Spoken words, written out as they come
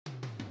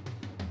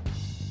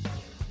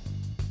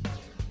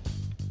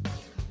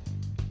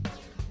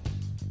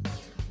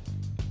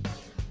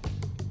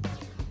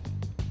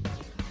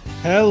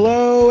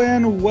Hello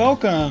and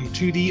welcome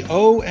to the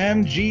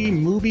OhMG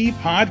Movie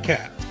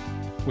Podcast,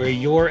 where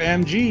your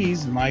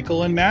MGs,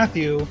 Michael and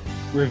Matthew,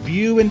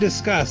 review and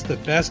discuss the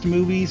best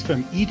movies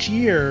from each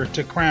year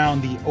to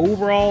crown the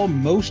overall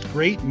most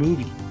great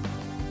movie.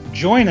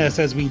 Join us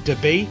as we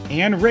debate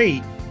and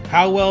rate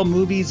how well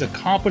movies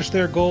accomplish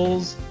their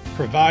goals,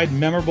 provide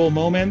memorable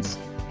moments,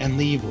 and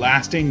leave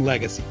lasting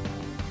legacy.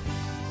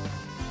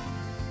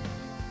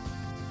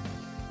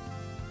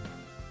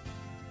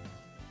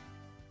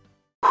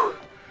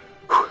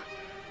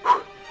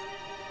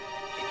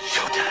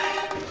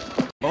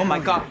 Oh my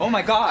god, oh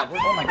my god,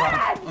 oh my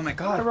god, oh my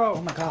god,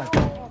 oh my god,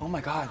 oh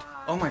my god,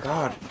 oh my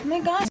god. Oh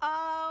my god.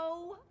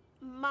 Oh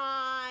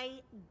my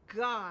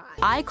god.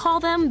 I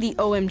call them the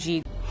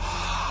OhMG.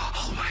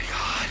 Oh my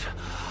god.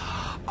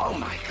 Oh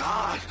my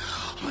god.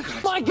 Oh my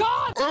god. My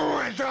god! Oh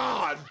my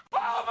god.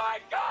 Oh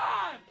my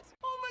god!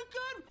 Oh my god. Oh my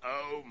god!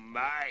 Oh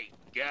my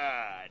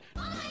god,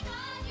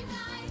 you guys!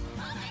 Oh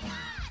my god!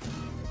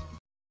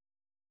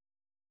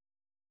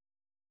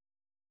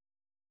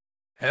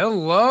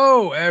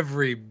 Hello,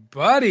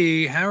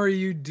 everybody. How are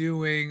you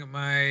doing,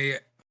 my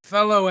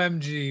fellow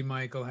MG?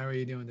 Michael, how are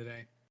you doing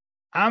today?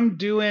 I'm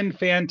doing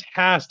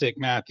fantastic,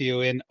 Matthew,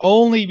 and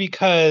only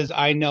because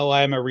I know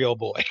I'm a real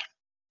boy.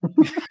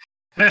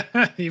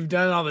 You've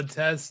done all the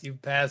tests.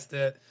 You've passed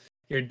it.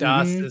 Your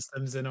DOS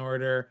system's in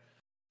order,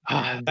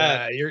 and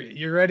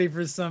you're ready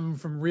for some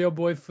from real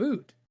boy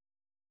food.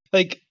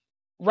 Like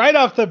right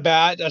off the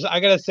bat, I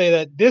gotta say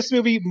that this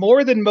movie,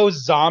 more than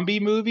most zombie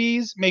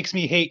movies, makes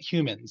me hate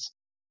humans.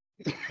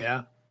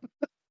 Yeah.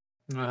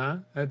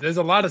 There's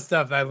a lot of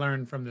stuff I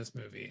learned from this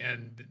movie,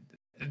 and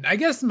I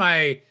guess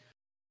my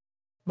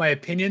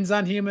opinions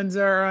on humans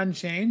are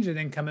unchanged. I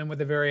didn't come in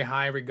with a very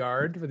high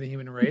regard for the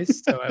human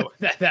race, so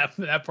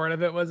that part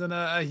of it wasn't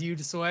a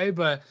huge sway.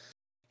 But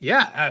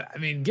yeah, I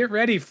mean, get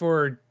ready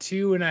for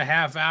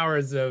 2.5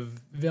 hours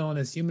of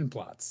villainous human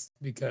plots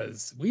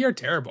because we are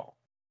terrible.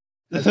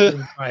 That's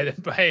proven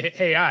by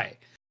AI.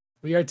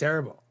 We are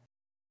terrible.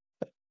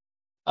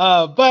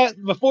 But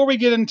before we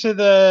get into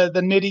the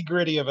nitty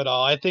gritty of it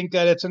all, I think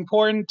that it's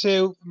important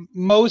to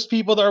most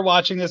people that are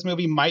watching this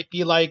movie might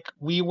be like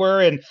we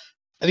were, and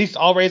at least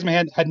I'll raise my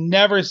hand, had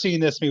never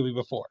seen this movie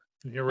before.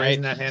 You're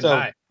raising that hand so,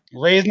 high.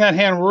 Raising that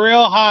hand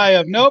real high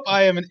of nope,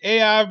 I am an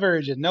AI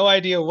virgin. No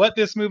idea what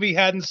this movie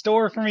had in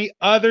store for me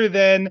other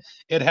than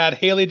it had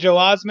Haley Joel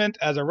Osment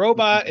as a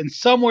robot, and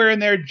somewhere in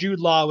there Jude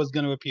Law was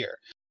going to appear.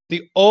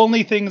 The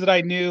only things that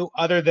I knew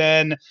other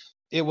than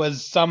it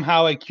was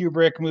somehow a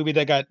Kubrick movie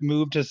that got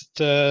moved to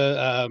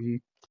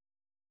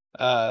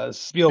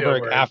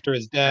Spielberg after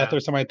his death or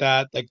something like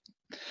that.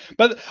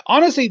 But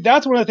honestly,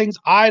 that's one of the things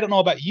I don't know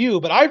about you,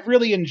 but I've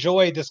really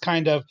enjoyed this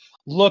kind of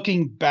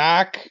looking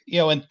back,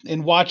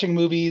 and watching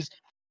movies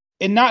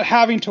and not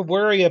having to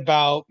worry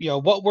about,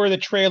 what were the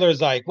trailers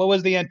like? What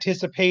was the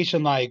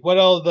anticipation like? What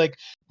all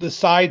the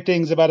side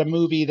things about a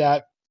movie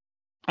that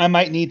I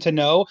might need to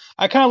know?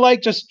 I kind of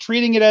like just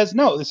treating it as,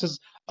 no, this is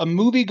a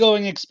movie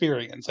going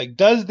experience. Like,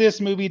 does this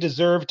movie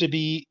deserve to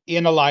be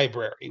in a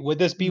library? Would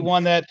this be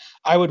one that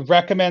I would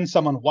recommend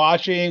someone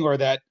watching, or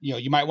that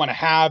you might want to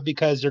have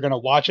because you're going to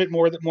watch it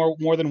more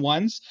than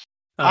once?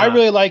 I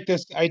really like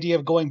this idea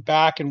of going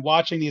back and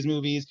watching these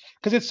movies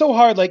because it's so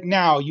hard. Like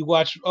now you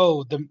watch,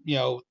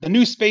 the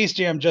new Space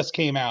Jam just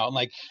came out, and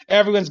like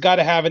everyone's got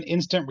to have an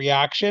instant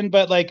reaction.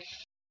 But like,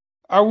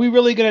 are we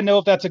really going to know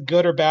if that's a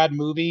good or bad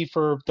movie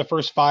for the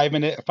first 5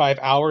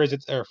 hours?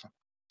 Or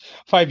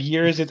 5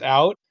 years it's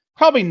out?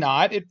 Probably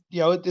not.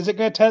 Is it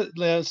going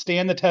to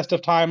stand the test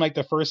of time like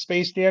the first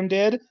Space Jam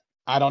did?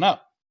 I don't know.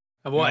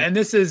 Well, and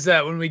this is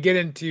when we get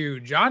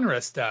into genre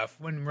stuff,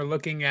 when we're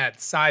looking at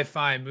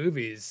sci-fi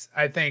movies,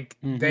 I think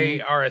they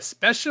are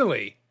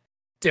especially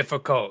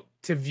difficult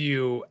to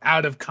view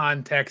out of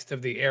context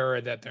of the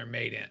era that they're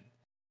made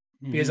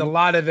in. Because a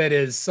lot of it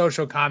is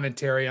social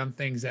commentary on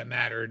things that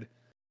mattered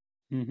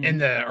in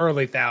the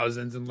early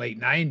thousands and late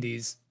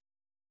 90s.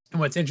 And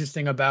what's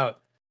interesting about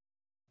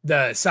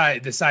the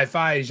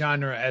sci-fi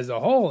genre as a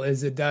whole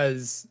is it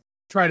does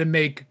try to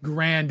make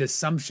grand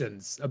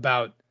assumptions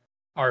about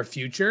our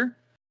future.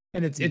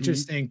 And it's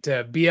interesting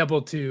to be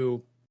able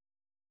to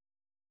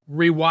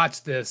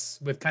rewatch this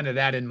with kind of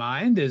that in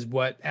mind. Is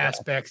what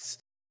aspects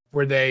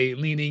were they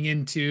leaning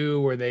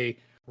into? Were they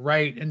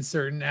right in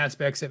certain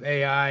aspects of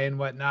AI and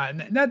whatnot?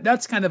 And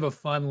that's kind of a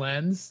fun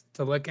lens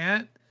to look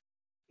at.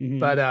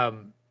 But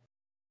and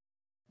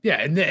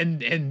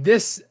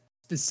this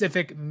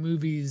specific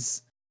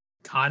movie's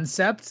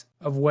concept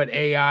of what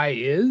AI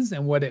is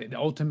and what it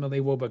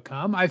ultimately will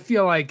become, I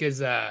feel like is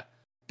a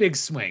big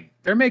swing.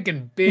 They're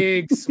making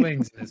big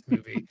swings in this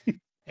movie.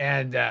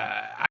 And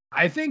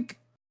I think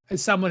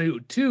as someone who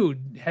too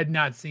had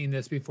not seen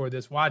this before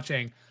this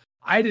watching,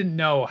 I didn't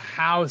know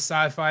how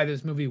sci-fi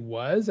this movie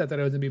was. I thought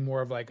it was gonna be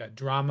more of like a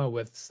drama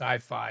with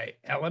sci-fi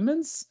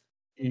elements.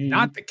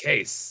 Not the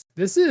case.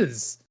 This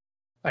is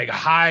like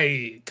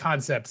high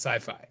concept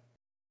sci-fi.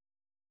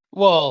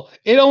 Well,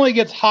 it only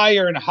gets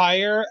higher and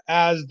higher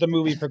as the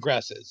movie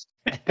progresses,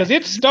 because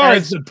it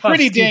starts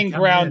pretty dang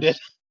grounded.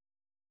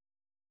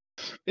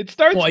 It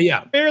starts Well,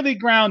 yeah. fairly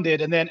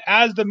grounded, and then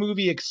as the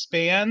movie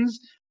expands,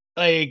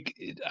 like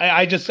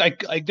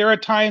there are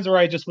times where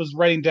I just was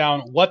writing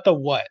down what the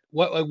what is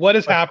What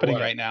the happening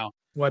what? right now.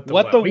 What the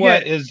What what? the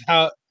what is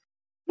how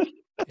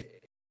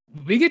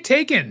We get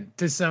taken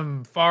to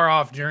some far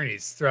off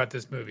journeys throughout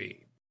this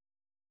movie.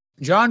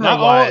 Genre not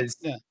all. wise,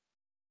 Yeah.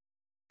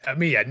 I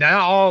mean, yeah, not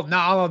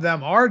all of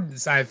them are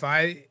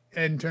sci-fi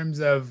in terms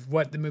of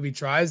what the movie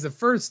tries. The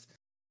first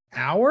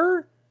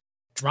hour,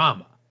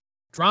 drama,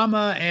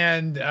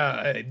 and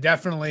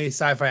definitely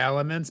sci-fi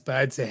elements, but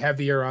I'd say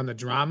heavier on the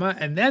drama.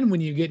 And then when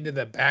you get into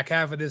the back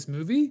half of this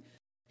movie,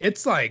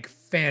 it's like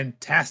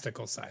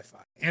fantastical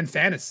sci-fi and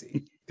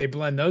fantasy. They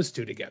blend those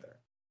two together.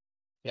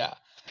 Yeah.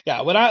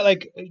 Yeah. When I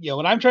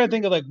when I'm trying to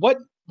think of like what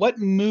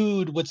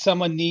mood would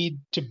someone need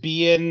to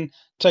be in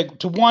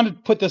to want to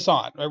put this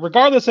on, right?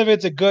 Regardless if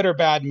it's a good or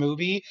bad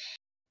movie,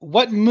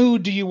 what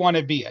mood do you want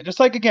to be in? Just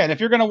like again, if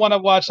you're going to want to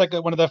watch like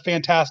one of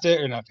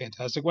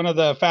the one of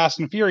the Fast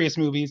and Furious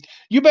movies,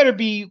 you better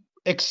be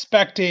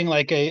expecting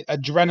like a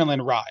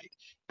adrenaline ride.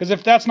 Because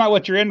if that's not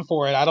what you're in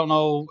for it, I don't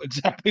know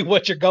exactly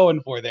what you're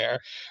going for there,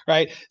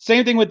 right?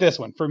 Same thing with this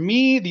one. For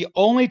me, the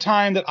only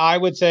time that I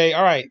would say,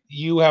 all right,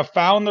 you have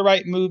found the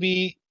right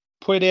movie,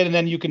 put it in, and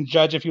then you can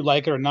judge if you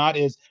like it or not,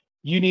 is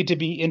you need to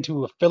be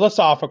into a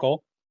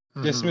philosophical.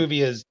 This Mhm.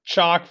 movie is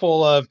chock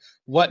full of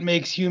what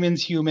makes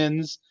humans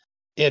humans.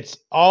 It's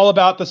all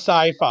about the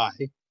sci-fi.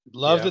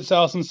 Loves Yeah.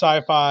 itself some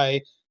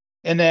sci-fi.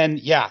 And then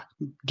yeah,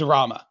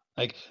 drama.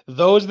 Like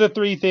those are the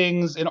three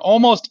things in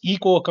almost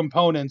equal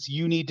components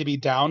you need to be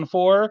down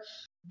for,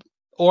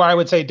 or I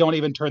would say don't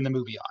even turn the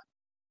movie on.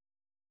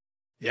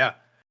 Yeah.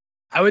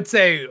 I would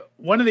say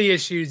one of the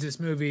issues this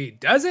movie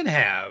doesn't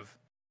have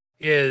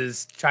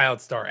is child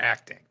star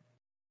acting.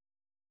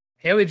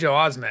 Haley Joel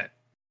Osment,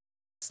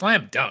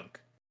 slam dunk.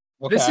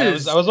 Okay, This I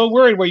was is a little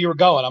worried where you were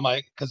going. I'm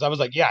like, because I was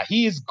like, yeah,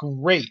 he is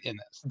great in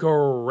this.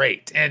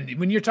 great. And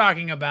when you're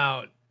talking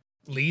about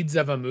leads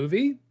of a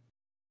movie,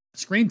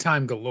 screen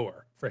time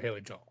galore for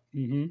Haley Joel.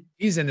 Mm-hmm.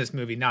 He's in this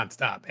movie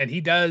nonstop, and he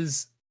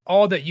does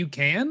all that you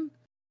can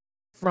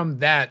from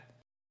that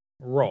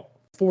role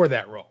for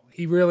that role.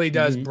 He really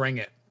does Mm-hmm. bring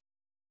it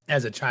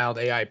as a child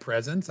AI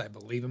presence. I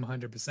believe him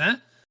 100%.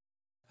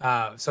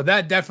 So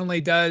that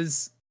definitely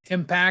does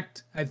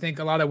impact, I think,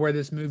 a lot of where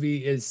this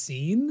movie is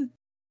seen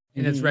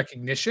in its Mm-hmm.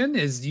 recognition.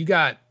 Is you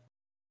got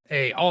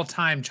a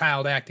all-time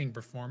child acting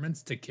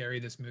performance to carry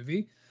this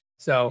movie.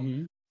 So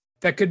Mm-hmm.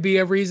 that could be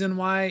a reason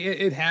why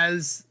it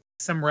has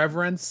some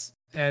reverence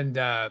and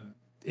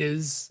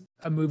is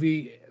a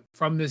movie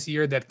from this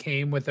year that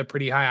came with a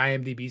pretty high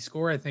IMDb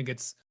score. I think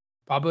it's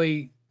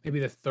probably maybe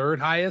the third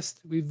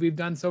highest we've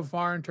done so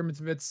far in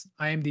terms of its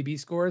IMDb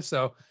score.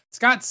 So it's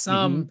got Mm-hmm.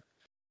 some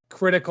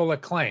critical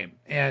acclaim.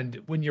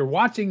 And when you're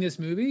watching this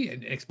movie,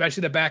 and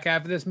especially the back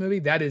half of this movie,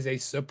 that is a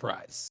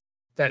surprise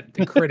that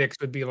the critics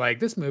would be like,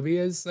 this movie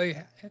is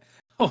like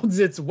holds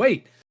its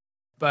weight.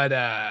 But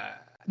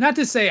not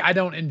to say I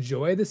don't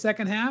enjoy the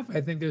second half. I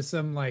think there's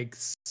some like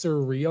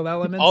surreal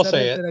elements I'll of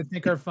say it it. that I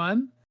think are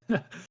fun.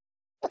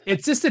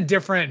 It's just a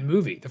different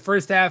movie. The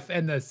first half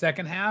and the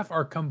second half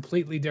are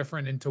completely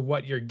different into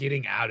what you're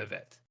getting out of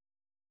it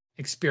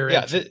Yeah,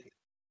 experientially.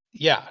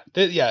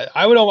 yeah.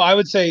 I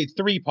would say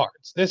three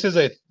parts. This is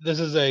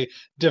a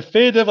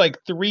definitive like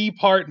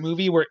three-part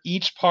movie where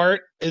each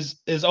part is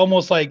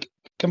almost like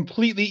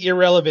completely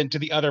irrelevant to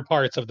the other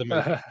parts of the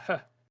movie.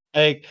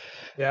 Like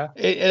Yeah.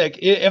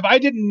 if I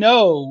didn't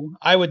know,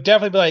 I would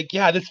definitely be like,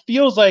 yeah, this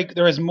feels like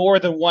there is more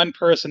than one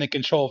person in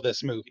control of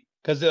this movie.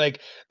 Because like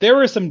there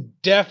were some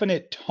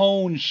definite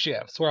tone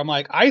shifts where I'm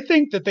like, I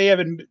think that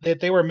that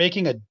they were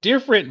making a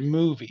different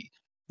movie.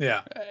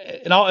 Yeah.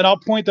 And I'll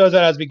point those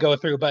out as we go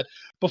through. But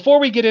before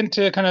we get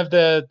into kind of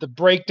the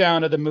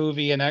breakdown of the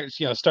movie and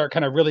start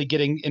kind of really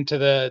getting into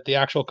the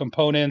actual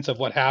components of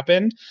what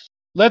happened,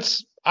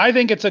 I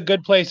think it's a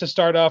good place to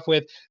start off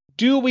with,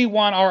 do we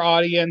want our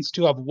audience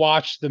to have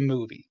watched the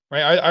movie,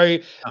 right?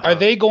 Are Uh-huh.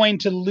 they going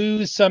to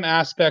lose some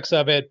aspects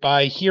of it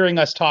by hearing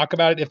us talk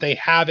about it if they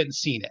haven't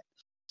seen it?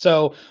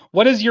 So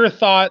what is your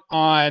thought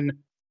on,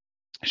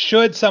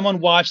 should someone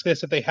watch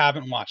this if they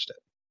haven't watched it?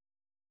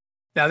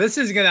 Now this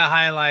is going to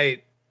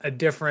highlight a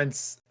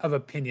difference of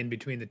opinion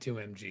between the two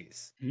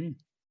MGs. Mm.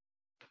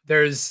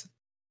 There's a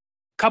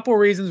couple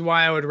reasons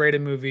why I would rate a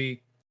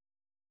movie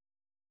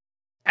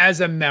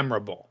as a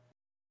memorable.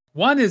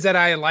 One is that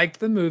I liked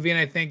the movie and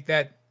I think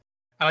that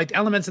I liked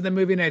elements of the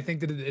movie and I think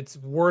that it's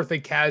worth a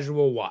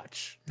casual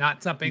watch.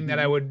 Not something that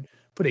I Mhm. would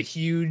put a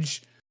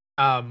huge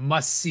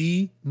must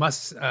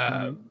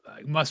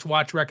Mhm.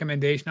 watch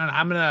recommendation on.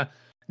 I'm gonna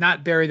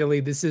not bury the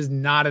lead. This is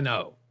not an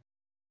O.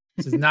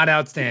 This is not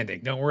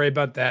outstanding. Don't worry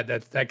about that.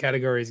 That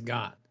category is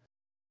gone.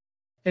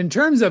 In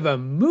terms of a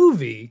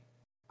movie,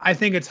 I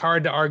think it's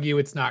hard to argue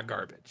it's not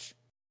garbage.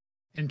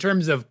 In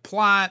terms of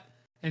plot,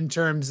 in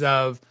terms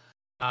of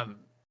um,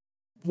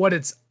 what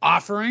it's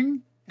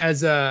offering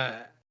as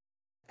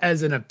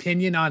an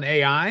opinion on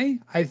AI,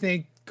 I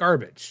think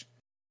garbage.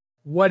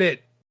 What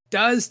it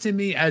does to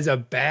me as a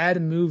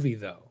bad movie,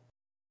 though,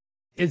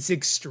 it's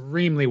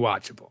extremely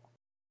watchable.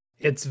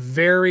 It's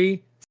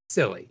very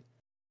silly.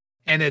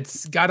 And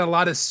it's got a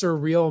lot of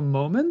surreal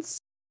moments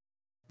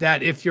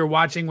that if you're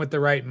watching with the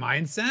right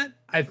mindset,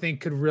 I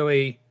think could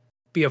really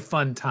be a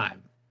fun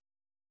time.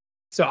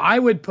 So I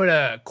would put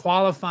a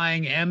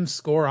qualifying M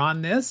score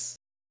on this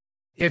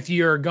if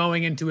you're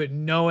going into it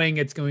knowing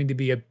it's going to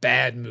be a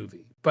bad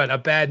movie, but a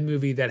bad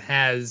movie that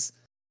has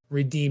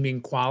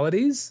redeeming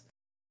qualities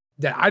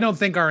that I don't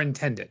think are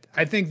intended.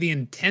 I think the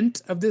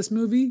intent of this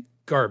movie,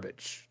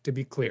 garbage, to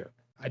be clear.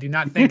 I do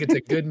not think it's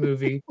a good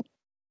movie,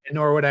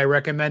 nor would I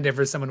recommend it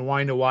for someone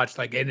wanting to watch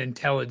like an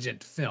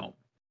intelligent film.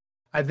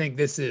 I think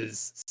this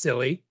is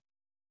silly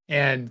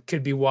and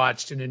could be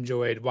watched and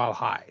enjoyed while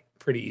high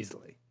pretty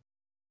easily.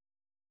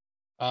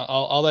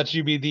 I'll let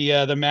you be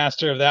the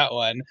master of that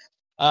one.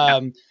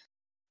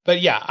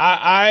 But yeah,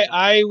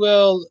 I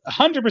will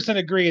 100%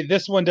 agree.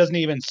 This one doesn't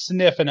even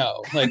sniff an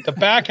O. Like the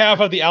back half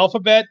of the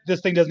alphabet,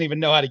 this thing doesn't even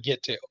know how to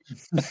get to.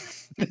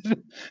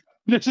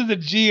 This is a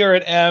G or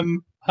an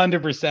M,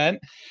 100%.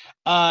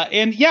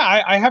 And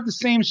yeah, I have the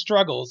same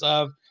struggles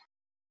of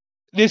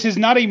this is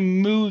not a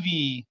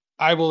movie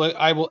I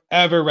will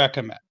ever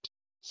recommend.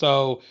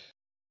 So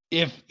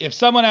if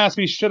someone asks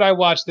me, should I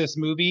watch this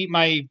movie?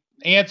 My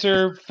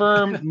answer,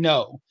 firm,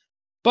 no.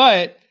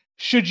 But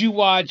should you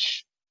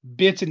watch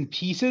bits and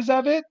pieces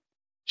of it?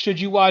 Should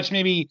you watch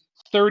maybe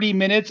 30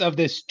 minutes of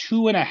this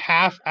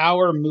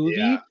 2.5-hour movie?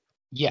 Yeah.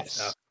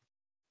 Yes.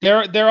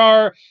 There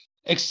are,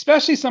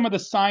 especially some of the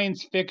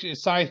science fiction,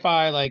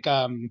 sci-fi, like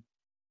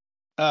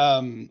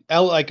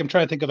like I'm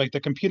trying to think of like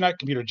the computer, not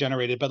computer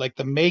generated, but like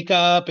the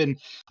makeup and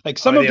like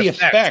some of the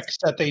effects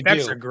that they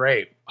do are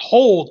great.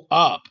 hold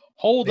up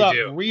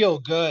do. real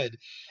good.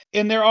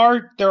 And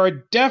there's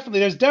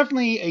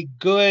definitely a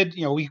good,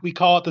 we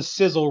call it the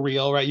sizzle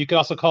reel, right? You could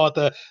also call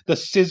it the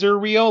scissor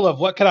reel of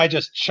what could I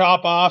just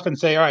chop off and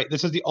say, all right,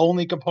 this is the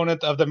only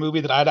component of the movie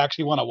that I'd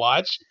actually want to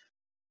watch.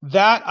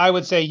 That I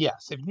would say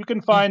yes. If you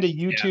can find a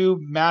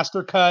YouTube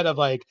master cut of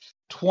like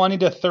 20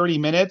 to 30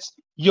 minutes,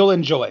 you'll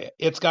enjoy it.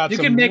 It's got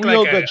some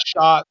real good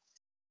shots.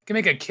 You can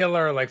make a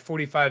killer like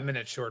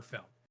 45-minute short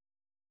film.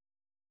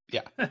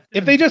 Yeah.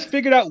 If they just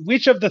figured out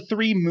which of the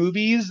 3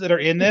 movies that are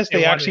in this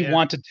they actually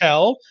want to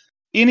tell,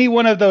 any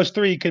one of those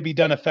 3 could be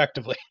done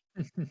effectively.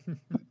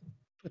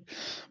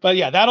 But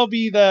yeah, that'll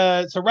be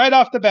so right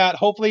off the bat,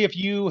 hopefully if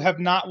you have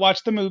not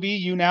watched the movie,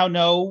 you now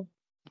know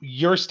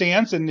your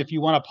stance, and if you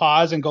want to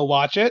pause and go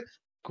watch it,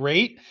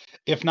 great.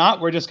 If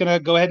not, we're just going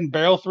to go ahead and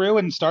barrel through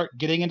and start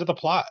getting into the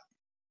plot.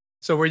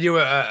 So were you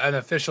an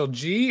official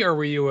G or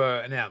were you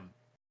an M?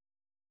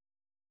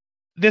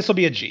 This will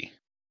be a G.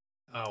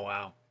 Oh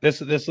wow. This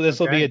will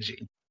be a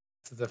G.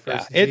 This is the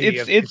first G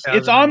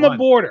it's on the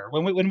border.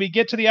 When we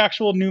get to the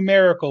actual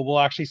numerical, we'll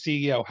actually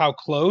see how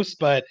close.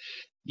 But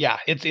yeah,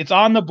 it's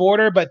on the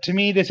border. But to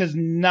me, this is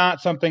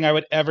not something I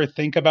would ever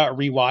think about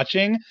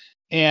rewatching,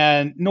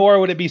 and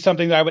nor would it be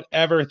something that I would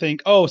ever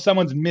think, oh,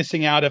 someone's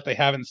missing out if they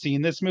haven't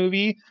seen this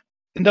movie.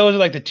 And those are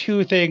like the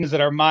 2 things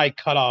that are my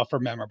cutoff for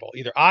memorable.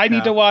 Either I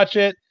need to watch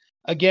it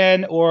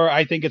again, or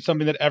I think it's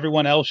something that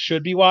everyone else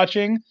should be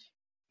watching.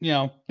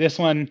 This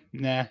one,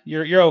 nah,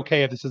 you're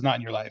okay if this is not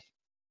in your life.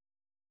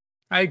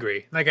 I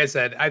agree. Like I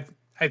said,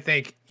 I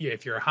think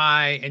if you're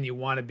high and you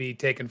want to be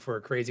taken for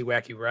a crazy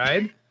wacky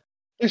ride,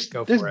 there's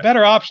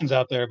better options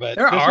out there, but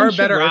there are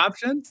better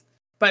options.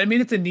 But I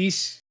mean, it's a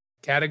niche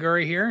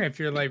category here. If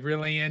you're like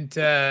really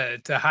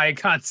into high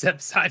concept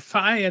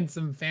sci-fi and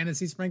some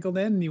fantasy sprinkled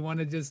in, and you want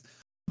to just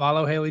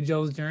follow Haley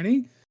Joel's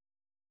journey,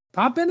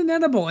 pop in an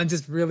edible and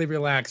just really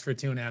relax for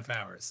 2.5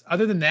 hours.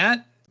 Other than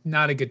that,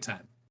 not a good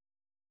time.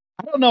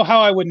 I don't know how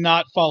I would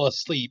not fall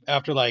asleep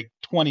after like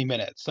 20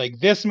 minutes. Like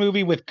this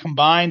movie with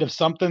combined of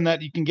something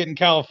that you can get in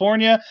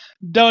California.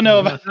 Don't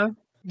know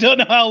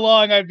how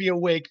long I'd be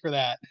awake for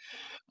that.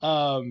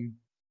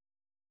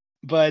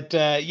 But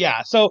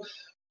yeah, so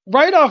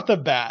right off the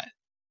bat,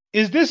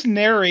 is this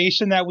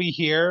narration that we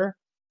hear?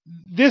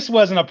 This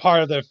wasn't a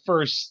part of the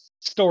first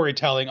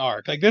storytelling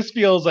arc. Like this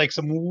feels like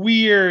some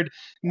weird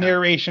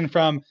narration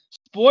from,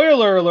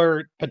 spoiler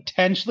alert,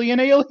 potentially an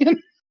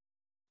alien.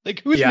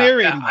 Like who's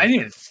narrating? I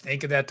didn't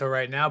think of that till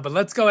right now, but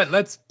let's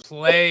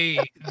play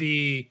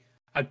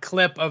a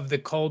clip of the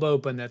cold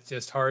open that's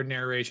just hard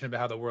narration about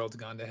how the world's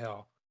gone to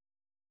hell.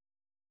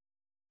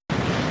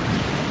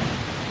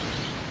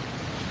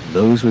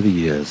 Those were the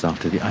years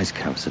after the ice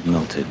caps had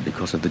melted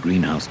because of the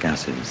greenhouse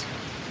gases.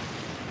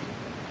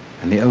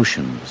 And the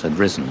oceans had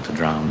risen to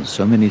drown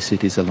so many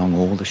cities along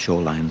all the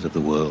shorelines of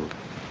the world.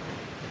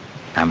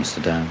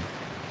 Amsterdam,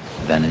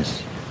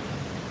 Venice,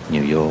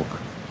 New York,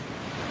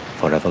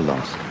 forever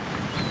lost.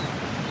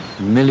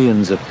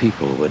 Millions of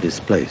people were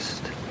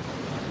displaced.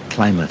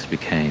 Climate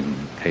became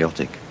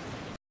chaotic.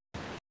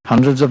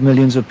 Hundreds of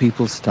millions of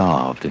people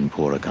starved in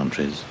poorer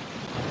countries.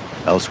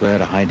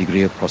 Elsewhere, a high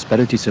degree of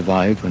prosperity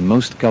survived when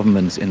most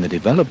governments in the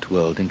developed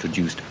world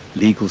introduced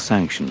legal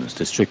sanctions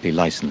to strictly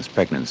licensed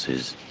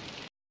pregnancies.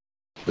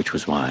 Which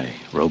was why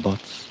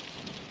robots,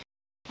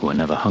 who were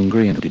never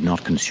hungry and who did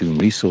not consume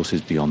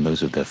resources beyond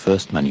those of their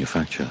first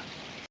manufacture,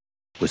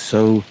 were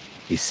so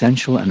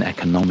essential an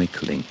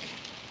economic link.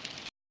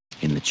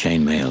 in the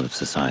chainmail of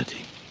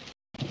society.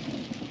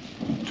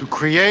 To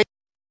create.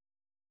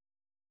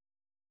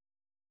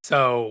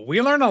 So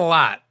we learn a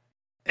lot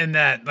in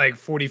that like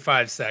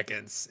 45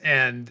 seconds.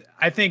 And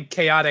I think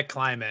chaotic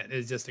climate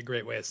is just a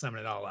great way of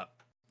summing it all up.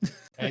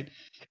 Right?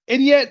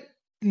 And yet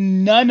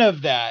none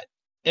of that,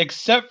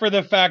 except for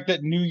the fact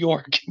that New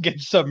York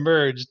gets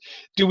submerged,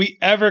 do we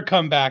ever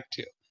come back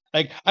to.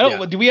 Like, I don't.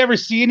 Yeah. Do we ever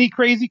see any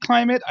crazy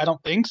climate? I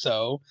don't think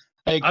so.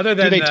 Like, Other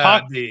do than they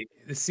talk? the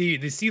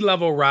sea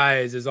level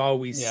rise is all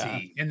we Yeah.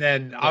 see, and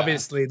then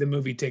obviously the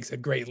movie takes a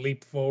great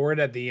leap forward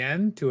at the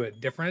end to a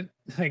different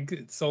like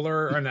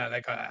solar or not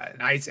like an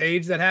ice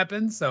age that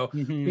happens. So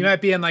we might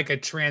be in like a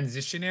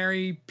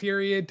transitionary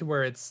period to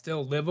where it's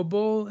still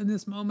livable in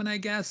this moment, I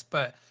guess.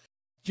 But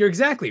you're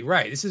exactly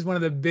right. This is one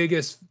of the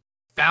biggest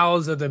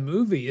fouls of the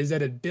movie is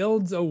that it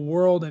builds a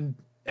world and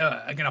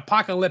like an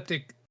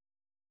apocalyptic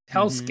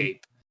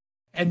hellscape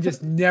and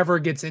just never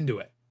gets into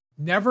it.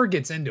 Never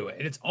gets into it.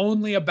 And it's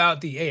only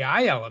about the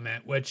AI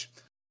element, which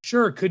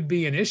sure could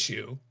be an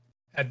issue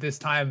at this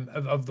time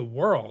of the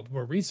world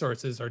where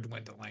resources are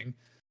dwindling.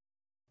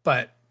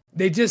 But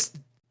they just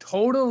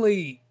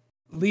totally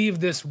leave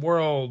this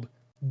world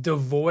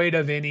devoid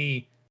of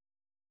any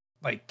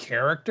like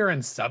character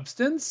and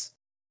substance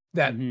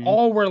that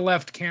all we're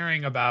left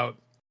caring about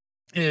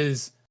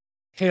is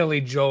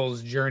Haley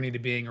Joel's journey to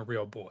being a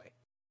real boy.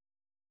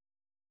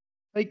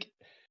 Like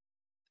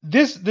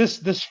this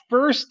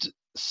first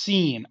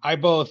scene I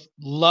both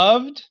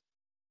loved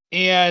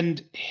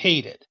and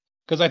hated,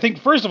 because I think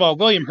first of all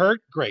William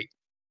Hurt, great,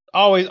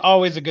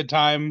 always a good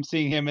time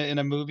seeing him in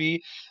a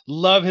movie.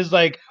 Love his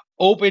like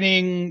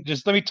opening,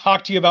 just let me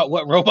talk to you about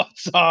what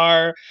robots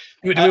are.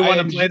 Do we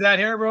want to play that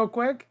here real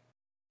quick?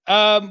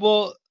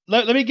 Well,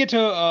 let me get to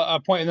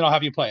a point and then I'll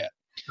have you play it.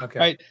 Okay.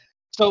 Right.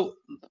 So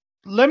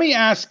let me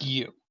ask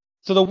you.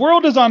 So the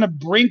world is on a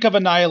brink of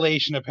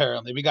annihilation,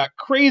 apparently. We got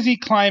crazy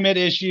climate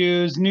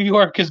issues. New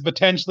York is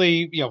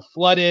potentially,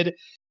 flooded.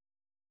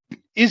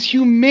 Is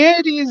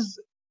humanity's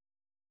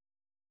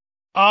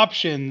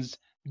options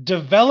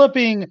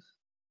developing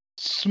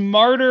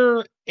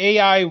smarter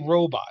AI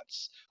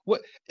robots?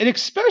 And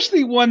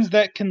especially ones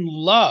that can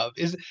love.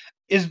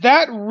 Is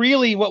that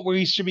really what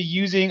we should be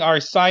using our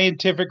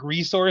scientific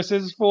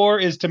resources for,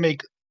 is to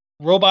make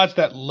robots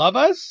that love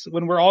us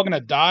when we're all going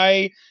to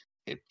die?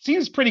 It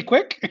seems pretty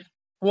quick.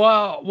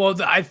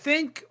 Well, I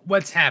think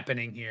what's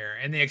happening here,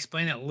 and they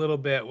explain it a little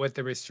bit with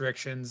the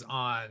restrictions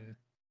on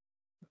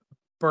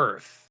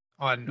birth,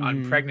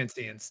 on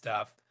pregnancy and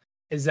stuff,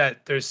 is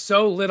that there's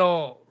so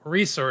little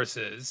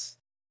resources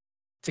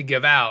to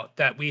give out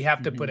that we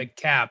have to put a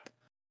cap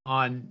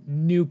on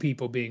new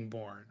people being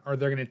born, or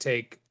they're going to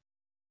take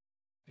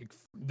like,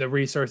 the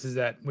resources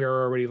that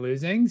we're already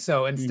losing.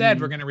 So instead,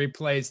 we're going to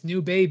replace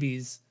new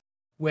babies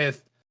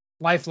with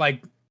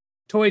lifelike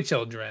toy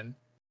children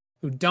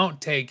who don't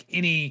take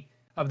any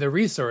of the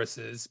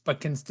resources, but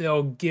can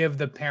still give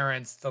the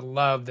parents the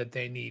love that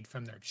they need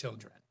from their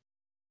children.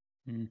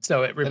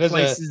 So it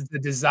replaces the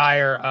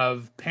desire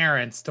of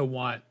parents to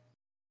want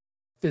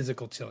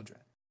physical children.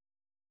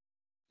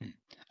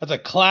 That's a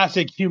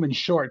classic human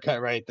shortcut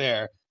right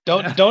there.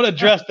 Don't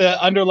address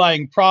the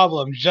underlying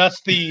problem,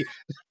 just the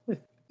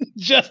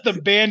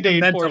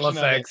Band-Aid portion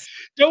effects. Of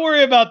it. Don't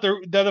worry about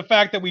the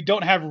fact that we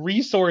don't have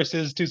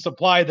resources to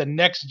supply the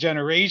next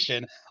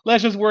generation.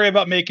 Let's just worry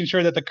about making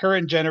sure that the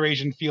current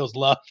generation feels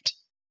loved.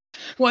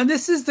 Well, and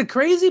this is the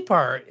crazy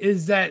part,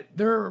 is that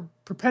they're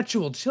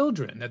perpetual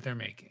children that they're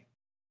making.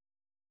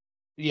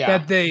 Yeah.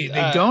 That they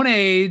don't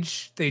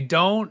age, they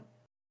don't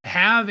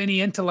have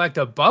any intellect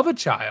above a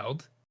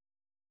child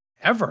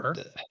ever,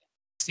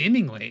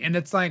 seemingly. And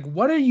it's like,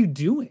 what are you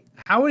doing?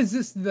 How is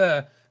this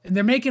and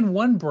they're making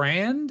one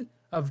brand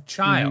of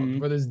child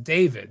where there's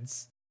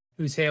David's,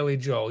 who's Haley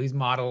Joel. He's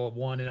model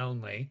one and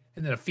only.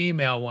 And then a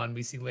female one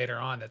we see later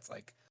on that's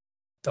like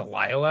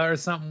Delilah or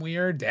something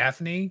weird.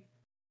 Daphne.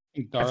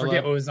 I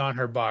forget what was on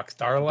her box.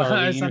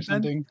 Darla or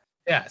something.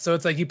 Yeah. So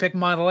it's like you pick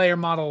model A or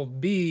model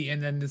B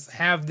and then just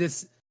have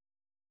this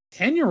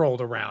 10-year-old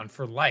around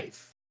for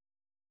life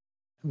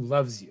who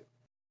loves you.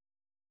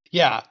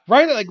 Yeah.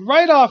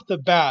 Right off the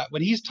bat,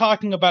 when he's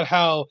talking about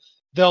how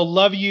they'll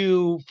love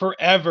you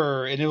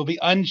forever and it will be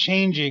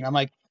unchanging, I'm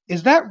like,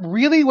 is that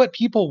really what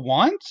people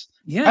want?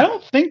 Yeah. I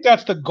don't think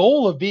that's the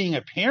goal of being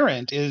a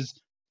parent, is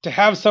to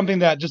have something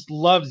that just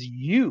loves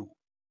you.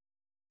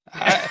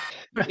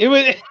 It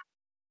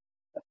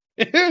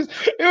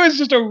was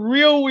just a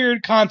real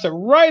weird concept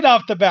right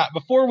off the bat.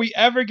 Before we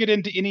ever get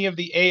into any of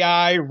the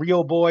AI,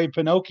 real boy,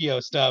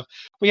 Pinocchio stuff,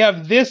 we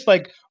have this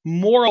like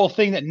moral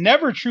thing that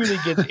never truly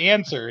gets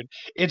answered.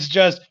 It's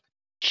just,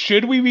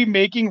 should we be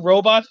making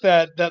robots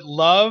that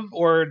love,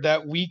 or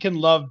that we can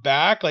love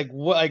back? Like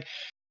what? Like,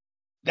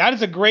 that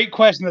is a great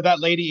question that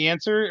lady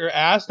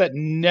asked that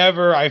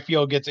never, I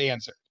feel, gets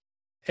answered.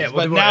 Yeah,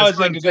 but now it's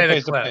like a good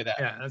place to play that.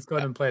 Yeah, let's go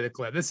ahead and play the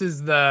clip. This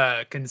is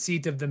the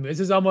conceit of the movie. This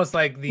is almost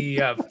like the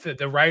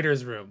the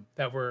writer's room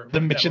that we're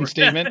the mission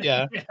statement.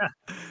 Yeah.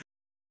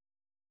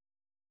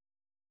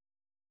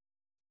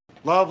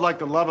 Love like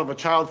the love of a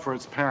child for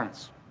its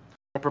parents.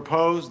 I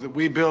propose that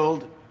we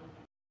build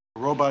a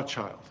robot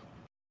child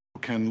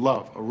who can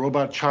love, a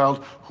robot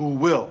child who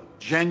will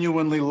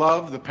genuinely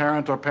love the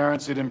parent or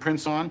parents it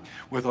imprints on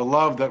with a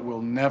love that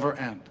will never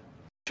end.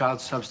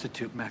 Child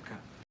substitute mecha.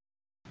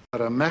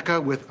 But a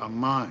mecha with a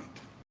mind,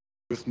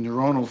 with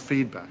neuronal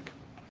feedback.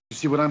 You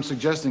see, what I'm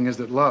suggesting is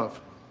that love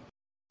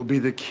will be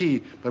the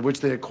key by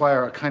which they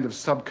acquire a kind of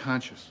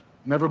subconscious,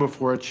 never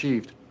before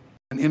achieved,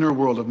 an inner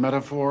world of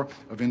metaphor,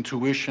 of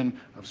intuition,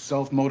 of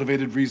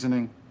self-motivated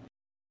reasoning,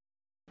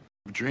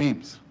 of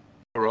dreams.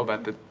 A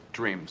robot that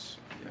dreams.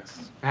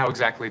 Yes. How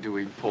exactly do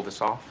we pull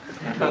this off?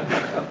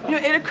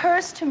 It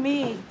occurs to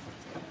me,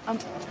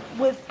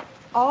 with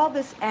all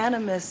this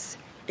animus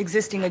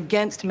existing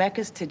against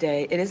mechas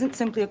today, it isn't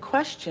simply a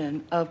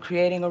question of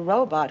creating a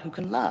robot who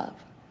can love.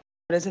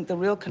 It isn't the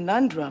real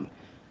conundrum.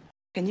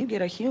 Can you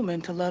get a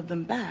human to love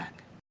them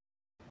back?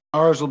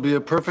 Ours will be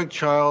a perfect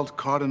child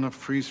caught in a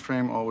freeze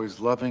frame, always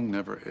loving,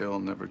 never ill,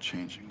 never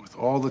changing. With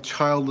all the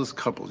childless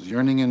couples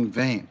yearning in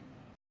vain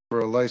for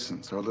a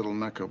license, our little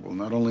mecha will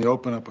not only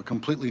open up a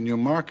completely new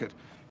market, it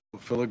will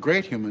fill a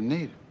great human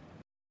need.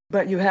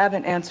 But you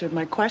haven't answered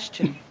my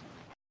question.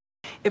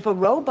 If a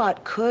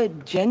robot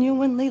could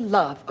genuinely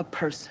love a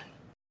person,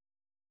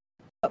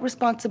 what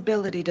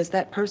responsibility does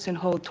that person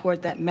hold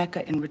toward that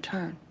mecha in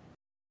return?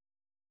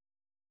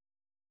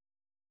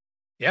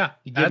 Yeah,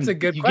 that's a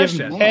good you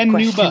question. Give him 10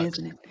 new bucks.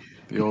 Isn't it?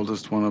 The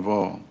oldest one of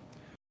all.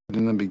 But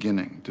in the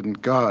beginning, didn't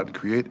God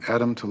create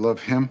Adam to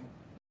love him?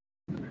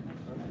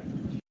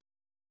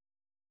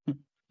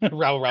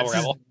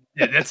 Rabble.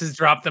 Yeah, that's his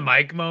drop the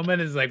mic moment.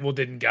 Is like, well,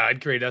 didn't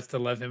God create us to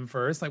love him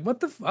first? Like,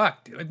 what the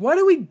fuck? Dude? Like, what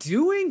are we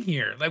doing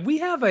here? Like, we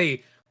have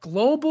a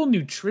global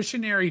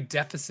nutritionary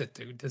deficit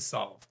to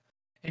solve,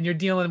 and you're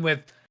dealing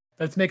with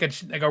let's make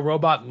a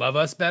robot love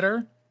us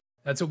better.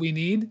 That's what we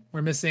need.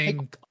 We're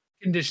missing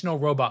conditional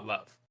robot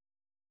love.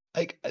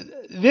 Like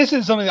this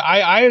is something that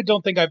I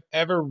don't think I've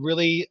ever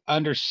really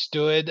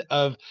understood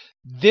of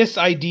this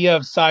idea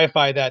of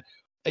sci-fi that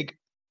like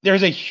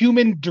there's a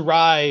human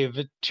drive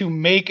to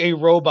make a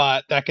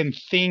robot that can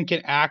think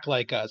and act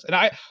like us.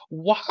 And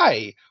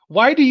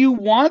why do you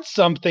want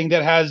something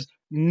that has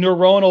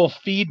neuronal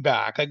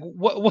feedback? Like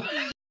what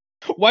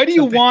why do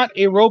you want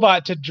a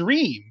robot to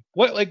dream?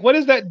 What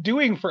is that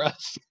doing for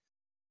us?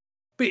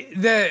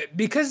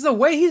 Because the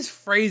way he's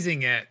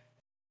phrasing it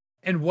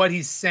and what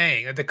he's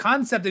saying, the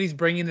concept that he's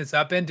bringing this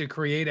up in to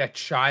create a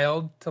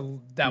child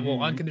that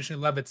will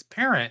unconditionally love its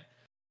parent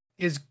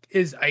is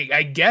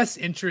I guess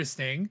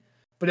interesting,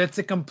 but it's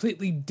a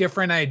completely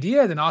different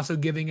idea than also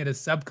giving it a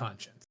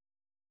subconscious.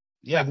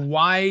 Yeah. Like,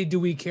 why do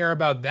we care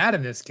about that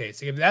in this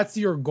case? Like, if that's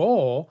your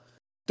goal,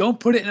 don't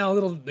put it in a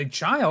little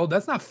child.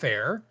 That's not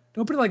fair.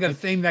 Don't put it like a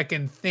thing that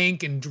can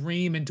think and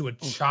dream into a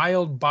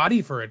child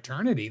body for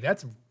eternity.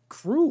 That's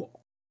cruel.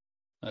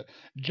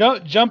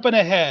 Jumping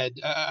ahead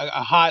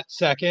a hot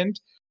second,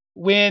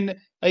 when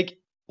like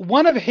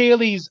one of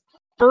Haley's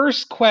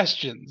first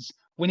questions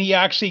when he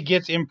actually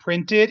gets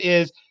imprinted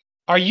is,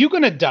 "Are you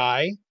gonna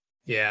die?"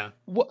 Yeah.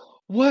 What?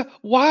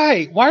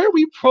 Why? Why are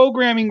we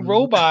programming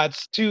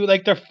robots to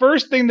like the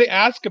first thing they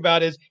ask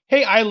about is,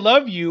 "Hey, I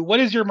love you. What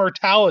is your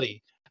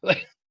mortality?"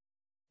 Like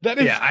that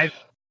is. Yeah.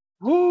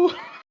 Woo.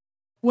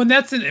 Well,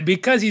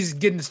 because he's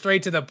getting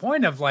straight to the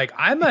point of like,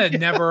 I'm a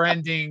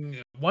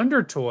never-ending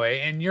wonder toy,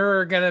 and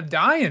you're gonna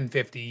die in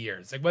 50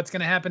 years. Like, what's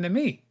gonna happen to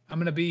me? I'm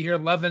gonna be here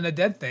loving a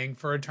dead thing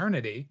for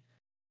eternity.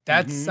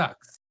 That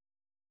sucks.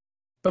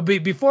 But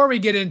before we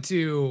get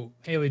into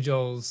Haley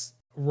Joel's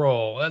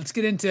role, let's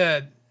get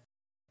into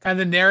kind of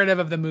the narrative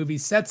of the movie.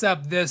 Sets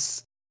up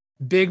this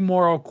big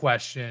moral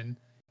question: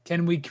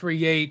 can we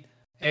create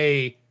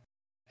a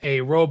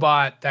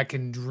robot that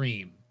can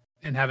dream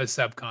and have a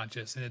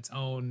subconscious and its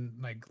own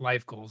like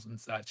life goals and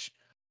such?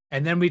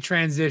 And then we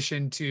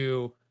transition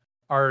to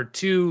our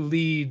two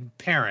lead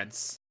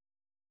parents,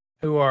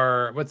 who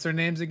are, what's their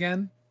names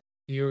again?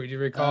 You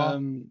recall?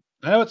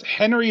 I know it's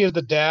Henry is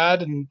the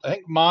dad, and I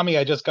think Mommy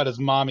I just got his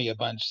mommy a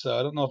bunch, so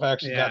I don't know if I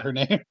actually got her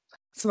name.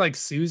 It's like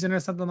Susan or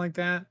something like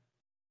that.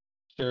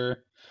 Sure.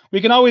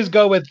 We can always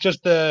go with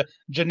just the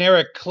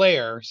generic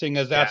Claire, seeing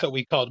as that's what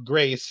we called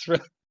Grace.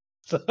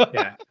 So.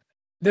 Yeah.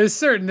 There's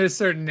certain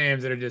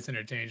names that are just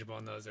interchangeable,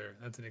 and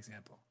that's an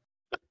example.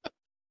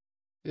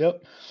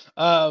 Yep.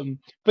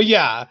 But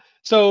yeah,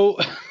 so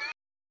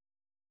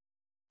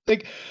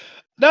like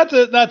not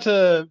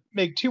to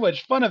make too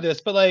much fun of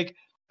this, but like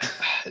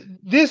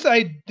this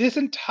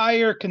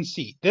entire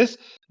conceit, this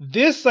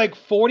like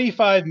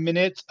 45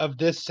 minutes of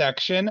this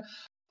section,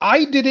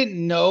 I didn't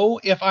know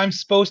if I'm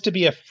supposed to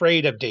be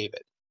afraid of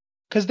David.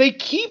 Because they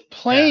keep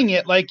playing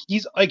it like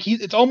he's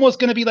it's almost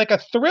going to be like a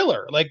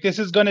thriller. Like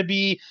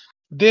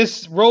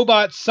this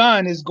robot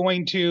son is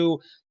going to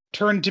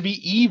turn to be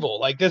evil.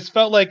 Like this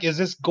felt like, is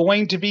this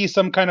going to be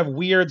some kind of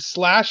weird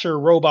slasher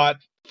robot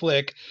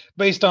flick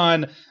based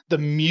on the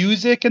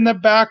music in the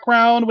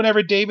background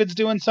whenever David's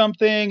doing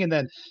something, and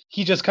then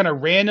he just kind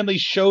of randomly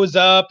shows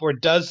up or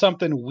does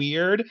something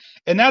weird,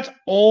 and that's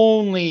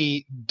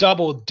only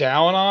doubled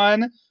down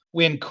on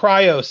when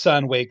Cryo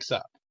Son wakes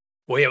up.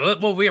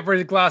 Well, yeah,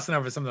 we're glossing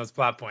over some of those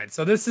plot points.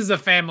 So this is a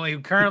family who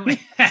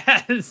currently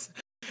has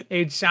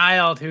a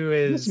child who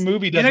This is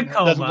movie in a doesn't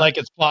coma. like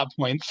its plot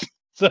points.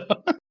 So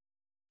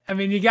I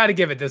mean, you got to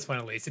give it this one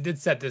at least. It did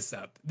set this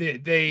up.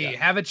 They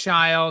have a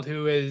child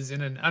who is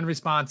in an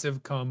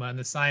unresponsive coma, and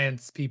the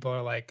science people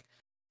are like,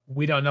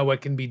 "We don't know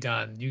what can be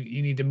done.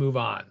 You need to move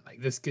on. Like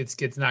this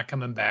kid's not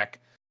coming back."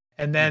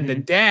 And then the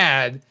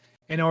dad,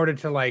 in order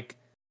to like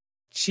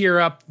cheer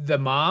up the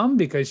mom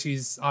because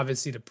she's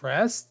obviously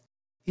depressed,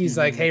 he's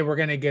like, "Hey, we're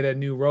gonna get a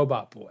new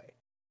robot boy."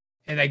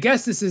 And I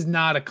guess this is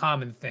not a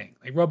common thing.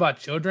 Like robot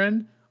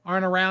children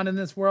aren't around in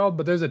this world,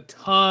 but there's a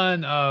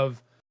ton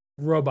of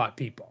robot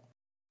people.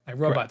 Like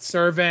robot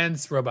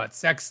servants, robot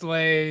sex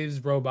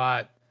slaves,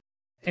 robot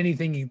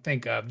anything you can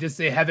think of. Just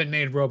they haven't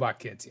made robot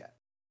kids yet.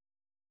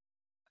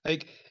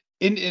 like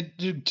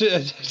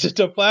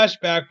to flash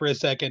back for a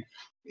second,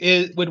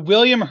 would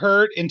William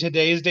Hurt in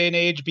today's day and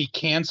age be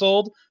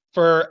canceled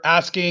for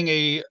asking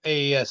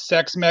a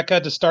sex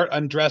mecha to start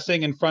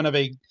undressing in front of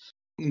a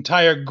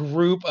entire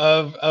group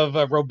of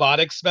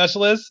robotics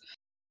specialists?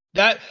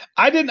 That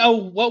I didn't know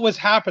what was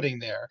happening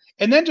there,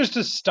 and then just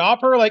to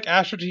stop her like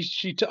after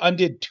she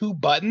undid 2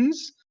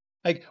 buttons.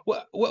 Like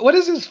what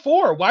is this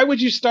for? Why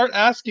would you start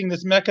asking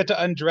this mecha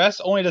to undress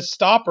only to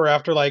stop her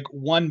after like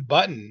 1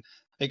 button?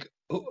 Like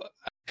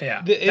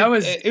Yeah,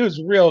 it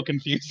was real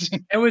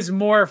confusing. It was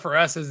more for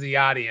us as the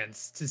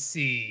audience to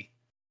see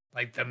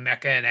like the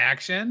mecha in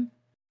action,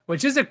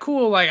 which is a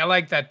cool, like I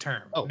like that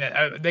term.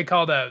 They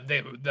call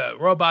the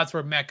robots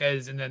were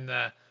mechas, and then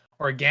the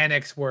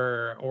organics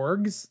were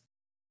orgs.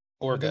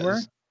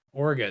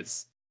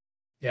 Orgas.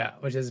 Yeah,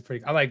 which is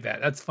pretty. I like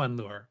that. That's fun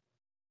lure.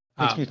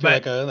 Makes me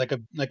feel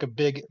like a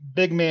big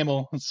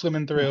mammal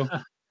swimming through.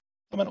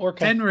 I'm an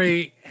orca.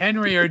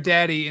 Henry or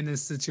Daddy in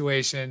this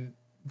situation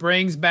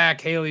brings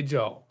back Haley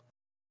Joel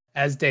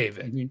as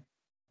David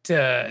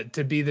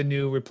to be the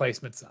new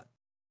replacement son.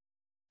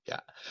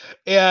 Yeah,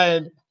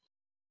 and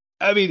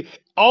I mean,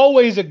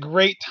 always a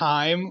great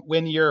time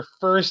when your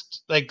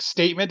first like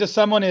statement to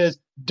someone is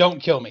 "Don't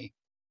kill me."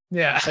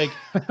 Yeah, like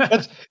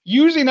that's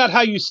usually not how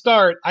you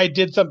start. I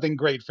did something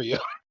great for you.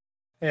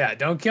 Yeah,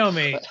 don't kill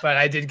me, but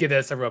I did get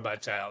us a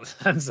robot child.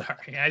 I'm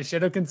sorry. I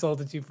should have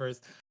consulted you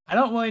first. I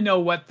don't really know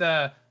what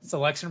the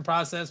selection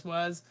process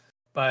was,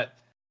 but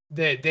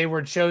they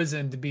were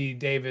chosen to be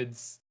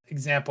David's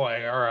example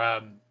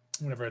or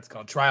whatever it's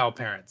called, trial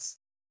parents.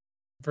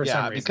 For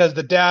some reason. Because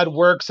the dad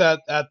works at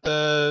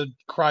the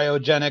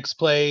cryogenics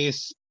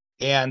place,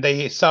 and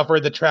they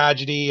suffered the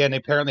tragedy, and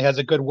apparently has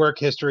a good work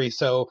history.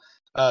 So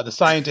the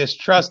scientists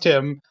trust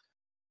him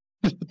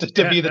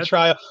to be the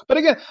trial. But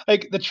again,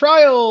 like the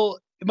trial,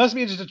 it must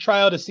be just a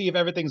trial to see if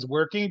everything's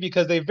working,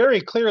 because they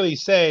very clearly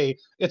say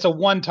it's a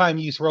one-time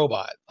use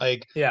robot.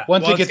 Like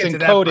once it gets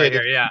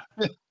encoded.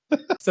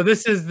 So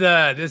this is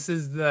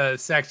the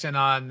section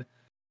on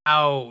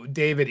how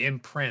David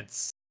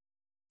imprints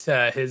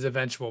to his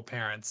eventual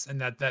parents, and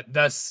that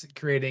thus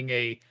creating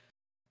a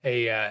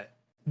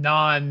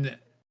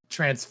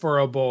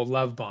non-transferable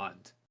love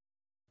bond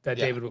that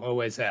David will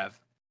always have.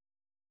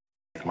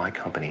 My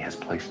company has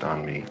placed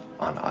on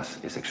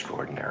us is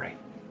extraordinary.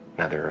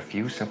 Now, there are a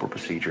few simple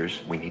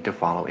procedures we need to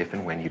follow if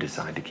and when you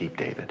decide to keep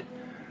David.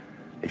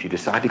 If you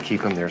decide to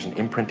keep him, there's an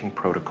imprinting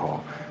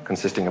protocol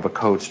consisting of a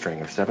code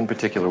string of 7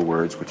 particular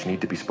words which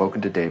need to be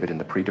spoken to David in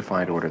the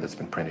predefined order that's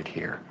been printed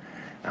here.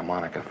 Now,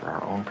 Monica, for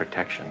our own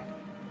protection,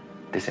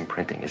 this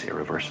imprinting is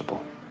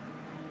irreversible.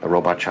 The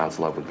robot child's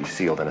love would be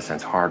sealed, in a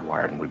sense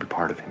hardwired, and would be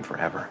part of him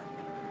forever.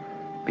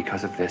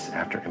 Because of this,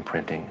 after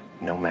imprinting,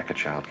 no mecha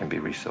child can be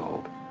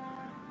resold.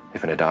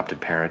 If an adopted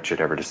parent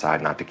should ever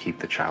decide not to keep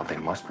the child, they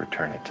must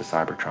return it to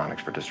Cybertronics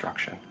for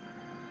destruction.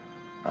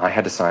 I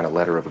had to sign a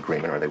letter of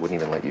agreement, or they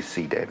wouldn't even let you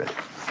see David.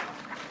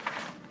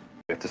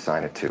 You have to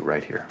sign it too,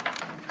 right here.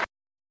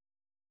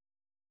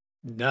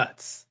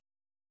 Nuts.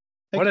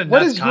 Like, what a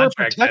nuts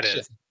contract that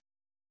is.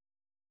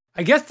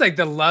 I guess like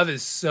the love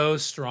is so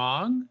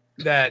strong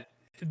that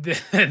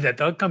that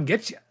they'll come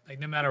get you, like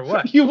no matter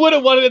what. You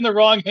wouldn't want it in the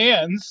wrong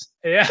hands.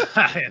 Yeah,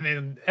 I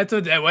mean that's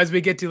what as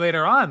we get to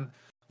later on.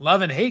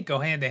 Love and hate go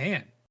hand to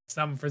hand.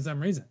 For some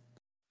reason,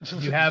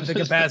 you have the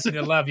capacity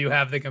to love. You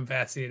have the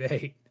capacity to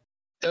hate.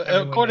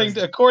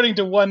 According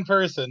to one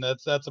person,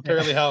 that's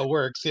apparently how it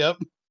works. Yep.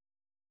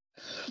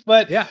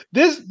 But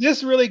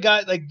this really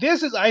got like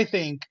this is, I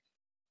think,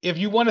 if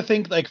you want to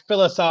think like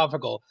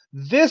philosophical,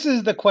 this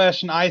is the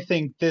question I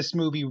think this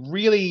movie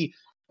really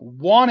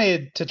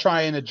wanted to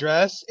try and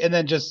address, and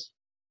then just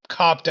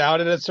copped out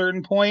at a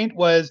certain point.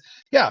 Was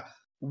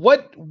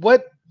what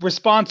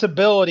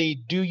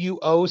responsibility do you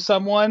owe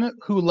someone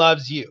who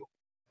loves you,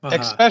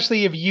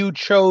 especially if you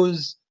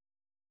chose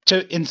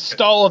to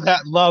install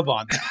that love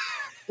on them?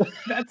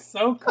 That's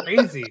so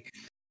crazy.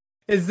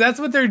 That's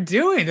what they're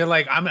doing. They're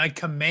like, I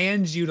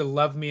command you to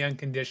love me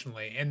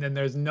unconditionally, and then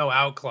there's no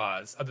out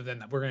clause other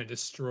than we're going to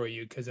destroy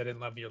you because I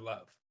didn't love your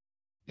love.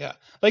 Yeah,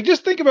 like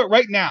just think about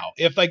right now.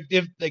 If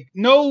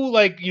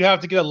you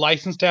have to get a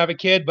license to have a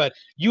kid, but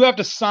you have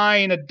to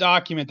sign a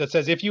document that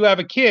says if you have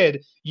a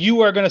kid,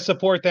 you are going to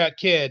support that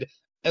kid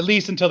at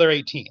least until they're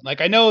 18. Like,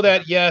 I know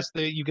that, yes,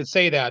 you could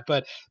say that,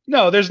 but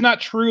no, there's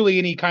not truly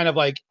any kind of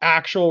like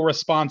actual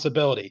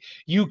responsibility.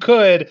 You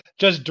could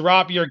just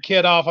drop your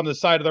kid off on the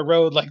side of the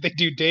road like they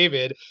do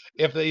David,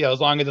 if they,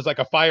 as long as it's like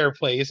a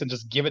fireplace, and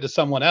just give it to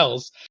someone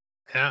else.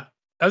 Yeah.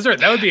 That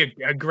would be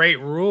a great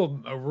rule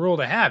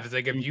to have. It's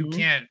like, if you Mhm.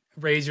 can't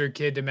raise your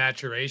kid to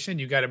maturation,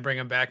 you got to bring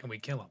him back and we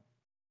kill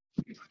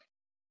him.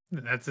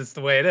 That's just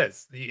the way it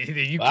is. Either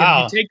you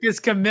Wow. take this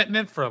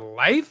commitment for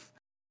life,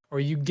 or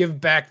you give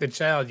back the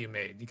child you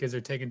made because they're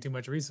taking too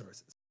much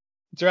resources.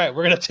 That's right.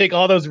 We're gonna take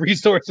all those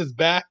resources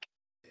back.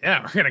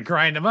 Yeah, we're gonna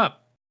grind them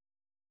up.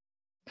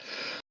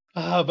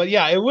 But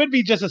yeah, it would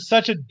be just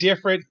such a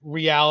different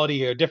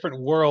reality or a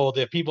different world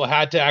if people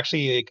had to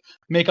actually like,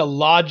 make a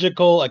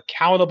logical,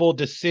 accountable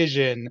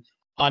decision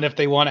on if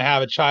they want to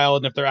have a child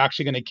and if they're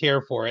actually going to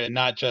care for it, and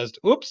not just,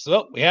 oops,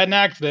 well, we had an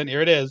accident.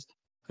 Here it is.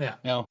 Yeah.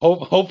 You know,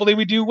 hopefully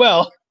we do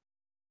well.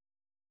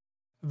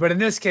 But in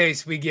this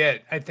case, we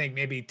get, I think,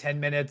 maybe 10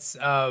 minutes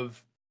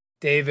of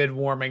David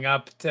warming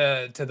up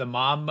to the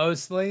mom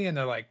mostly, and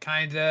they're like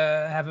kind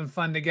of having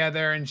fun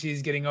together, and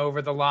she's getting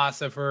over the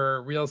loss of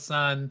her real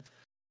son.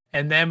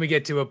 And then we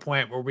get to a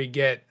point where we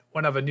get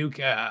one of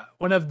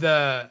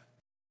the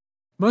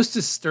most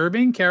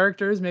disturbing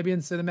characters maybe in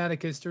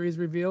cinematic history is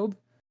revealed.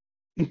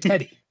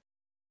 Teddy.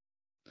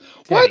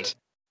 What?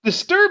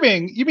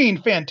 Disturbing? You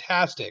mean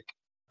fantastic?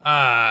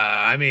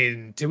 I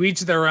mean, to each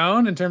their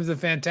own in terms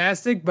of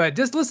fantastic, but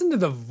just listen to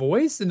the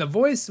voice, and the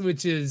voice,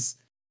 which is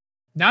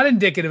not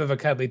indicative of a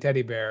cuddly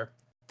teddy bear,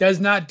 does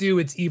not do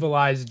its evil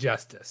eyes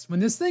justice. When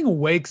this thing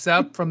wakes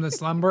up from the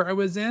slumber it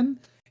was in,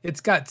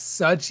 it's got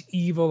such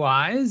evil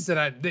eyes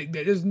that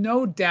there's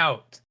no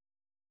doubt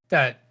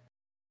that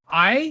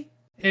I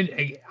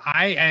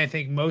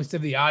think most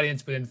of the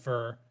audience would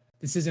infer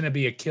this is going to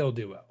be a kill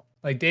duo.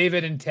 Like,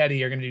 David and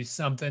Teddy are going to do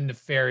something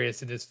nefarious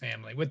to this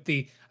family with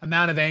the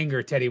amount of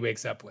anger Teddy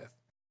wakes up with.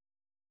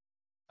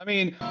 I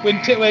mean, when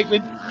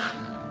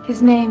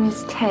his name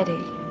is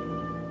Teddy.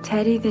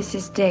 Teddy, this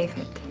is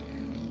David.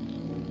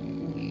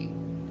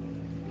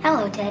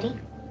 Hello, Teddy.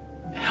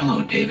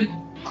 Hello, David.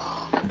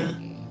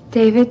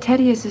 David,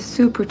 Teddy is a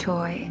super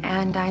toy,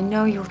 and I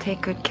know you'll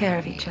take good care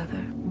of each other.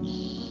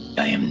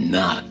 I am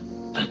not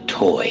a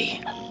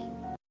toy.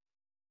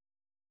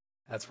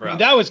 That's rough.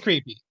 That was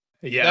creepy.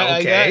 Yeah.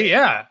 Okay.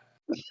 Yeah.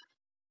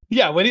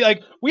 Yeah,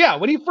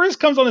 when he first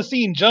comes on the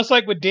scene, just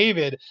like with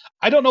David,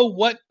 I don't know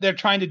what they're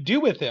trying to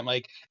do with him.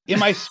 Like,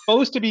 am I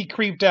supposed to be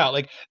creeped out?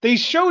 Like, they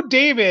show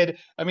David,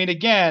 I mean,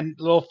 again,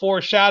 a little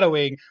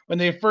foreshadowing. When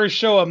they first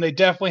show him, they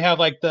definitely have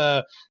like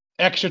the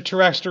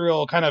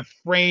extraterrestrial kind of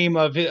frame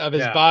of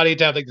his body,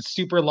 to have like the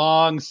super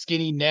long,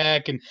 skinny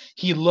neck, and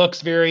he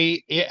looks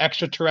very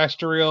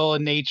extraterrestrial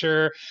in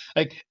nature.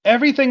 Like,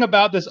 everything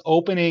about this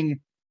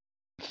opening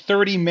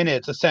 30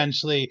 minutes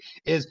essentially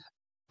is,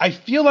 I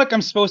feel like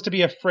I'm supposed to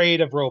be afraid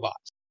of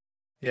robots.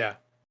 Yeah.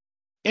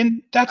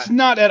 And that's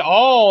not at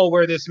all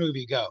where this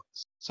movie goes.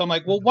 So I'm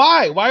like, well,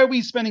 why? Why are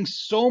we spending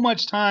so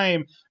much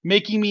time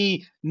making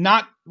me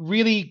not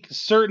really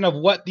certain of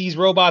what these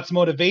robots'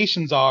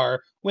 motivations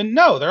are, when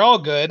no, they're all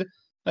good.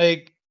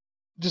 Like,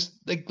 just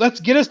like, let's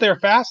get us there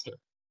faster.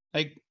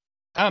 Like,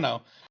 I don't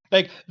know.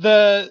 Like,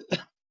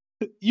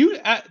 you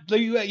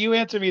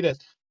answer me this.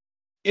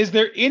 Is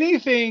there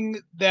anything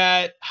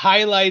that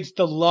highlights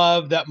the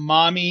love that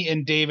Mommy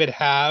and David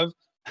have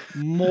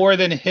more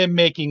than him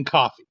making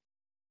coffee?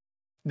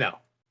 No.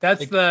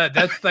 That's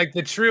like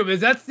the true, because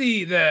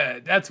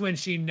that's when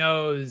she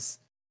knows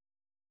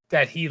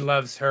that he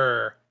loves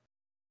her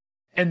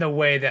in the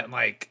way that,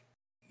 like,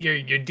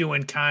 you're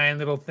doing kind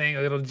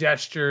little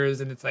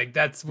gestures, and it's like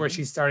that's where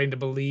she's starting to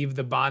believe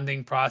the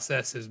bonding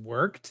process has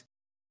worked.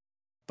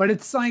 But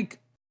it's like,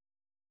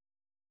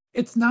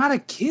 it's not a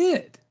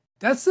kid.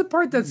 That's the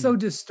part that's so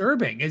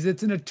disturbing, is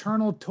it's an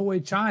eternal toy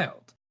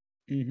child.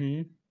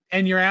 Mm-hmm.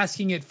 And you're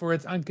asking it for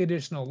its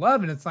unconditional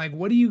love. And it's like,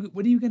 what are you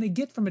going to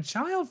get from a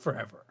child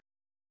forever?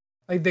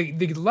 Like,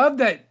 the love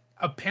that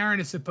a parent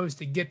is supposed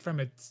to get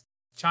from its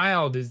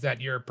child is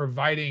that you're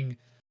providing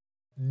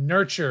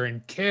nurture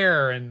and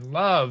care and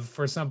love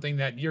for something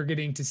that you're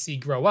getting to see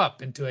grow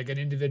up into like an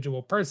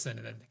individual person,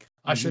 and then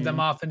usher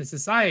them off into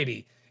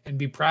society and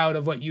be proud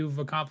of what you've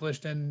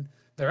accomplished in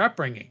their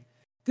upbringing.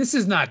 This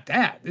is not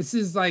that. This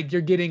is like you're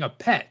getting a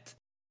pet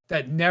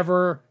that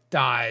never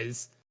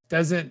dies,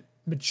 doesn't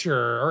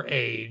mature or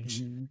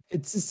age.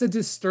 It's just a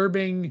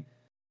disturbing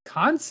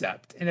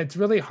concept, and it's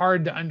really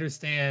hard to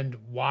understand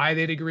why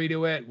they'd agree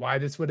to it, why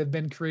this would have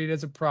been created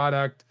as a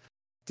product.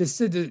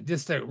 Just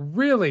a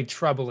really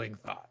troubling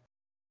thought.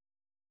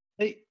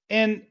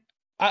 And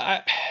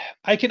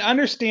I can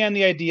understand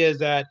the idea is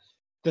that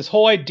this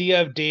whole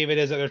idea of David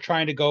is that they're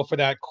trying to go for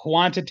that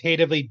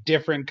quantitatively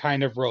different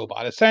kind of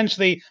robot.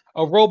 Essentially,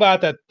 a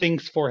robot that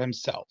thinks for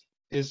himself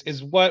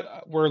is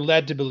what we're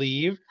led to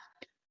believe.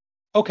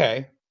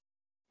 Okay,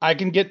 I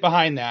can get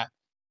behind that.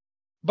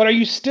 But are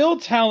you still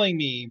telling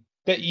me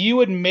that you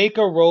would make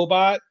a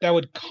robot that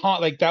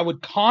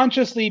would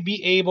consciously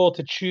be able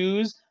to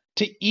choose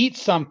to eat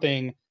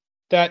something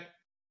that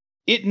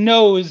it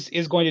knows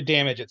is going to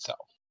damage itself?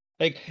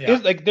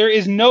 Like, there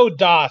is no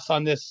DOS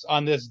on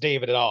this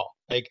David at all.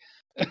 Like,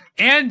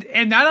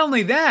 and not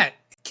only that,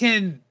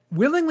 can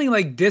willingly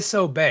like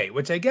disobey,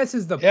 which I guess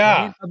is the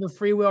Yeah. point of a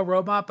free will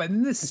robot. But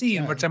in this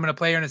scene, which I'm going to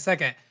play here in a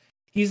second,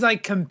 he's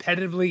like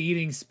competitively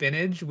eating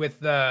spinach with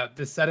the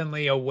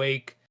suddenly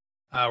awake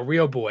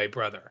real boy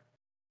brother.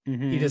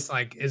 He just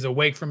like is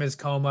awake from his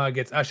coma,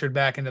 gets ushered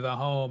back into the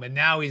home, and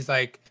now he's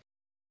like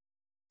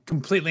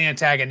completely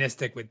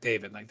antagonistic with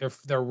David. Like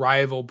they're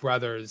rival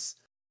brothers.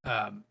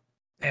 And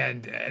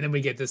then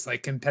we get this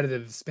like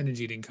competitive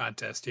spinach eating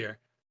contest here.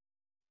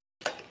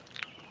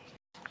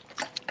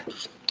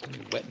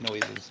 Wet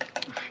noises.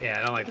 Yeah,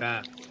 I don't like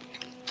that.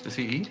 Does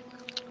he eat?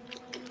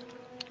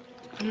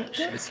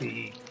 Does he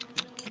eat?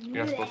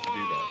 You're not supposed to do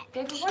that.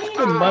 David, what are you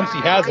For months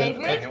he hasn't.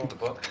 David? Hold the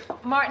book.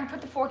 Martin,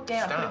 put the fork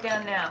down. Stop. Put it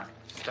down now.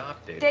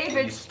 Stop, David.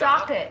 David, You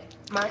stop it.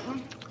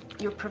 Martin,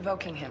 you're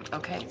provoking him,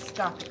 okay?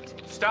 Stop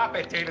it. Stop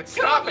it, David.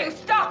 Two Stop of you, it.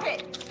 stop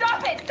it!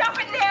 Stop it! Stop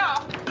it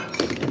now!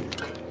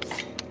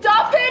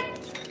 Stop it!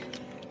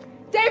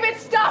 David,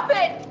 stop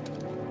it!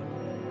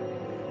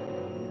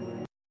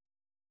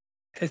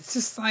 It's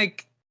just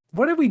like,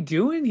 what are we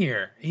doing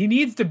here? He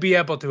needs to be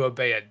able to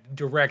obey a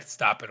direct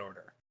stop and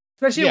order,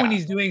 especially when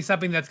he's doing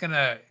something that's going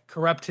to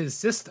corrupt his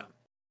system.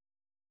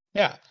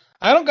 Yeah.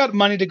 I don't got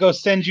money to go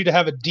send you to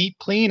have a deep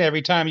clean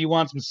every time you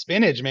want some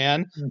spinach,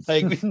 man.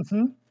 Like,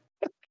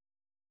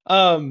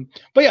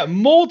 but yeah,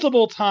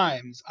 multiple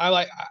times. I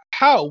like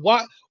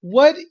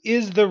what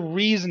is the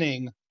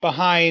reasoning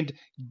behind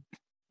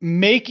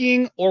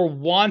making or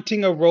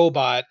wanting a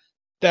robot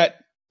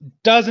that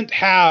doesn't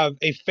have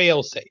a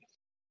failsafe?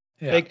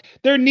 Yeah. Like,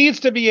 there needs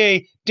to be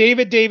a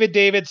David,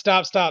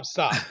 stop,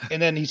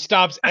 and then he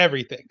stops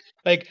everything.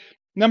 Like,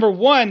 number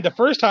one, the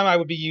first time I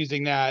would be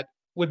using that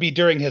would be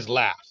during his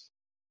laugh.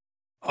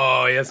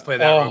 Oh, yeah, let's play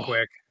that real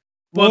quick.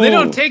 Well, they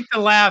don't take the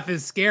laugh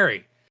as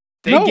scary.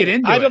 They get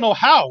into it. I don't know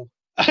how.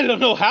 I don't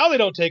know how they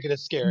don't take it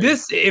as scary.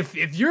 This, if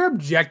you're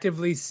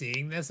objectively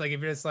seeing this, like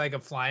if you're just like a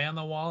fly on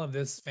the wall of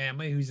this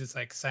family who's just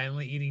like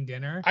silently eating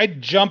dinner,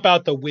 I'd jump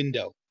out the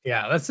window.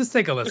 Yeah, let's just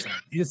take a listen.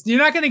 You're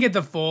not going to get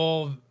the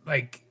full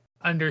like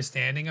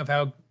understanding of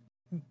how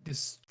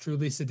this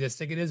truly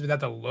sadistic it is without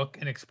the look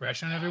and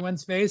expression on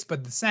everyone's face,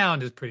 but the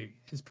sound is pretty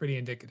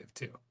indicative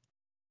too.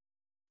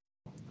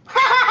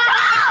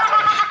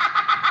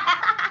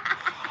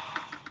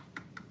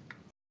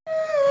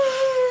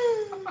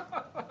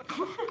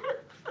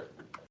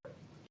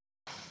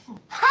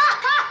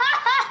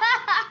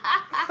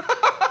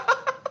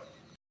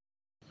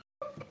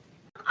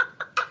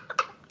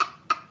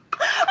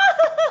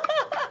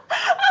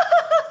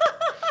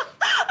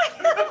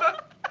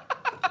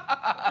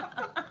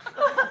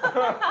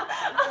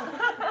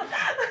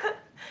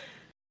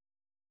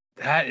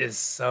 That is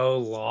so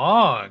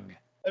long.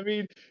 I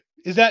mean,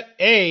 is that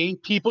A,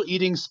 people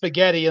eating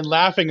spaghetti and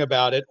laughing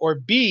about it, or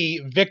B,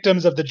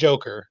 victims of the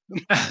Joker?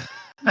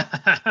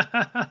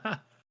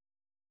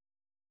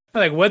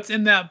 Like, what's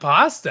in that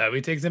pasta?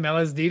 We take some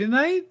LSD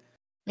tonight?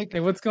 Like,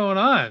 what's going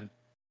on?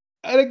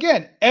 And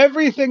again,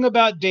 everything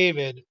about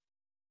David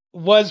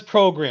was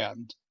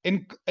programmed,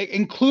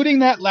 including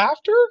that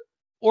laughter?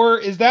 Or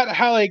is that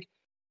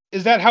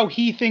how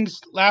he thinks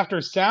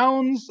laughter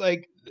sounds?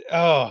 Like,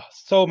 oh,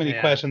 so many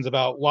questions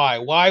about why.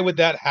 Why would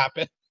that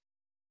happen?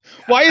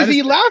 Why is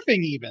he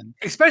laughing even?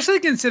 Especially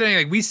considering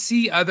like we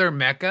see other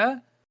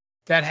mecha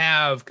that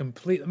have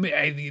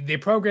they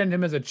programmed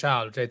him as a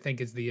child, which I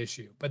think is the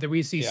issue. But then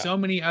we see so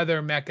many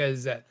other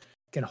mechas that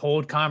can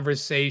hold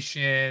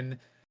conversation,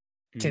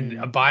 can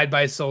abide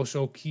by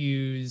social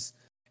cues,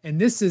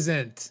 and this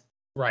isn't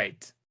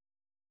right.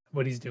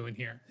 What he's doing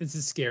here, this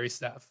is scary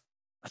stuff.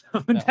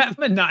 That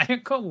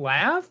maniacal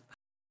laugh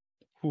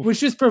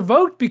was just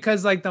provoked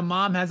because like the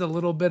mom has a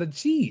little bit of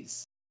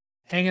cheese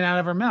hanging out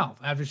of her mouth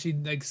after she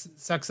like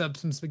sucks up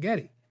some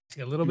spaghetti. She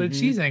got a little bit of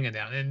cheese hanging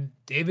down, and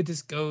David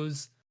just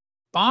goes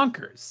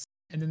bonkers.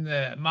 And then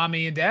the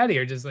mommy and daddy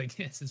are just like,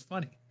 "This is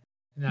funny,"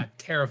 and not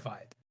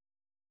terrified.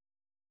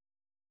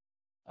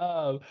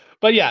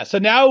 But yeah, so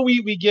now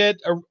we get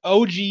a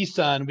OG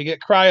son, we get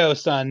Cryo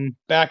son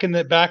back in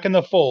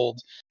the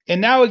fold.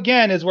 And now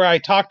again is where I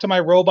talk to my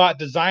robot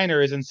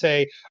designers and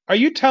say, are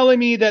you telling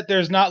me that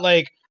there's not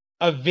like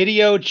a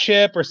video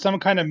chip or some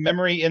kind of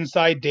memory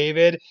inside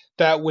David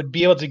that would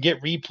be able to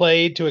get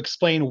replayed to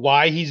explain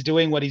why he's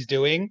doing what he's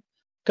doing?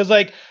 Because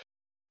like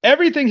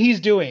everything he's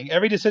doing,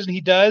 every decision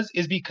he does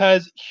is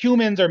because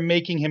humans are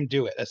making him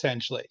do it,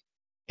 essentially.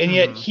 And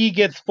yet he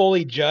gets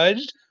fully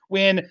judged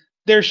when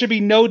there should be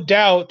no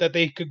doubt that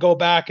they could go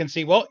back and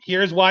see, well,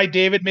 here's why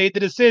David made the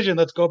decision.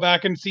 Let's go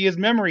back and see his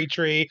memory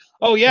tree.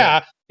 Oh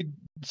yeah.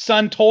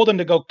 Son told him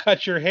to go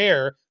cut your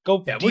hair.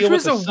 Go deal which with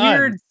was the a sun.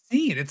 weird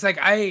scene. It's like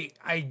I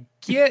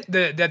get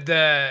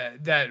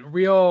that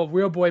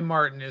real boy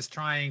Martin is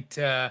trying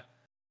to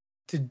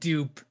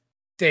dupe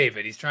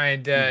David. He's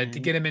trying to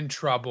get him in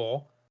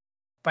trouble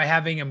by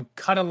having him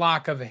cut a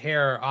lock of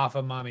hair off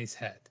of mommy's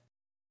head.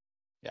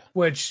 Yeah.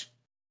 Which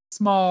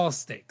small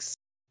stakes.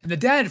 And the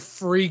dad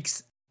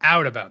freaks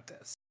out about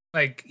this.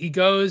 Like he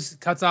goes,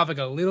 cuts off like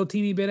a little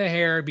teeny bit of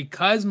hair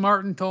because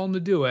Martin told him to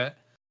do it.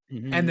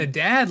 And the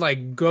dad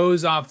like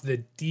goes off the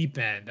deep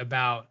end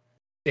about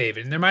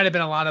David. And there might have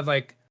been a lot of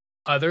like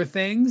other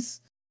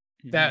things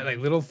that like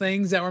little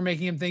things that were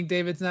making him think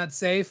David's not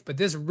safe. But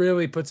this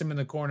really puts him in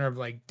the corner of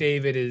like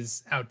David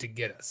is out to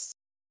get us.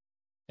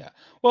 Yeah.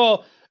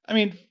 Well, I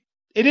mean,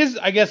 it is,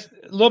 I guess,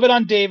 a little bit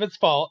on David's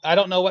fault. I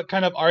don't know what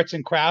kind of arts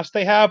and crafts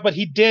they have, but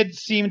he did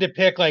seem to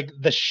pick like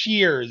the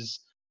shears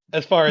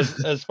as far as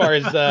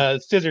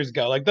scissors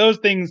go. Like those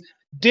things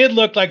did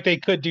look like they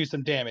could do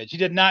some damage. He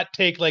did not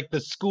take like the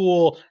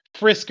school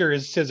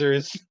Friskers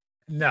scissors.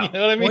 No. You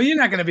know what I mean? Well, you're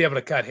not going to be able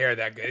to cut hair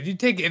that good.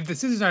 If the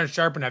scissors aren't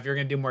sharp enough, you're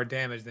going to do more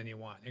damage than you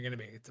want.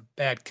 It's a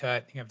bad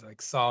cut. You have to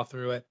like saw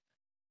through it.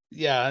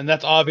 Yeah, and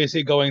that's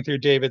obviously going through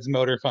David's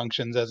motor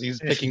functions as he's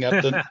picking up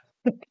the.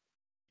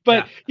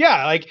 But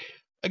yeah, like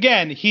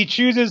again, he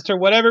chooses to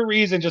whatever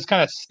reason just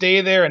kind of stay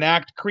there and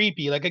act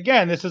creepy. Like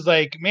again, this is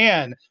like,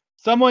 man,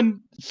 someone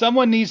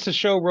needs to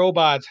show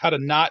robots how to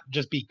not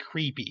just be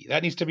creepy.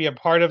 That needs to be a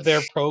part of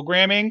their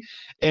programming.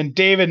 And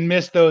David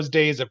missed those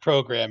days of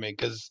programming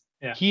because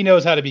he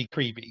knows how to be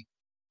creepy.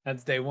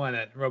 That's day one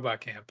at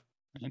Robot Camp.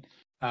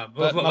 But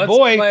my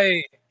boy,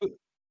 play...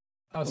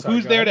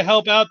 who's there to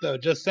help out though?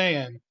 Just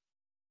saying,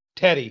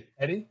 Teddy.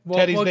 Teddy.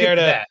 Teddy's there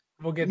to. That.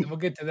 We'll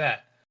get to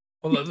that.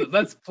 Well,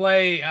 let's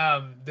play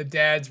the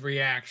dad's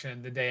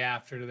reaction the day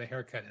after to the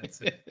haircut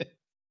incident.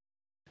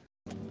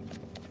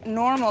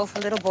 Normal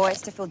for little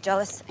boys to feel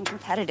jealous and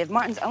competitive.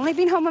 Martin's only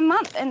been home a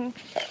month, and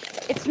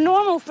it's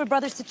normal for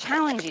brothers to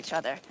challenge each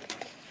other.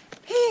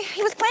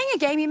 He was playing a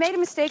game, he made a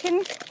mistake,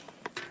 and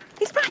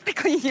he's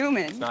practically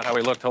human. It's not how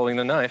he looked holding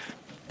the knife.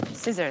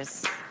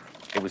 Scissors.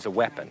 It was a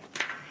weapon.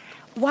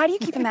 Why do you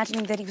keep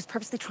imagining that he was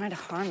purposely trying to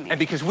harm me? And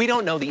because we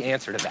don't know the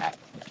answer to that.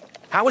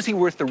 How is he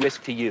worth the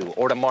risk to you,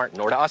 or to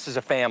Martin, or to us as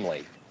a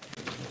family?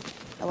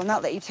 I will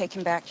not let you take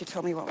him back. You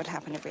told me what would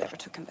happen if we ever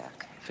took him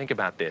back. Think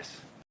about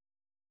this.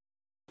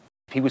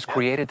 If he was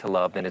created to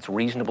love, then it's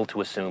reasonable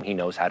to assume he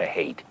knows how to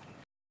hate.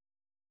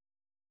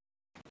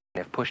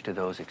 And if pushed to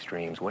those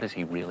extremes, what is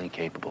he really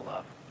capable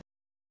of?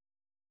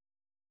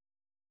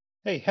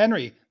 Hey,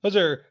 Henry, those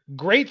are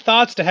great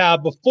thoughts to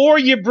have before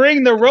you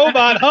bring the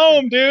robot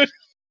home, dude.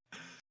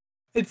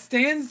 It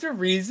stands to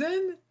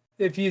reason.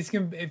 If he has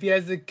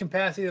the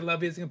capacity to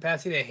love, he has the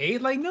capacity to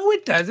hate. Like, no,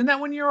 it doesn't. Not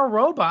when you're a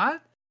robot.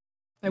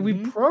 Like, we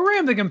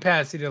program the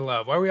capacity to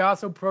love. Why are we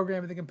also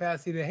programming the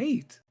capacity to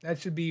hate?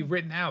 That should be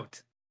written out.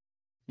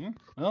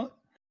 Well,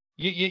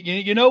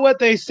 you know what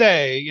they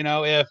say. You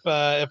know, if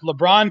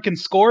LeBron can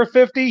score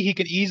 50, he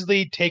could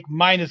easily take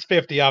minus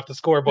 50 off the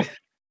scoreboard.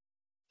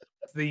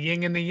 It's the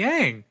yin and the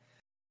yang.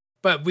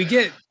 But we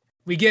get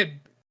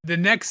the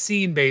next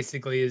scene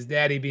basically is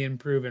Daddy being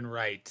proven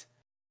right.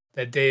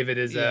 That David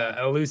is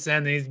a loose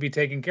end that needs to be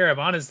taken care of,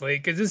 honestly,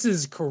 because this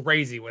is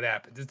crazy what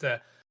happens. It's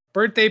a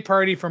birthday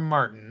party from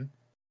Martin,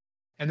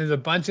 and there's a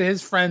bunch of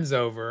his friends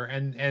over,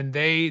 and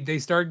they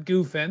start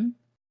goofing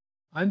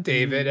on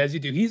David, as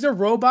you do. He's a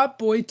robot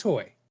boy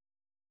toy.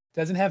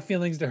 Doesn't have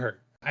feelings to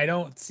hurt. I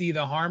don't see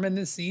the harm in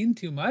this scene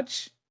too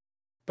much,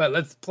 but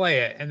let's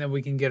play it, and then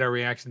we can get our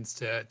reactions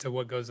to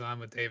what goes on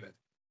with David.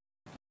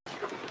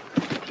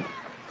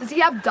 Does he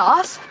have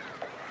DOS?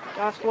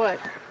 DOS what?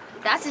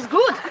 DOS is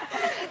good.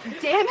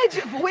 Damage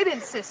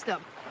avoidance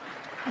system.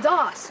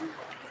 DOS.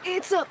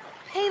 It's a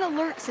pain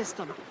alert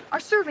system. Our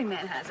serving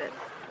man has it.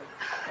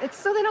 It's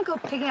so they don't go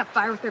picking up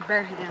fire with their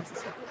bare hands and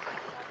stuff.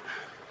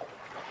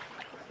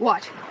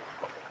 Watch.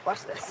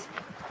 Watch this.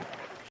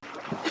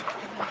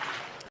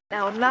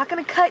 Now, I'm not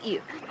gonna cut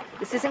you.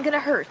 This isn't gonna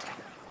hurt.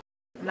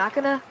 I'm not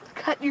gonna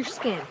cut your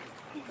skin.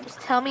 Just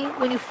tell me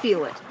when you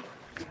feel it.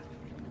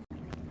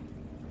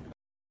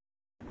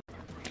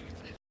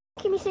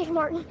 Keep me safe,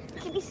 Martin.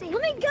 Keep me safe.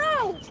 Let me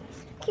go!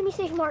 Keep me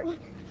safe, Martin.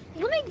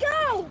 Let me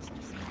go!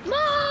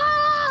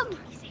 Mom!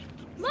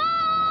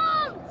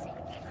 Mom!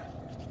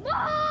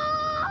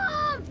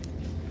 Mom!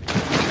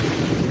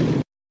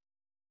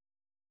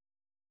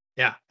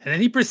 Yeah, and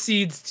then he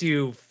proceeds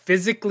to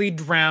physically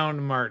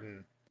drown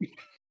Martin.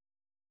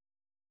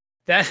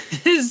 That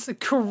is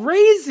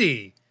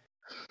crazy.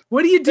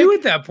 What do you do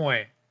at that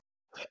point?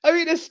 I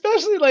mean,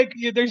 especially like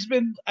there's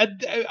been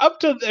up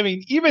to, I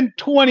mean, even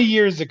 20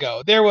 years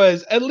ago, there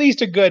was at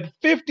least a good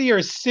 50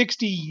 or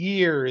 60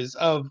 years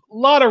of a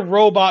lot of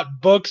robot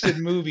books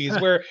and movies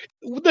where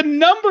the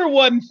number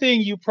one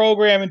thing you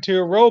program into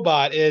a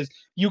robot is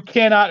you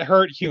cannot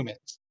hurt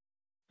humans,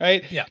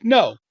 right? Yeah.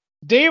 No.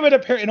 David,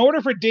 in order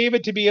for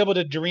David to be able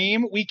to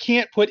dream, we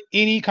can't put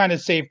any kind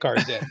of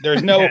safeguards in.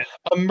 There's no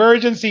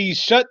emergency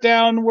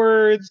shutdown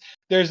words.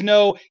 There's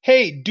no,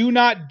 hey, do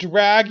not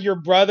drag your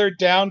brother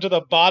down to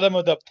the bottom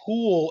of the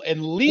pool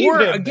and leave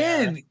him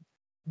again,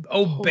 there.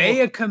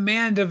 Obey a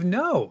command of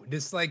no.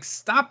 Just like,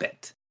 stop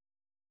it.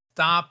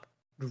 Stop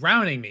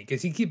drowning me.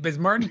 Because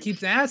Martin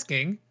keeps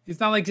asking. It's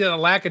not like a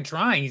lack of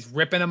trying. He's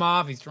ripping him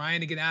off. He's trying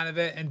to get out of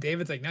it. And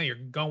David's like, no, you're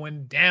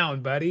going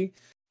down, buddy.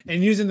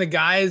 And using the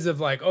guise of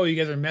like, oh, you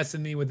guys are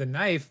messing me with a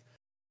knife.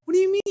 What do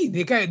you mean?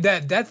 The guy,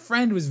 that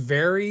friend was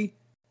very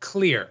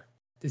clear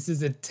This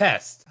is a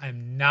test.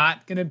 I'm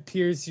not going to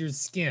pierce your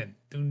skin.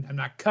 I'm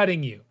not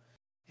cutting you.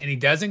 And he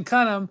doesn't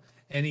cut him,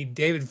 and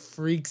David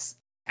freaks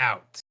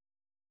out.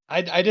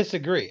 I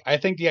disagree. I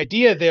think the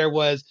idea there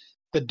was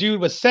the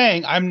dude was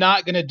saying, I'm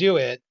not going to do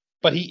it,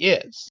 but he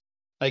is.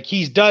 Like,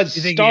 he does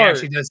You think start. he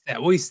actually does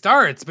that? Well, he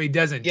starts, but he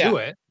doesn't do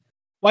it.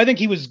 Well, I think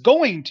he was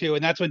going to,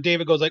 and that's when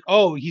David goes like,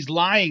 oh, he's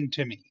lying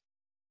to me.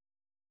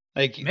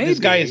 Like, this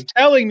guy is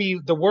telling me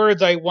the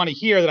words I want to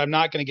hear that I'm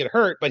not going to get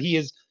hurt, but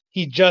he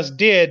just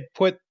did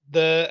put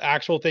the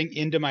actual thing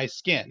into my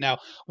skin. Now,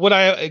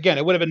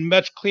 it would have been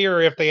much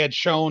clearer if they had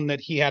shown that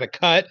he had a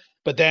cut,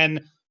 but then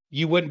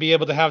you wouldn't be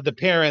able to have the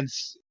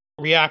parents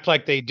react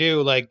like they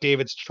do, like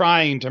David's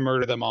trying to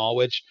murder them all,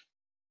 which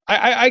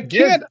I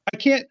can't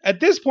at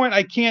this point,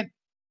 I can't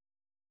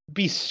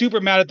be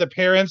super mad at the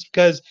parents,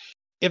 because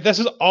if this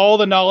is all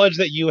the knowledge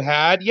that you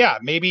had, yeah,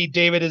 maybe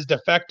David is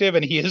defective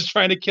and he is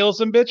trying to kill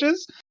some bitches.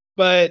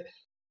 But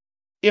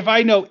if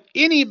I know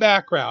any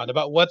background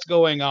about what's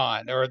going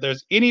on, or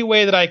there's any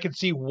way that I could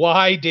see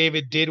why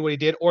David did what he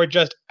did, or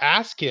just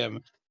ask him,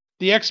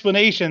 the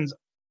explanations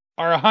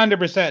are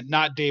 100%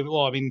 not David.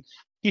 Well, I mean,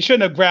 he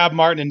shouldn't have grabbed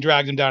Martin and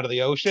dragged him down to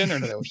the ocean, or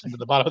to the ocean, to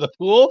the bottom of the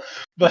pool.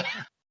 But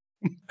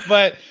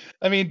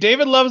I mean,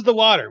 David loves the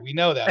water. We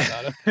know that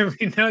about him.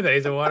 We know that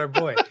he's a water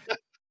boy.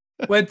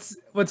 What's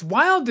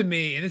wild to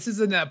me, and this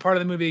is in that part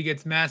of the movie he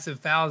gets massive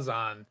fouls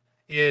on,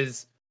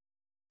 is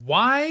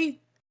why?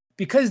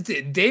 Because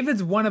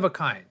David's one of a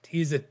kind.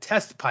 He's a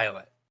test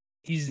pilot.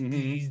 He's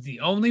the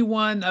only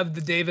one of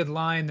the David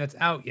line that's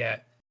out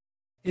yet.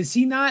 Is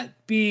he not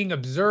being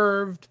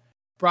observed,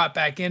 brought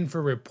back in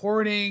for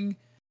reporting,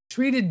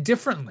 treated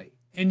differently?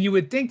 And you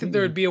would think that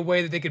there would be a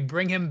way that they could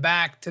bring him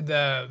back to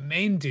the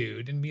main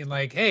dude and be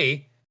like,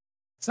 hey,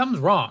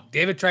 something's wrong.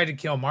 David tried to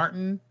kill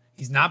Martin.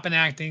 He's not been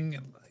acting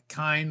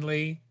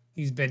kindly.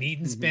 He's been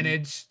eating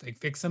spinach. Like,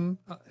 fix him.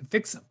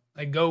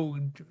 Like, go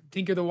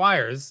tinker the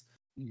wires,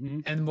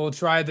 and we'll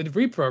try the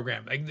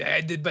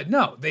reprogram. But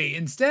no,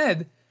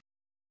 instead,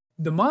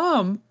 the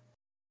mom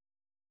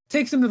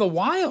takes him to the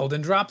wild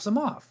and drops him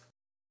off.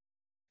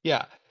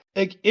 Yeah.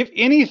 Like, if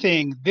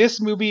anything, this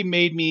movie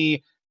made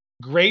me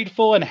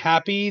grateful and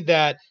happy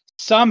that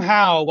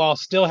somehow, while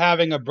still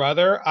having a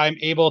brother, I'm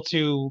able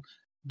to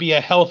be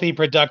a healthy,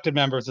 productive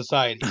member of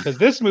society. Because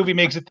this movie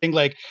makes it think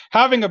like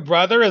having a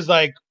brother is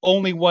like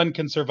only one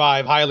can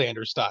survive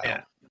Highlander style.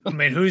 Yeah. I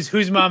mean,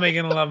 who's mommy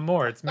gonna love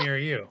more? It's me or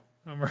you.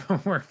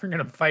 We're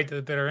gonna fight to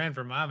the bitter end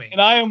for mommy.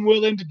 And I am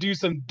willing to do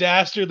some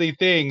dastardly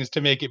things to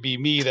make it be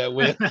me that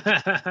wins.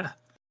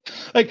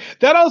 Like,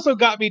 that also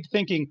got me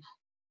thinking,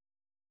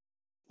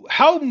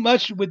 how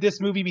much would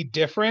this movie be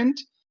different?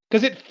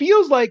 Because it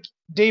feels like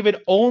David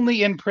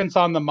only imprints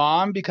on the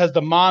mom because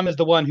the mom is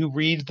the one who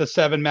reads the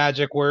 7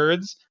 magic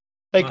words.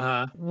 Like,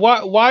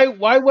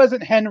 why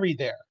wasn't Henry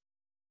there?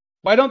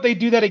 Why don't they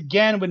do that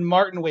again when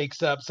Martin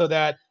wakes up, so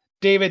that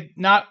David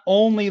not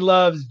only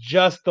loves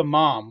just the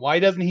mom? Why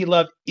doesn't he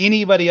love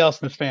anybody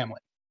else in his family?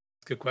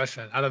 Good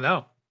question. I don't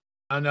know.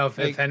 I don't know if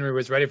Henry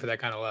was ready for that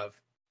kind of love.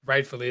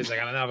 Rightfully, he's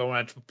like, I don't know if I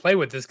want to play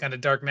with this kind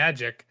of dark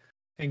magic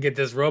and get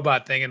this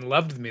robot thing and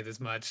loved me this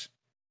much.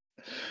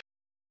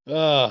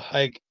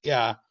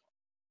 Yeah.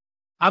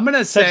 I'm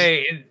gonna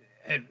say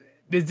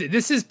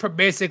this is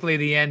basically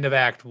the end of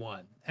Act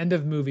 1, end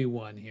of movie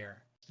 1 here.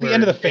 The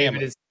end of the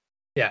family.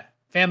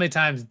 Family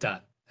time's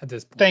done at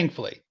this point.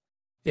 Thankfully.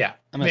 Yeah,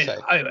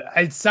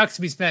 it sucks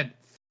we spent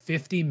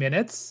 50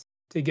 minutes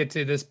to get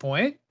to this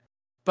point,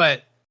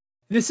 but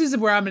this is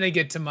where I'm gonna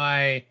get to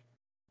my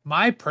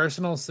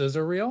personal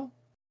sizzle reel,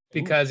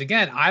 because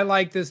again, I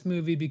like this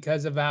movie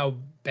because of how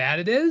bad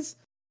it is.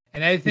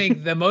 And I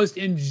think the most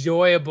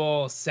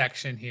enjoyable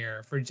section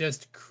here for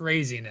just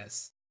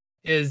craziness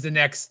is the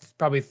next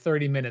probably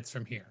 30 minutes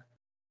from here.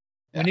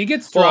 When he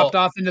gets dropped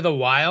off into the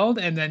wild,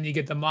 and then you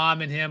get the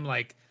mom and him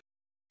like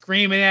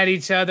screaming at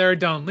each other,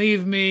 don't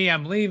leave me,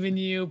 I'm leaving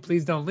you,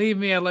 please don't leave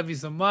me, I love you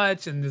so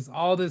much. And there's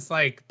all this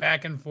like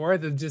back and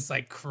forth of just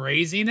like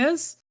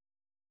craziness.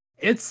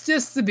 It's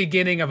just the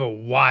beginning of a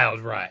wild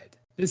ride.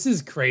 This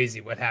is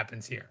crazy what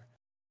happens here.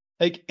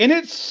 Like, and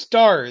it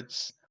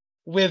starts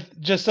with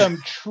just some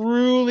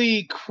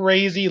truly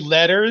crazy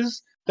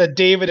letters that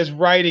David is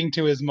writing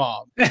to his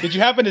mom. Did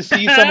you happen to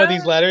see some of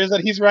these letters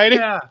that he's writing?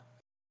 Yeah,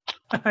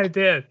 I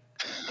did.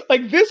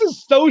 Like, this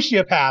is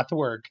sociopath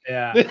work.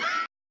 Yeah.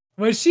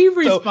 When she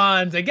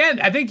responds, again,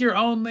 I think your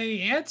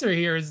only answer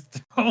here is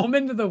throw him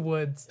into the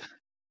woods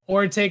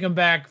or take him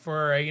back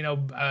for,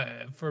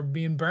 for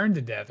being burned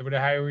to death, or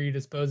whatever, however you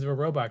dispose of a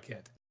robot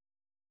kid.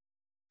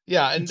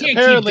 Yeah, and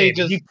apparently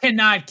you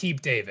cannot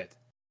keep David.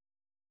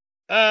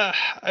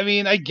 I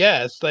mean, I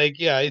guess, like,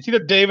 yeah, it's either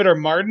David or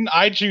Martin.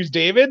 I choose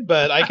David,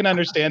 but I can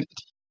understand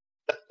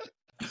it.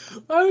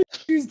 Why would you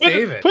choose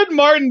David? Put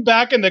Martin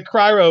back in the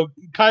cryo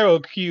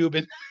cube.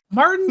 And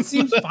Martin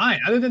seems fine,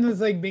 other than this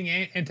like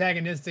being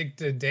antagonistic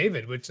to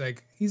David, which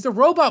like he's a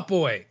robot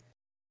boy.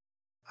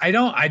 I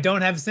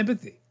don't have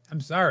sympathy. I'm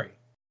sorry.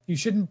 You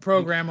shouldn't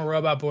program a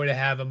robot boy to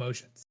have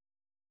emotions.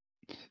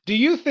 Do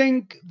you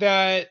think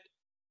that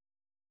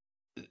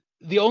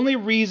the only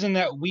reason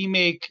that we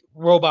make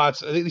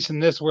robots, at least in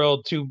this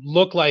world, to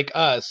look like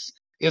us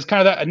is kind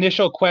of that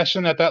initial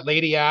question that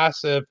lady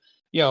asks of,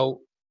 you know,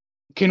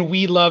 can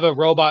we love a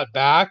robot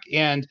back?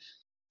 And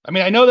I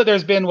mean, I know that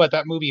there's been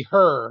that movie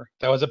Her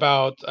that was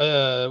about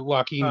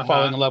Joaquin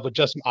falling in love with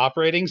just an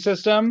operating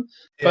system,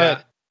 Yeah.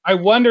 but I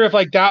wonder if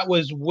that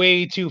was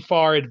way too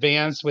far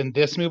advanced when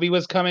this movie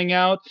was coming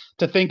out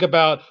to think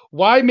about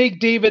why make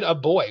David a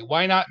boy?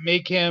 Why not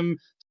make him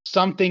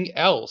something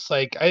else?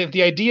 If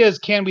the idea is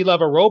can we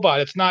love a robot?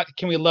 It's not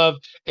can we love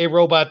a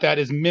robot that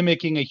is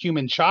mimicking a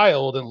human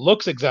child and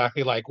looks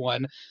exactly like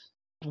one?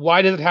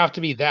 Why does it have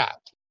to be that?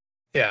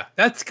 Yeah,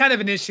 that's kind of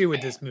an issue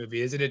with this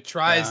movie, is that it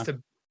tries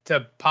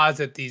to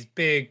posit these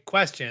big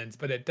questions,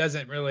 but it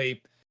doesn't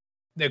really.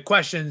 The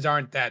questions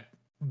aren't that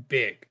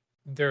big.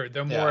 They're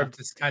more of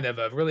just kind of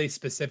a really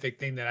specific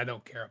thing that I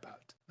don't care about.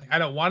 Like, I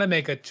don't want to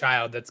make a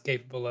child that's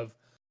capable of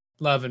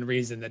love and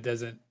reason that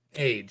doesn't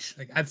age.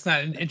 Like, that's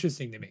not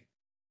interesting to me.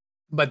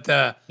 But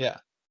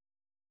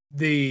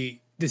the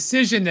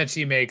decision that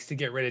she makes to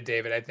get rid of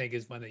David, I think,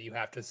 is one that you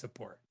have to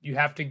support. You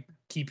have to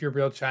keep your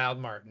real child,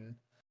 Martin.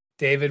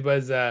 David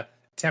was a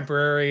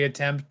temporary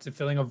attempt to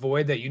filling a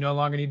void that you no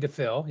longer need to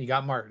fill. You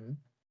got Martin.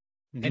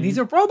 And he's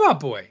a robot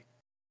boy.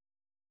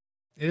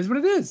 It is what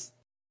it is.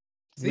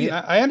 I mean,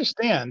 I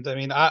understand. I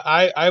mean,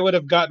 I would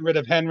have gotten rid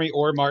of Henry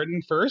or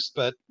Martin first,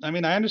 but I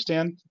mean, I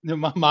understand.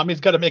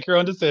 Mommy's got to make her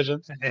own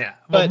decisions. Yeah.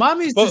 Well,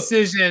 Mommy's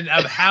decision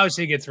of how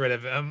she gets rid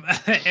of him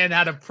and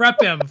how to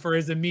prep him for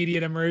his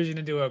immediate immersion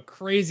into a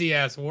crazy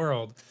ass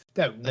world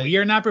that we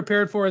are not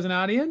prepared for as an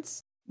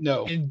audience.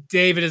 No. And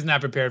David is not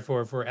prepared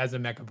for as a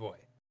mecha boy.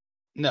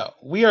 No,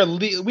 we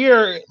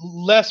are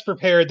less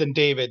prepared than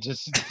David to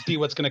see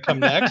what's going to come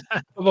next.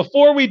 But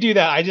before we do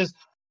that, I just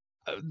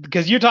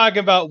because you're talking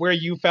about where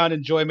you found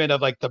enjoyment of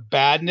the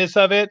badness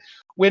of it.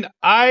 When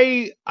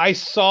I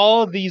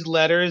saw these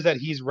letters that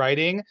he's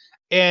writing,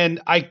 and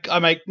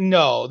I'm like,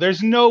 no,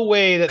 there's no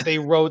way that they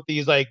wrote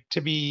these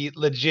to be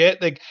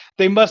legit. Like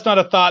they must not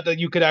have thought that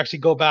you could actually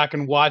go back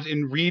and watch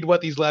and read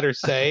what these letters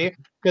say.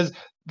 Because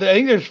I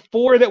think there's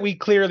 4 that we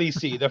clearly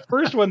see. The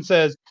first one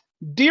says,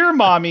 "Dear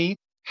Mommy,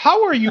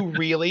 how are you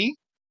really?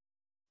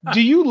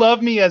 Do you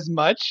love me as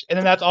much?" And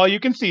then that's all you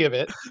can see of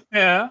it.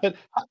 Yeah. But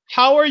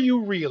how are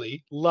you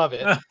really? Love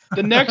it.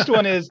 The next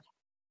one is,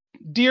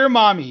 "Dear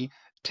Mommy,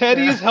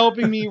 Teddy is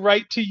helping me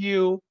write to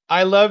you.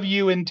 I love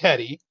you and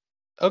Teddy."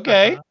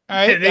 Okay. All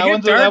right. They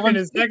get dark in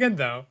a second,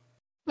 though.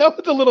 That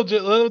was a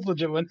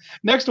legit one.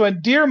 Next one,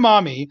 "Dear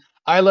Mommy,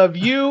 I love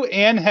you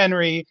and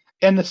Henry,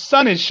 and the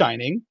sun is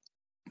shining."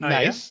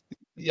 Nice.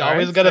 You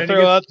always got to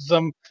throw out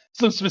some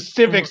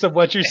specifics of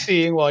what you're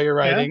seeing while you're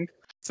writing.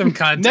 Some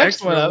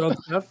context. Next one up.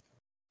 Stuff.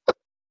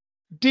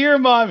 "Dear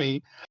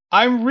Mommy,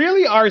 I'm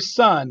really our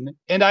son,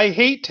 and I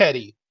hate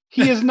Teddy.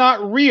 He is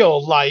not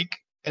real,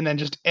 and then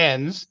just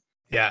ends.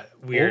 Yeah,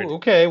 weird. Ooh,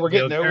 okay, we're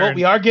getting there. Well,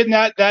 we are getting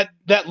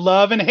that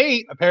love and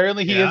hate.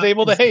 Apparently, he is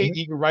able to hate.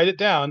 You can write it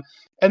down.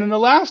 And then the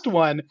last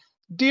one,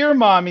 "Dear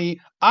Mommy,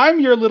 I'm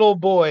your little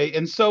boy,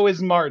 and so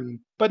is Martin,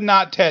 but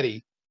not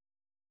Teddy."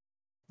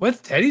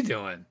 What's Teddy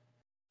doing?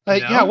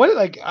 Yeah, what?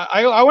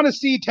 I want to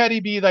see Teddy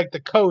be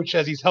the coach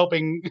as he's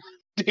helping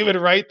David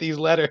write these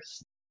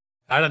letters.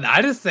 I don't know.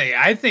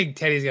 I think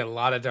Teddy's got a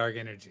lot of dark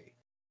energy.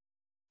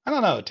 I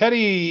don't know.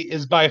 Teddy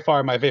is by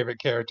far my favorite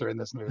character in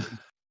this movie.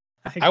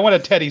 I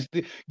want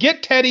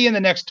get Teddy in the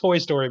next Toy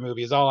Story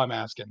movie is all I'm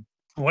asking.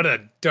 What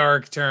a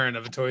dark turn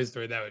of a Toy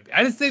Story that would be.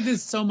 I just think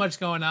there's so much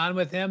going on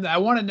with him that I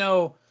want to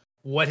know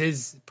what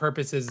his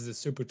purpose is as a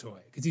super toy.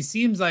 Because he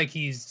seems like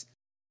he's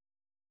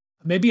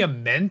maybe a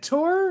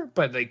mentor,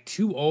 but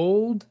too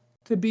old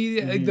to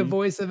be the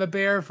voice of a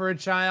bear for a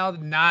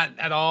child. Not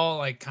at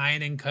all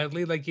kind and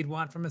cuddly like you'd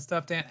want from a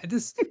stuffed animal.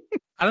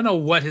 I don't know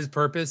what his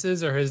purpose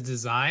is or his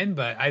design,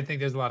 but I think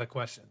there's a lot of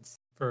questions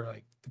for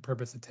the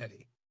purpose of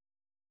Teddy.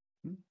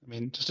 I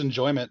mean, just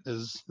enjoyment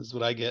is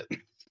what I get.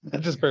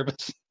 That's his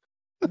purpose.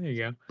 There you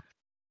go.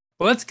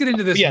 Well, let's get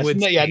into this.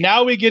 Woods. Yeah,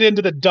 now we get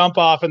into the dump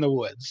off in the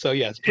woods. So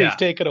yes, please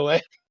take it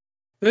away.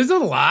 There's a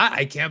lot.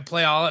 I can't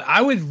play all.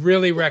 I would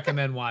really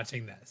recommend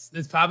watching this.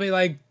 It's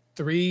probably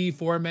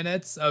 3-4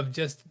 minutes of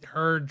just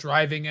her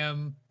driving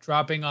him,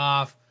 dropping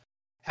off,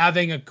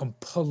 having a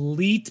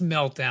complete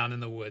meltdown in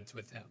the woods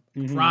with him,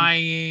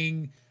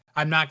 crying.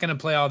 I'm not going to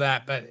play all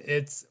that, but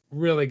it's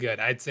really good.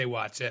 I'd say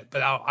watch it.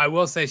 But I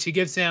will say she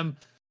gives him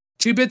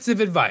 2 bits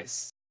of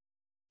advice.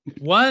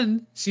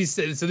 One, she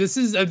said, so this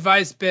is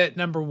advice bit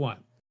number 1.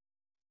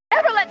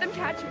 Never let them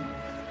catch you.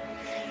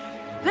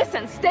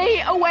 Listen,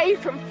 stay away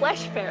from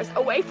flesh fairs,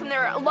 away from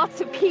there are lots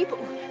of people.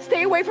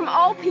 Stay away from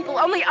all people,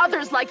 only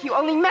others like you,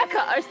 only Mecca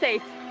are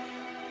safe.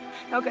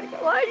 Okay,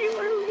 why do you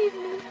want to leave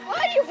me?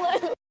 Why do you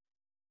want to?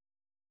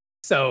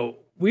 So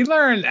we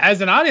learn,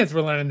 as an audience,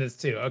 we're learning this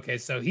too. Okay,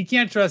 so he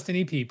can't trust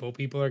any people.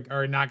 People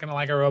are not going to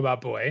like a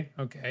robot boy.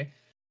 Okay.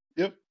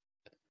 Yep.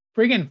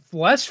 Friggin'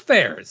 flesh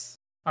fairs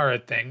are a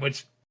thing,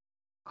 which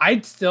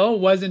I still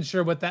wasn't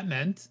sure what that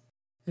meant.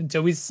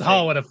 until we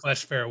saw what a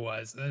flesh fair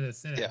was, and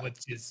it's in it, which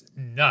is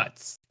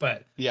nuts.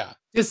 But yeah,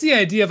 just the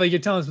idea of like you're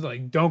telling us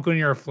like, don't go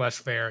near a flesh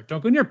fair,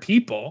 don't go near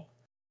people,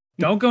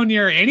 don't go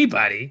near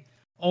anybody,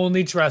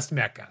 only trust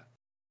Mecca.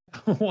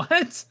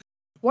 What?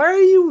 Why are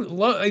you?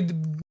 Like,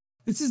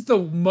 this is the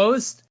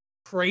most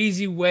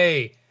crazy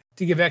way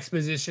to give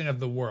exposition of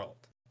the world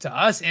to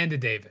us and to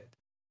David.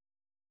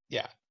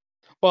 Yeah.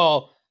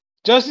 Well,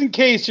 just in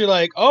case you're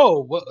like,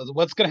 oh,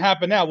 what's going to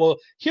happen now? Well,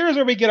 here's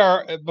where we get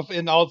our,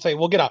 and I'll say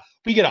we get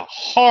a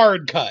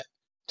hard cut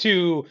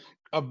to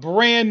a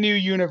brand new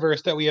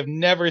universe that we have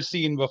never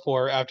seen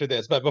before after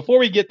this. But before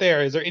we get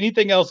there, is there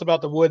anything else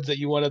about the woods that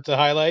you wanted to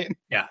highlight?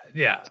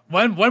 Yeah.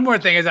 One more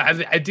thing is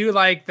I do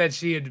like that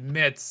she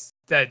admits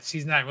that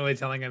she's not really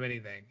telling him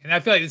anything, and I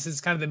feel like this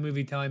is kind of the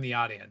movie telling the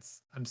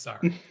audience, "I'm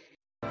sorry."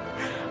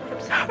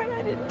 I'm sorry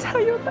I didn't tell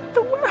you about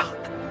the world.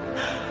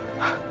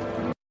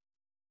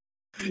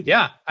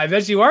 Yeah, I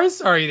bet you are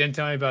sorry you didn't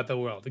tell me about the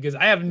world, because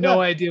I have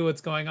no idea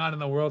what's going on in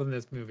the world in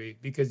this movie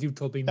because you've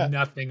told me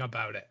nothing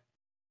about it.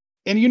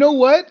 And you know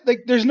what?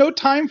 Like, there's no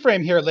time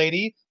frame here,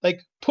 lady.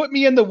 Like, put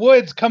me in the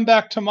woods, come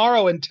back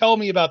tomorrow and tell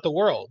me about the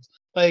world.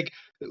 Like,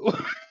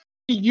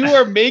 you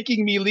are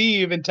making me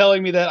leave and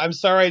telling me that I'm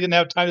sorry I didn't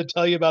have time to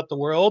tell you about the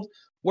world.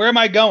 Where am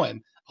I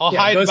going? I'll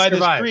hide by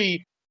this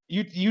tree.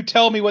 You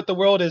tell me what the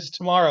world is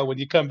tomorrow when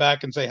you come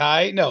back and say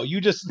hi. No,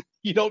 you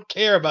don't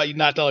care about you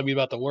not telling me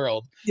about the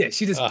world. Yeah,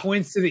 she just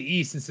points to the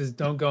east and says,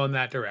 "Don't go in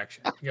that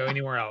direction. Go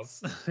anywhere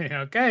else."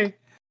 Okay.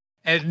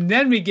 And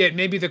then we get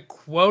maybe the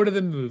quote of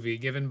the movie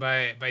given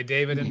by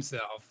David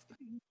himself,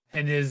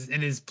 and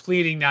his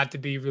pleading not to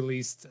be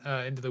released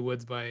into the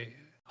woods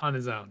on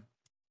his own.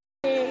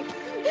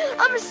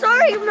 I'm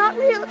sorry, I'm not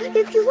real.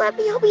 If you let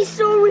me, I'll be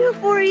so real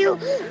for you.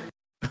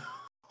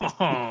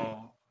 Oh.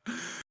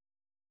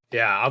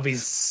 Yeah, I'll be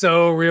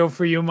so real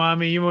for you,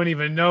 mommy. You won't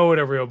even know what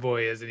a real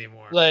boy is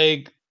anymore.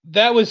 Like,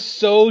 that was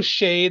so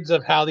shades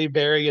of Halle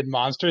Berry and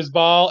Monsters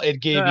Ball.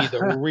 It gave me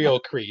the real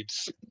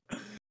creeps.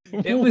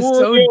 It was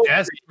so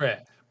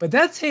desperate. But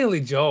that's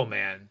Haley Joel,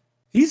 man.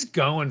 He's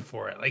going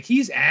for it. Like,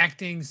 he's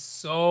acting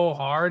so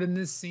hard in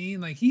this scene.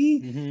 Like,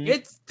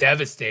 it's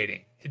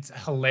devastating. It's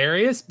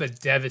hilarious, but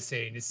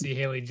devastating to see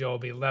Haley Joel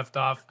be left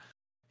off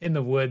in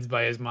the woods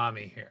by his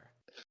mommy here.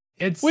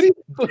 It's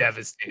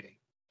devastating.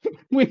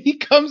 When he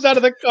comes out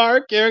of the car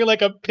carrying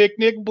like a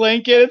picnic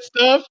blanket and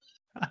stuff.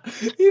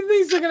 He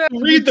thinks they're gonna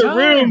read the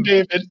room,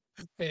 David.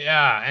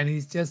 Yeah, and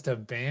he's just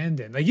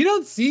abandoned. Like, you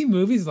don't see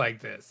movies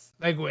like this.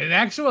 Like, in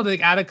actual,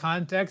 like, out of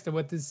context of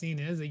what this scene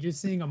is, like, you're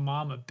seeing a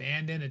mom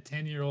abandon a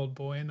 10-year-old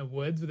boy in the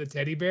woods with a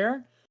teddy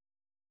bear.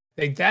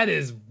 Like, that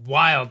is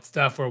wild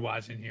stuff we're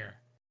watching here.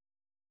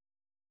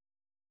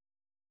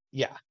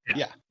 Yeah.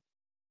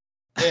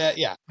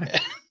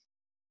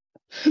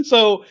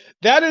 So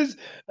that is,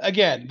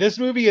 again, this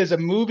movie is a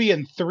movie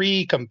in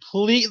 3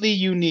 completely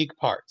unique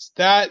parts.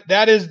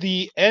 That is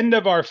the end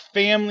of our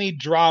family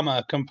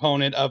drama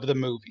component of the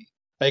movie.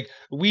 Like,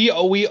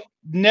 we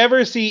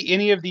never see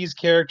any of these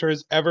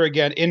characters ever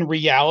again in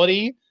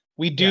reality.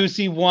 We do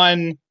see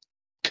one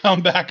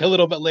come back a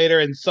little bit later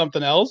in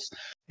something else,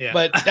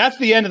 but that's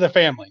the end of the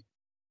family.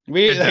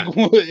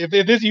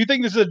 If you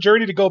think this is a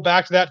journey to go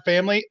back to that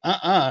family,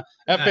 that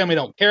family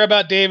don't care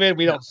about David.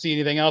 We don't see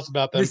anything else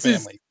about them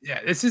family.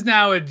 This is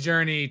now a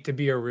journey to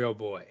be a real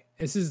boy.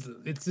 It's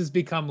just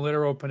become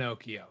literal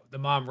Pinocchio. The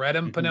mom read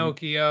him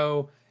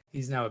Pinocchio.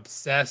 He's now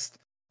obsessed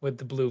with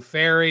the blue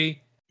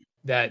fairy,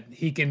 that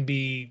he can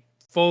be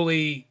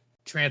fully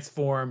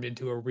transformed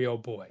into a real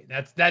boy.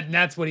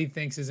 That's what he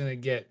thinks is going to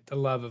get the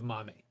love of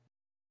mommy.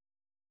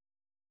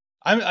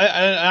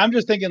 I'm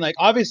just thinking, like,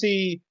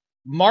 obviously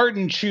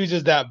Martin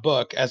chooses that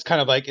book as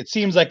kind of like, it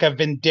seems like a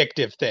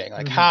vindictive thing.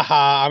 Like,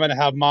 haha, I'm going to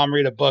have mom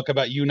read a book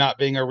about you not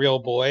being a real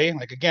boy.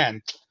 Like,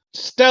 again,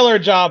 stellar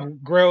job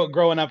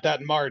growing up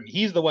that Martin.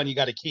 He's the one you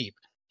got to keep.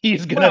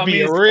 He's going to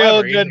be a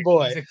real good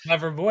boy. He's a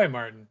clever boy,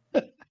 Martin.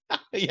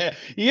 Yeah,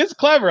 he is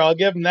clever. I'll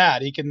give him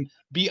that. He can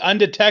be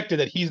undetected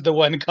that he's the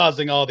one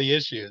causing all the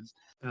issues.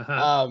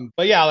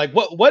 But yeah, like,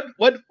 what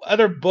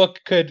other book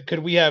could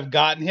we have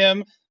gotten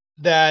him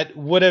that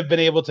would have been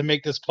able to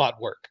make this plot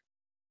work?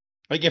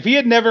 Like, if he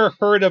had never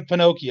heard of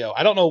Pinocchio,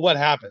 I don't know what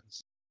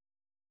happens.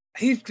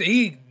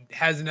 He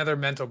has another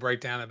mental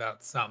breakdown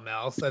about something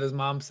else that his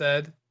mom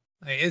said.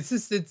 Like,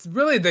 it's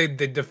really the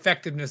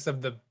defectiveness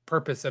of the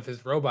purpose of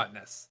his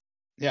robotness.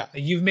 Yeah.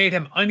 Like, you've made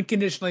him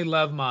unconditionally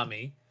love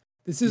mommy.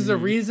 This is the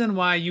reason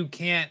why you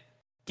can't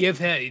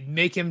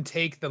make him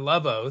take the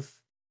love oath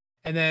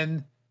and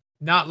then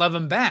not love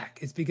him back.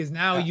 It's because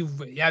now you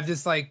have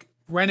this like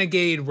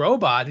renegade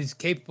robot who's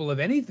capable of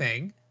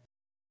anything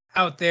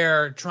out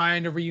there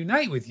trying to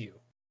reunite with you,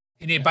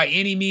 and by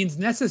any means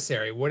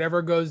necessary,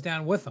 whatever goes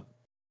down with them.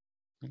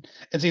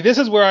 And see, this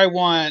is where I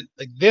want,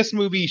 like, this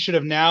movie should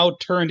have now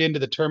turned into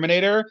the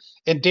Terminator,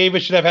 and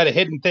David should have had a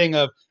hidden thing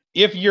of,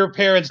 if your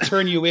parents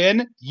turn you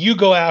in, you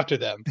go after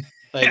them.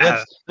 Like,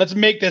 let's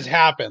make this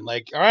happen.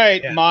 Like, all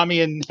right,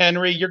 mommy and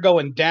Henry, you're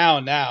going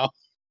down now.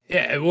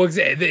 Yeah, well,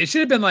 it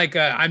should have been like,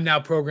 I'm now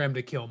programmed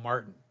to kill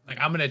Martin. Like,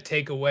 I'm going to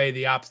take away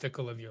the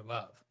obstacle of your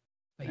love.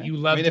 Like, you I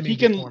loved mean, if me he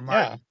before can,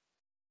 Martin. yeah.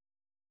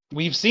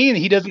 We've seen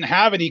he doesn't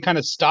have any kind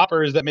of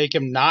stoppers that make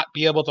him not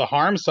be able to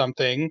harm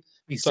something.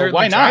 He So certainly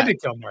why tried not? to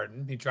kill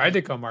Martin. He tried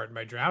to kill Martin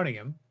by drowning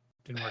him.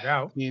 Didn't work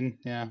out. I mean,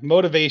 yeah,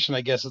 motivation,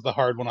 I guess, is the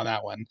hard one on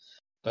that one.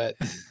 But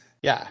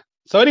yeah.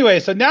 So anyway,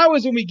 so now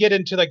is when we get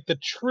into like the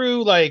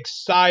true like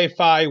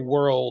sci-fi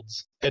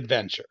worlds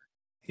adventure,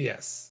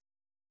 Yes.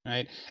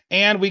 right?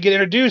 And we get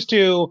introduced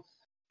to,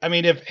 I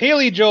mean, if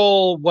Haley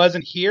Joel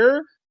wasn't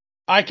here,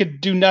 I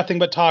could do nothing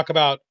but talk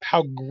about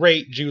how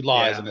great Jude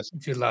Law is in this.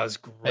 Jude Law's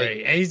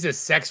great. And he's a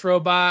sex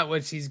robot,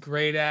 which he's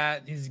great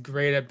at. He's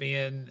great at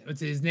being,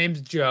 his name's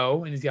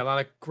Joe, and he's got a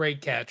lot of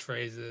great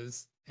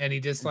catchphrases. And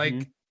he just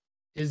like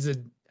is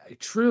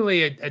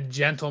truly a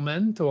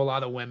gentleman to a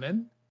lot of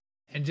women,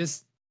 and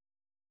just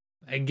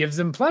and gives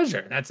them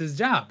pleasure. That's his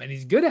job, and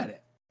he's good at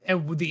it.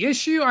 And the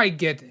issue I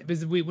get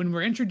is when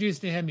we're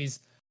introduced to him, he's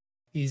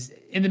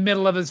in the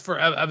middle of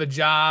a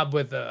job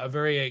with a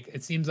very,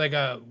 it seems like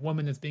a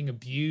woman that's being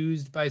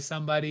abused by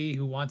somebody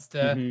who wants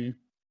to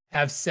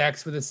have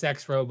sex with a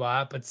sex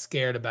robot, but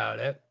scared about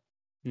it.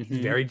 He's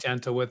very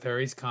gentle with her.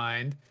 He's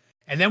kind.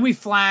 And then we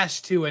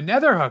flash to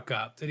another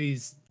hookup that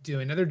he's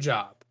doing, another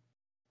job.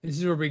 This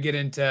is where we get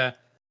into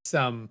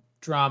some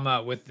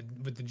drama with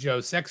the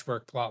Joe sex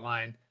work plot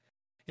line.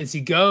 As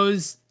he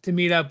goes to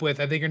meet up with,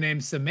 I think her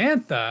name's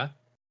Samantha,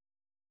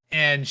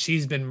 and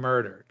she's been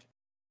murdered.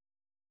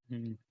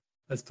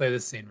 Let's play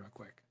this scene real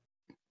quick.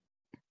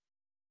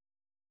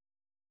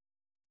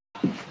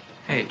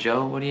 Hey,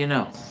 Joe, what do you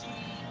know?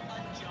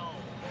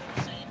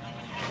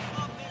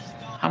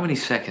 How many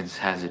seconds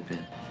has it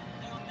been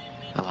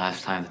the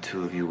last time the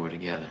two of you were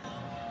together?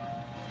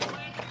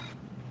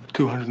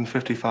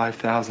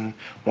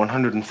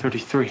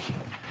 255,133.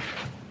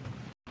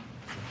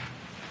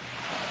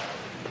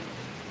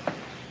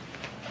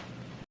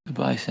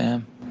 Goodbye,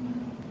 Sam.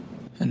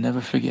 And never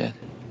forget,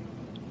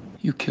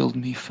 you killed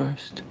me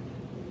first.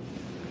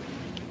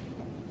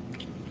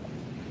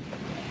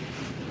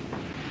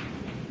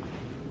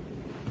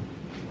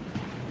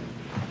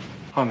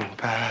 I'm in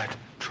bad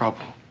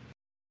trouble.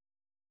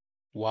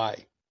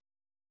 Why?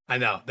 I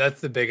know,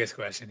 that's the biggest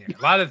question here.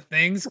 A lot of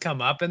things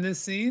come up in this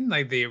scene,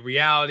 like the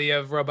reality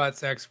of robot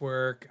sex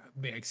work,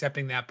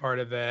 accepting that part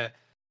of it.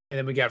 And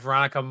then we got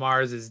Veronica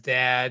Mars's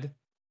dad,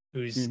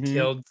 who's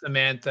killed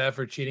Samantha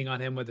for cheating on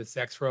him with a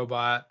sex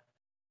robot.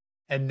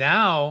 And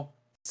now,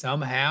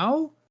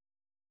 somehow,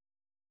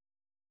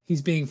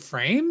 he's being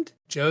framed?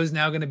 Joe's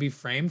now going to be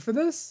framed for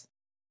this?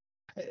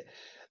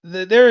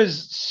 There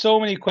is so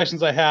many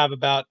questions I have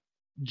about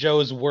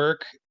Joe's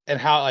work and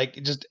how, like,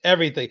 just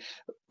everything.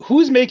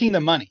 Who's making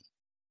the money?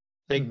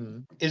 Like,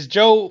 is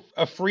Joe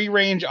a free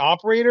range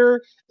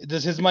operator?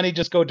 Does his money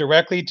just go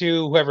directly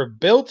to whoever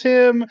built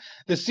him?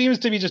 This seems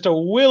to be just a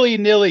willy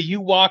nilly.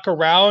 You walk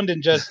around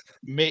and just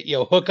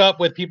hook up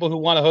with people who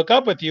want to hook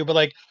up with you. But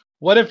like,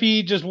 what if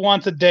he just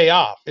wants a day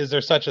off? Is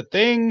there such a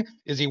thing?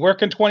 Is he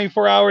working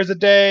 24 hours a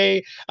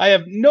day? I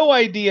have no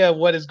idea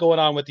what is going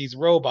on with these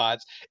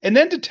robots. And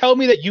then to tell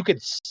me that you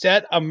could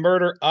set a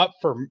murder up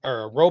for,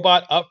 or a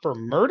robot up for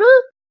murder?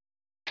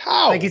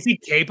 How? Like, is he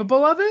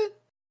capable of it?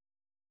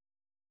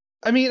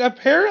 I mean,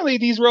 apparently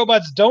these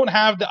robots don't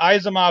have the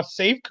Asimov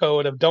safe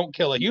code of don't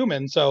kill a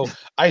human, so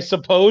I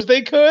suppose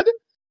they could.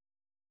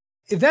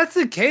 If that's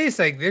the case,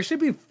 like, there should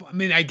be, I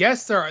mean, I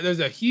guess there's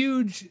a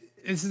huge,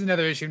 this is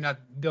another issue, not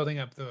building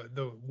up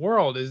the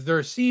world, is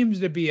there seems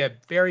to be a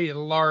very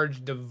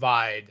large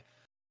divide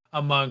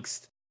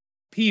amongst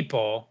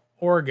people,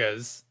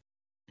 orgas,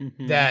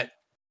 that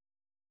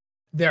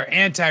they're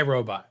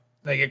anti-robot,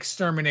 like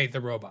exterminate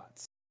the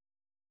robots.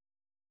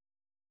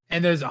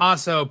 And there's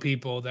also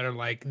people that are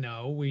like,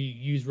 no, we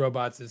use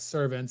robots as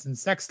servants and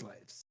sex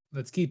slaves.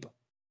 Let's keep them.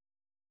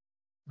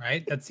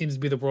 Right? That seems to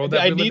be the world that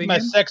I we're need living my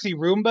in. sexy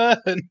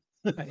Roomba.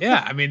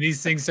 Yeah, I mean,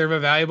 these things serve a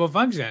valuable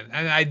function.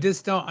 And I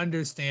just don't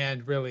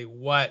understand really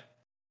what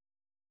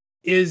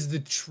is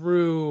the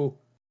true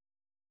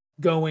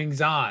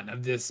goings on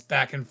of this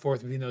back and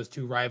forth between those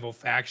two rival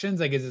factions.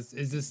 Like, is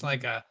this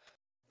like a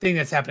thing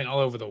that's happening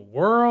all over the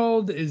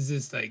world? Is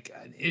this like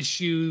an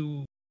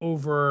issue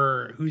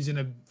over who's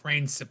going to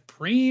reign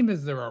supreme?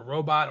 Is there a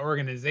robot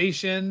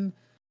organization?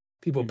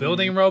 People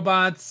building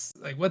robots?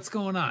 Like, what's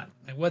going on?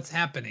 Like, what's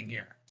happening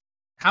here?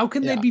 How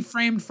can they be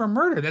framed for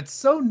murder? That's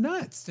so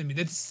nuts to me.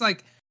 That's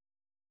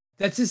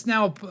just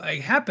now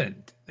like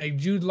happened. Like,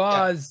 Jude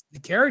Law's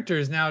character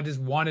is now just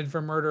wanted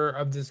for murder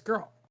of this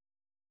girl.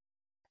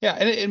 Yeah,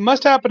 and it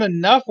must happen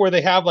enough where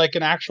they have like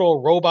an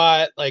actual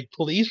robot like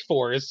police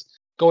force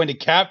going to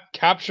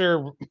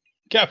capture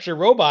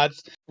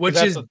robots, which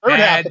that's is the third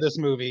half of this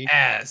movie.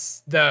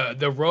 As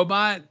the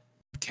robot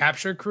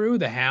capture crew,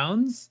 the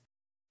hounds,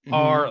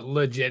 are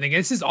legit. And again,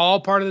 this is all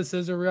part of the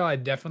sizzle reel. I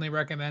definitely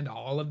recommend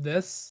all of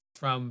this,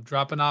 from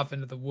dropping off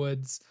into the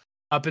woods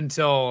up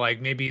until like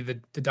maybe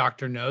the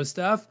Dr. No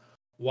stuff.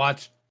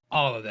 Watch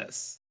all of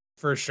this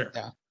for sure.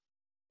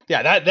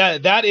 Yeah,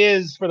 that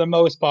is for the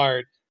most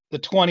part the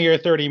 20 or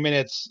 30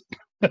 minutes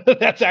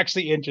that's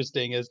actually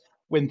interesting, is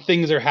when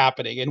things are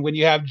happening and when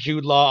you have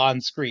Jude Law on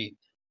screen.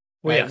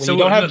 Well, right? When you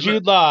don't have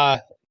Jude Law,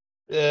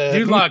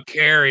 Jude Law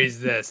carries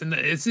this, and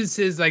this is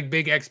his like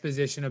big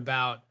exposition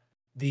about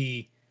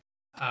the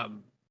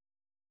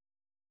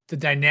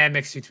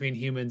dynamics between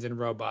humans and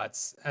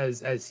robots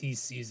as he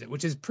sees it,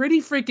 which is pretty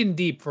freaking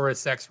deep for a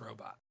sex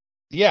robot.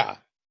 Yeah.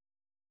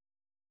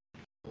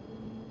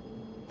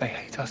 They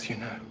hate us, you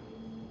know.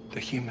 The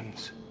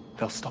humans.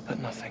 They'll stop at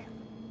nothing.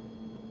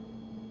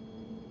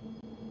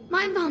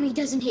 My mommy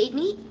doesn't hate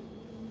me.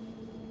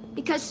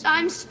 Because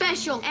I'm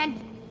special and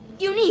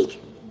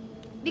unique.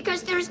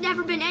 Because there's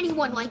never been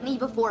anyone like me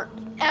before,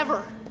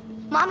 ever.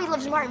 Mommy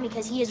loves Martin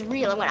because he is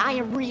real, and when I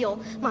am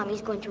real,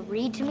 Mommy's going to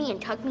read to me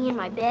and tuck me in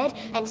my bed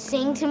and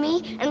sing to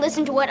me and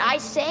listen to what I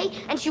say,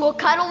 and she will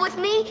cuddle with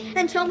me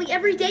and tell me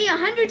every day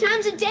 100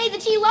 times a day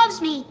that she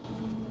loves me.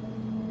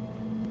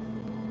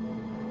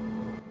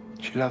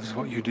 She loves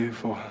what you do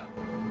for her.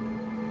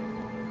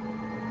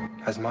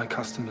 As my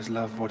customers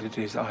love what it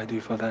is I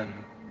do for them.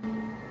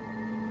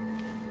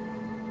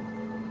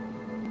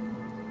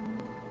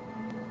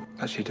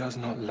 But she does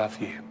not love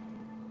you,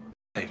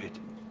 David.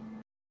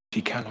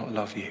 She cannot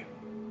love you.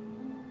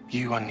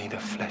 You are neither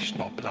flesh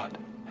nor blood.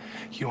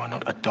 You are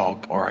not a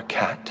dog or a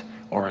cat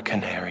or a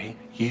canary.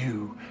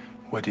 You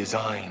were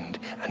designed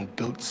and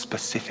built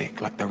specific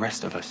like the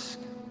rest of us.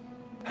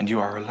 And you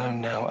are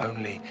alone now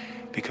only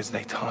because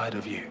they tired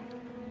of you,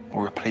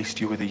 or replaced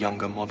you with a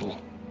younger model,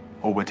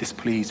 or were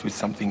displeased with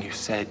something you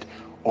said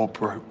or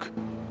broke.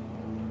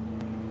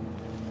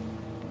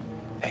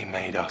 They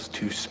made us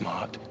too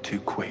smart, too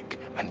quick,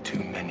 and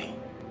too many.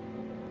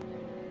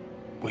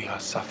 We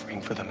are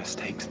suffering for the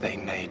mistakes they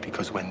made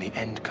because when the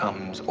end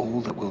comes,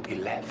 all that will be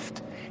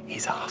left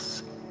is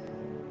us.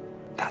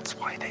 That's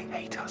why they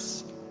hate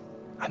us.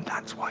 And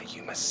that's why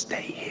you must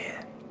stay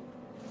here.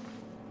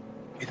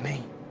 With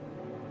me.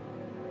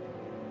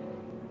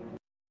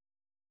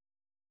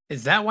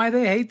 Is that why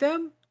they hate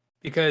them?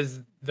 Because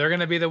they're going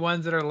to be the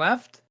ones that are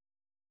left?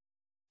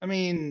 I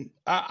mean,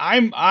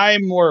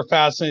 I'm more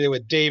fascinated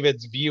with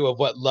David's view of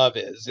what love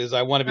is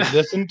I want to be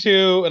listened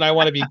to, and I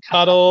want to be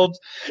cuddled,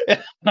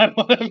 and I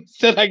want to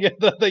said I get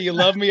that you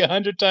love me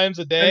 100 times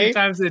a day. 100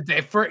 times a day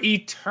for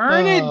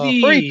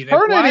eternity. For eternity.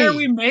 Like, why are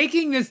we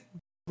making this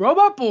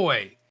robot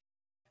boy?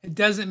 It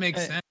doesn't make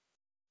sense.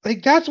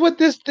 Like, that's what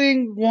this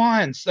thing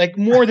wants. Like,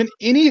 more than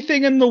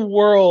anything in the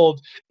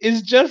world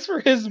is just for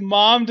his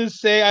mom to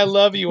say I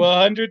love you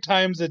 100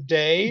 times a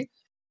day.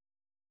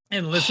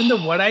 And listen to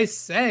what I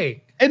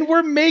say. And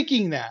we're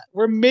making that.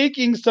 We're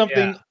making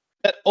something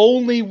that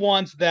only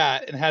wants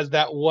that and has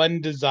that one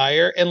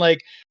desire, and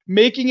like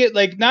making it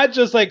like not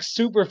just like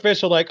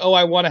superficial, like, oh,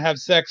 I want to have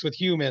sex with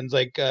humans,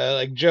 like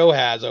Joe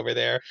has over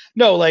there.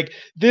 No, like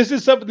this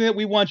is something that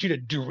we want you to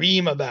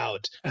dream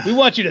about. We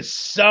want you to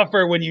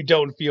suffer when you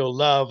don't feel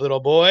love, little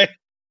boy.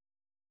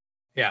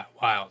 Yeah,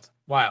 wild.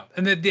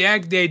 And the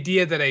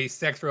idea that a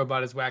sex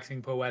robot is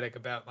waxing poetic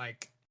about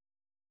like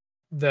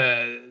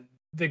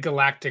the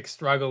galactic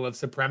struggle of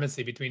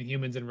supremacy between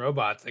humans and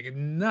robots, like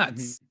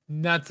nuts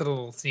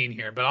little scene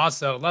here, but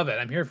also love it.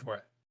 I'm here for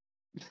it.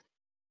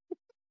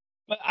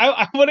 But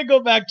I want to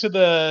go back to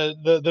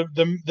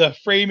the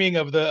framing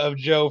of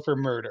Joe for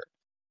murder,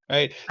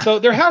 right? So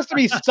there has to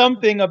be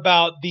something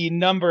about the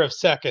number of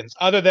seconds,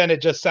 other than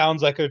it just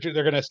sounds like they're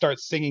going to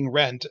start singing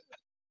Rent.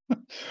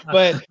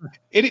 But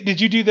did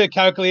you do the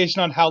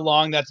calculation on how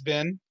long that's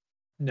been?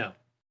 No.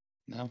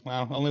 No,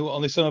 wow.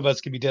 Only some of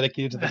us can be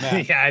dedicated to the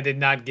math. Yeah, I did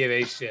not give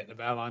a shit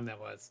about how long that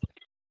was.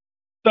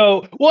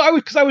 So, well, I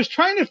was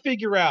trying to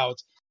figure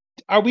out.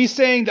 Are we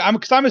saying that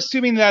because I'm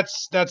assuming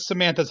that's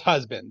Samantha's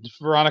husband,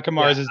 Veronica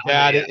Mars's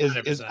dad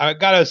is I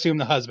got to assume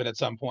the husband at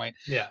some point.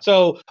 Yeah.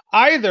 So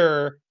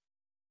either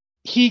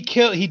he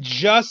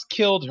just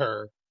killed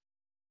her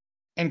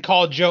and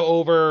called Joe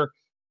over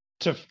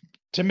to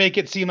make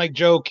it seem like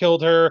Joe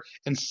killed her,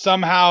 and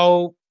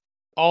somehow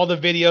all the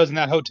videos in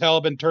that hotel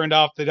have been turned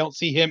off. They don't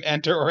see him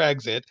enter or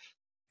exit.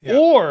 Yeah.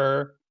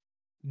 Or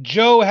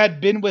Joe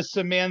had been with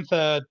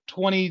Samantha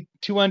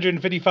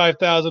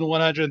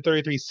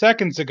 255,133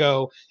 seconds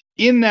ago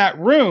in that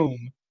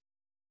room.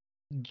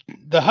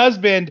 The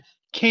husband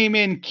came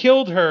in,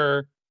 killed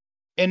her,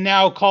 and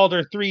now called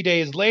her 3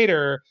 days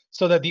later,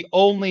 so that the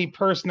only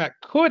person that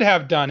could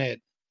have done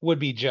it would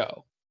be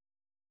Joe.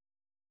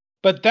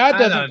 But that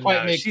doesn't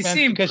quite make sense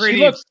because she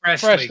looks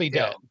freshly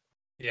dead.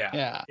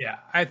 Yeah.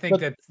 I think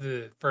that's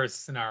the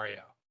first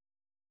scenario.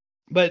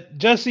 But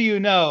just so you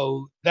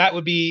know, that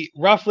would be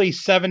roughly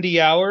 70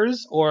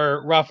 hours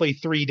or roughly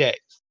 3 days.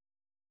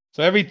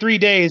 So every 3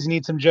 days, you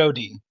need some Joe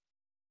D.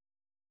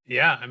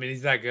 Yeah, I mean,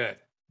 he's that good.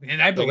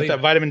 And I believe that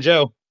Vitamin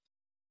Joe.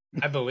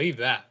 I believe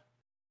that.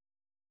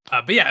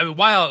 But yeah,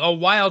 a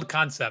wild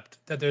concept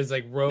that there's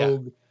like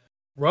rogue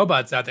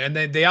robots out there. And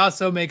they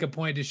also make a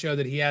point to show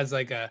that he has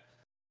like a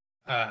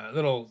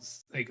little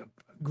like a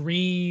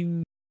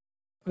green,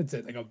 what's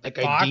it, like a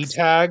box, D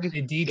tag,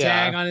 a D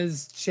tag on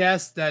his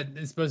chest that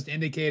is supposed to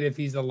indicate if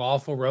he's a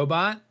lawful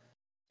robot.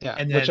 Yeah,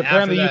 and which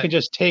apparently you can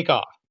just take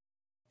off.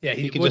 Yeah,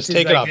 you can just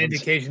take like it off. An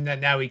indication that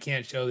now he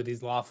can't show that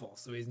he's lawful,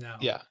 so he's now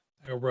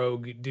a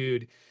rogue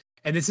dude.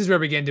 And this is where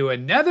we get into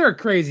another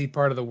crazy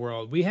part of the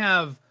world. We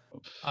have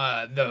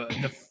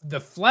the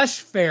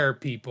flesh fair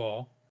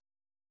people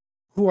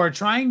who are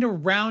trying to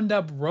round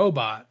up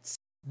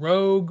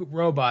rogue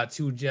robots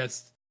who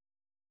just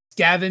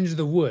scavenge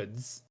the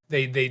woods.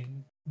 They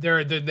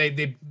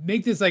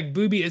make this like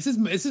booby. This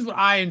is what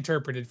I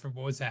interpreted from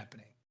what was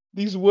happening.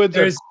 These woods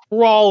There's are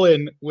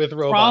crawling with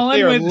robots.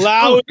 They crawling are with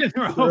loud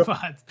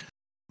robots.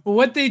 Well,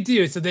 what they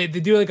do, so they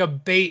do like a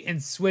bait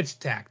and switch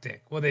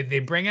tactic. Well, they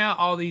bring out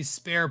all these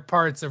spare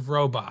parts of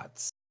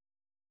robots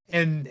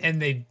and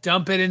they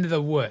dump it into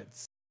the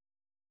woods.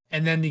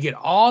 And then you get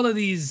all of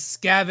these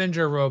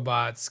scavenger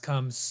robots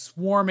come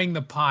swarming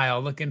the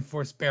pile looking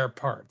for spare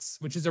parts,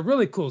 which is a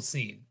really cool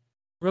scene.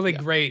 Really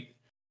great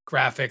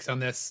graphics on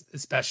this,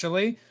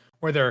 especially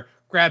where they're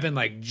grabbing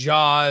like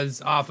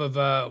jaws off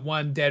of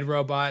one dead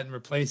robot and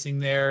replacing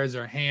theirs,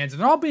 or hands.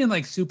 And they're all being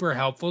like super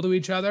helpful to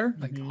each other.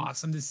 Like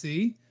awesome to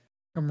see.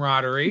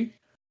 Camaraderie.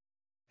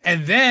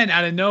 And then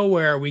out of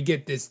nowhere, we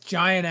get this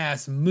giant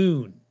ass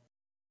moon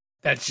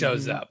that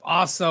shows up.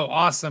 Also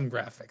awesome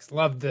graphics.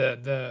 Love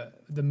the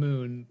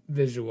moon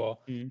visual.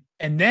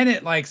 And then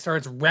it like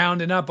starts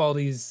rounding up all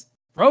these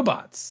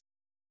robots.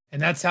 And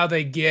that's how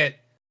they get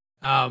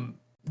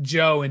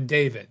Joe and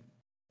David.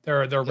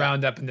 They're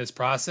round up in this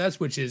process,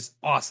 which is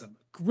awesome.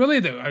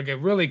 Really like a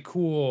really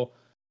cool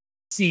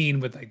scene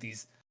with like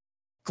these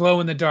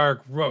glow in the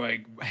dark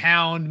like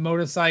hound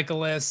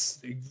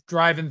motorcyclists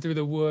driving through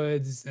the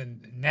woods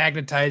and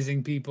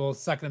magnetizing people,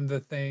 sucking them to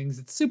things.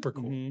 It's super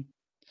cool.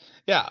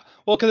 Yeah,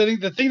 well, because I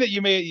think the thing that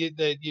you made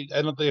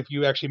I don't think if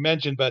you actually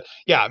mentioned, but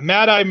yeah,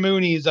 Mad Eye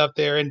Mooney's up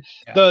there, and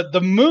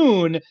the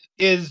moon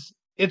is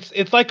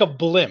it's like a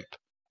blimp.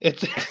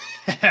 It's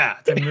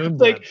it's a moon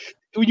blimp. Like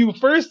when you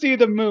first see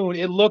the moon,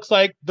 it looks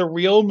like the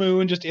real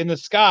moon just in the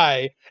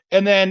sky,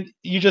 and then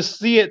you just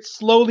see it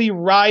slowly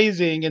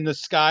rising in the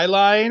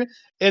skyline,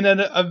 and then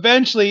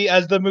eventually,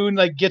 as the moon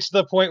like gets to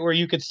the point where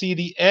you could see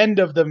the end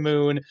of the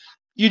moon,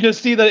 you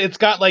just see that it's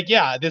got like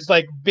this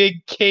like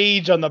big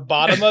cage on the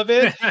bottom of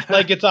it,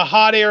 like it's a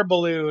hot air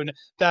balloon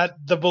that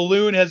the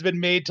balloon has been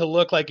made to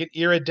look like an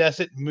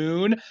iridescent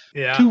moon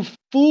to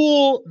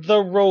fool the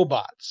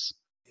robots.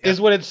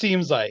 Is what it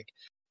seems like.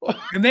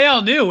 And they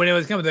all knew when it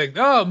was coming. Like,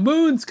 oh,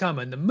 moon's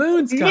coming. The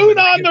moon's coming. Moon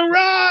on the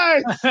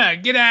rise.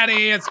 Get out of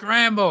here,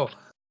 scramble.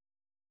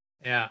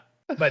 Yeah,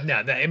 but no,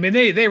 I mean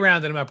they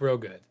rounded them up real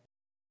good.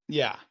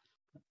 Yeah.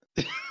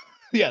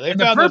 Yeah, they And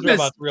found those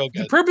robots real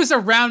good. The purpose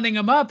of rounding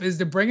them up is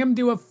to bring them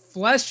to a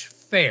flesh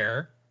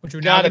fair, which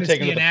we're now Gotta going to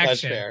take see them to in the flesh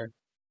action, fair.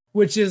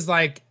 which is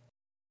like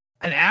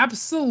an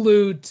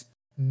absolute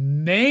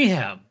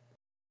mayhem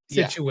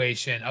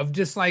situation of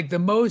just like the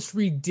most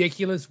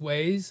ridiculous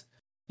ways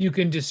you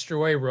can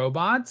destroy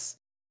robots,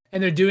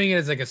 and they're doing it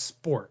as like a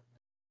sport.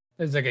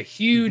 There's like a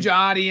huge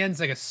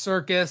audience, like a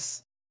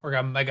circus, or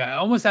like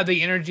almost have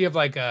the energy of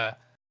like a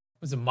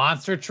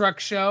monster truck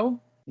show.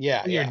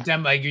 Yeah,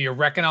 You're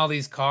wrecking all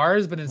these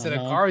cars, but instead of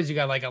cars, you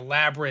got like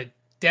elaborate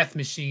death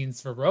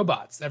machines for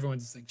robots.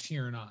 Everyone's just like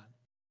cheering on.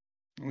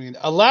 I mean,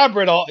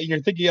 elaborate. I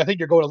think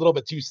you're going a little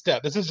bit too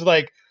step. This is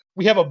like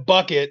we have a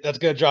bucket that's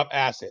going to drop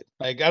acid.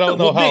 Like I don't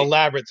know how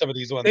elaborate some of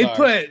these ones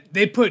are.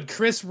 They put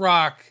Chris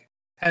Rock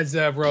as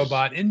a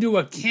robot into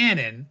a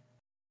cannon,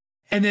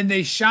 and then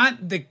they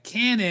shot the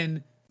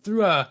cannon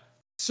through a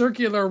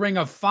circular ring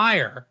of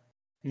fire,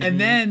 and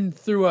then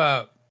through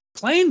a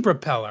plane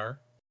propeller,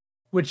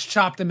 which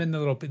chopped them into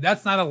little pieces.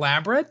 That's not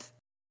elaborate?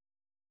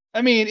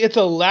 I mean, it's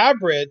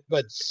elaborate,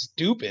 but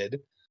stupid.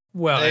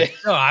 Well,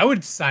 I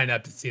would sign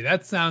up to see.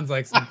 That sounds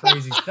like some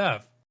crazy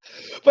stuff.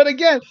 But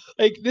again,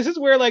 like this is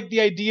where like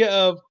the idea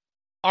of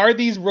are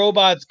these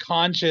robots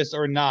conscious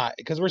or not?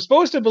 Because we're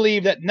supposed to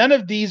believe that none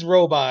of these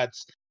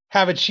robots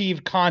have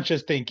achieved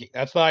conscious thinking.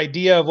 That's the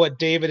idea of what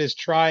David is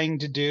trying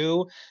to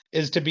do,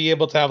 is to be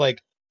able to have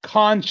like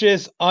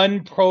conscious,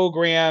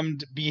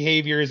 unprogrammed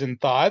behaviors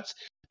and thoughts.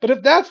 But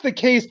if that's the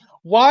case,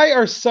 why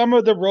are some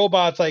of the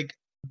robots like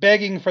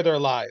begging for their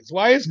lives?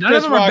 Why is None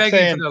Chris of them Rock are begging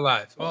saying, for their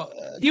lives? Well,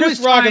 Chris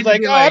Rock is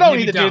like, oh, I don't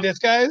need to do this,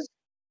 guys.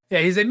 Yeah,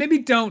 he's like, maybe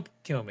don't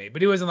kill me.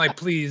 But he wasn't like,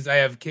 please, I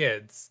have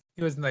kids.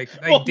 He wasn't like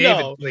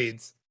David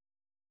pleads.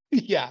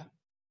 Yeah.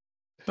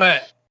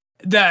 But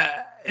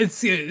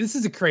this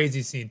is a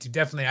crazy scene too.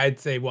 Definitely,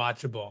 I'd say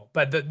watchable.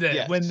 But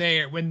when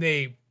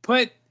they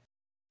put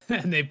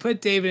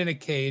David in a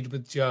cage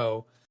with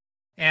Joe,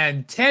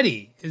 and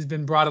Teddy has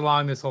been brought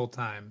along this whole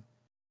time,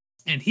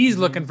 and he's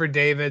looking for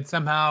David.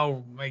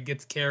 Somehow, like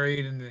gets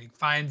carried and like,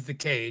 finds the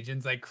cage and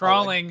is like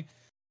crawling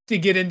to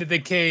get into the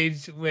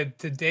cage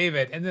to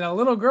David, and then a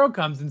little girl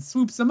comes and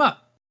swoops him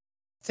up,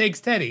 takes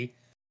Teddy,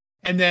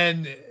 and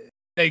then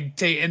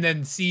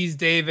sees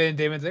David, and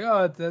David's like,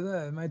 oh,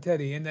 it's my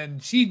Teddy, and then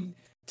she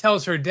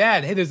tells her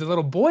dad, hey, there's a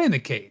little boy in the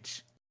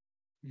cage.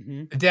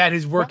 The dad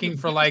who's working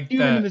for like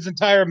in this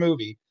entire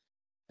movie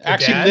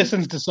actually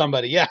listens to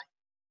somebody. Yeah,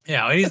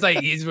 and he's like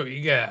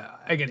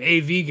like an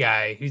AV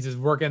guy. He's just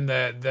working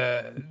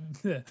the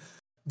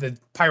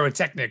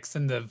pyrotechnics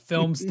and the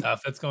film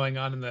stuff that's going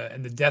on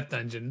in the death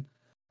dungeon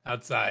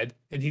outside,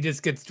 and he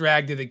just gets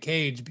dragged to the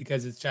cage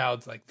because his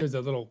child's like, there's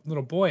a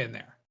little boy in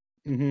there.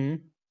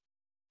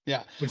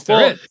 Yeah. Which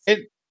there is.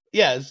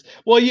 Yes.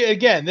 Well,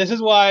 again, this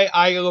is why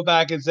I go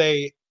back and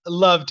say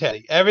love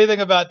Teddy. Everything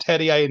about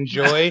Teddy I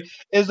enjoy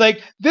is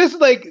like this.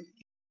 Like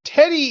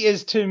Teddy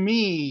is to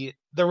me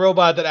the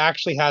robot that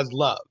actually has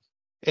love,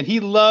 and he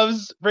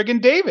loves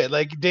friggin' David.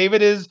 Like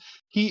David is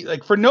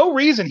like for no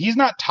reason he's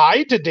not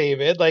tied to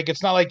David. Like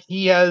it's not like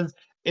he has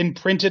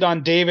imprinted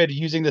on David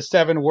using the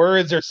 7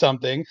 words or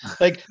something.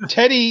 Like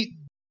Teddy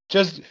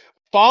just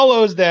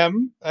follows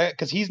them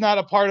because he's not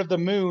a part of the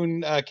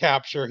moon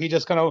capture. He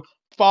just kind of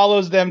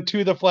follows them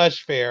to the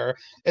flesh fair.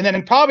 And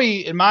then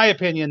probably, in my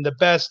opinion, the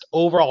best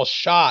overall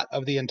shot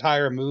of the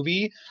entire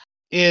movie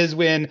is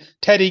when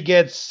Teddy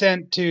gets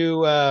sent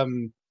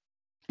to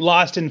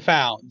Lost and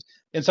Found.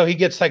 And so he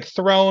gets like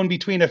thrown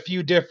between a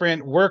few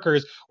different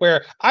workers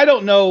where I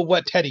don't know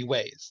what Teddy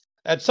weighs.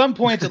 At some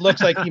points, it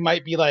looks like he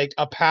might be like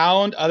a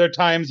pound. Other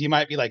times, he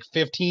might be like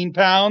 15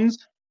 pounds.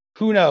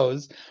 Who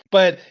knows?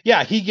 But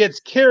yeah, he gets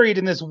carried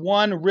in this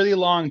one really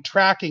long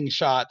tracking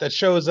shot that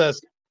shows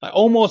us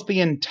almost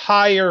the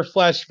entire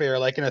flesh fair,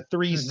 like in a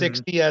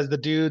 360 as the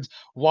dudes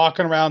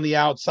walking around the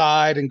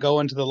outside and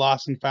going to the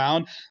Lost and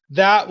Found.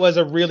 That was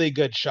a really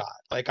good shot.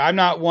 Like I'm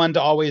not one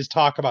to always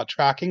talk about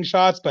tracking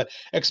shots, but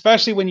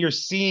especially when you're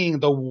seeing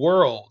the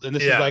world, and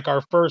this is like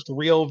our first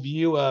real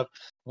view of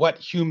what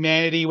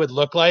humanity would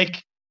look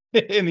like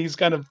in these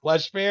kind of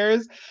flesh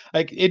fairs,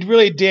 like it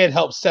really did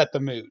help set the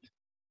mood.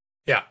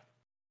 Yeah.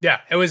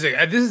 Yeah, it was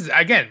this is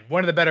again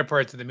one of the better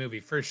parts of the movie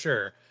for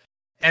sure.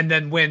 And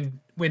then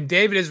when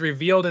David is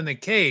revealed in the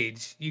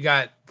cage, you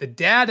got the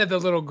dad of the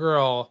little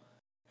girl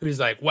who's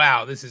like,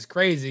 "Wow, this is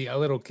crazy, a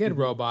little kid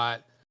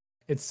robot.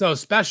 It's so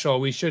special.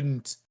 We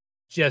shouldn't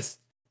just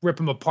rip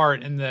him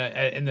apart in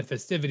the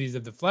festivities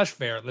of the flesh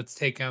fair. Let's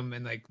take him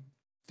and like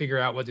figure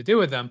out what to do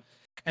with them."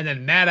 And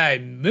then Mad Eye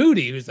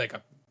Moody, who's like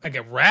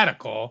a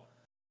radical,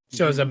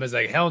 shows up as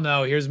like, "Hell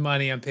no, here's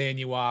money, I'm paying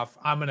you off.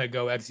 I'm gonna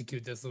go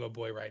execute this little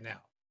boy right now."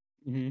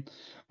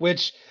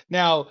 Which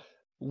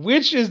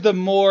is the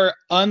more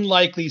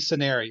unlikely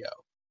scenario?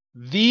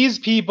 These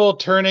people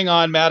turning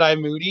on Mad Eye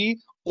Moody,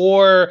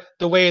 or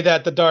the way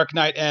that the Dark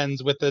Knight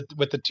ends with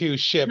the 2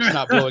 ships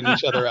not blowing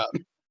each other up?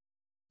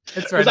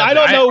 It's right. I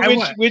don't know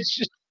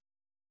which.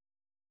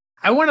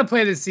 I want to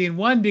play this scene,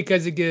 one,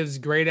 because it gives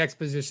great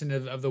exposition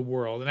of the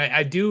world, and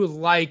I do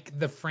like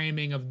the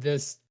framing of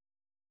this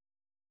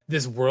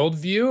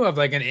worldview of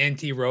like an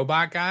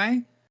anti-robot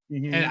guy.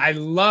 And I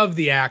love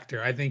the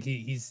actor. I think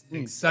he's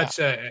such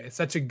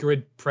a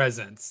good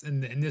presence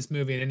in this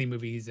movie and any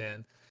movie he's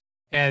in.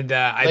 And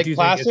I like do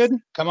Placid? think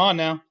it's, come on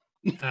now.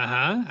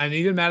 And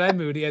even Mad Eye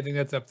Moody, I think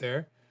that's up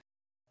there.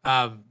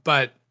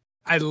 But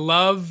I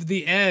love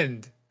the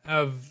end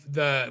of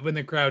when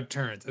the crowd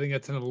turns. I think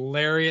that's an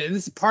hilarious. And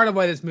this is part of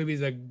why this movie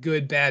is a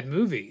good bad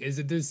movie. Is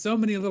that there's so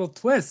many little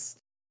twists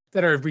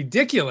that are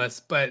ridiculous,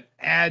 but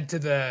add to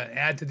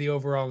the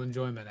overall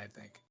enjoyment, I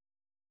think.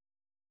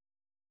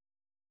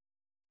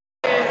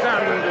 Ladies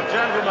and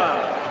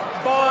gentlemen,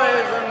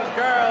 boys and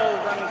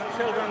girls and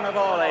children of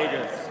all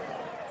ages,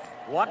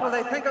 what will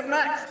they think of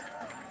next?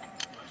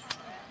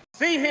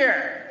 See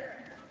here,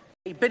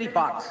 a bitty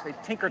box, a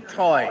tinker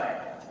toy,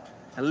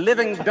 a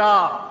living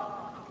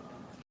doll.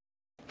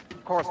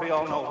 Of course, we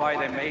all know why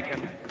they made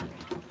him.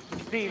 To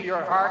steal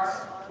your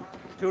hearts,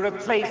 to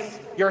replace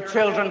your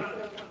children.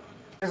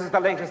 This is the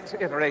latest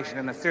iteration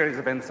in a series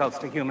of insults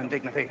to human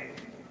dignity.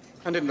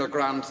 And in their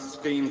grand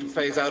scheme to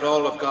phase out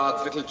all of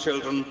God's little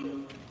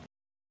children.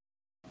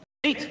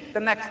 Meet the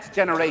next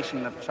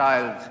generation of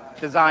child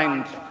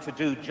designed to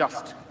do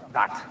just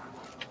that.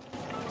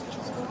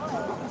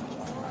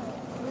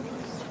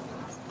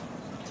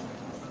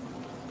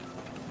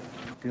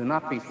 Do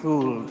not be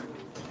fooled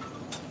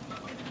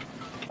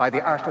by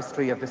the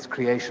artistry of this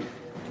creation.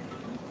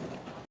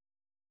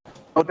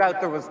 No doubt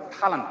there was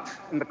talent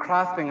in the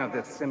crafting of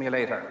this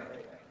simulator.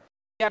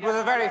 Yet with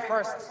the very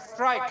first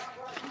strike,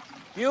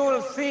 you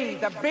will see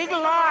the big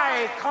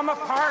lie come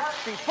apart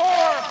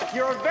before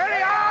your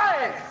very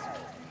eyes!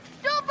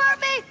 Don't burn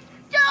me!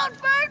 Don't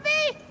burn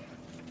me!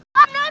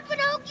 I'm not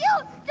gonna hook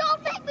you!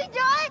 Don't make me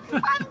die!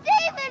 I'm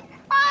David!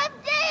 I'm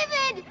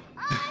David!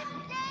 I'm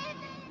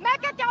David!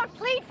 Mecca, don't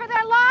plead for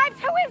their lives!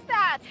 Who is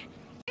that?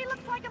 He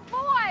looks like a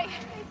boy!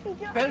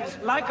 Built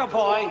like a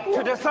boy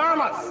to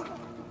disarm us.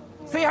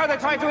 See how they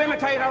try to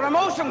imitate our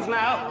emotions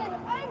now?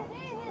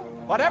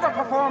 Whatever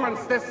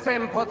performance this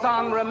sim puts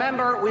on,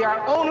 remember, we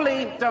are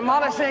only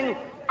demolishing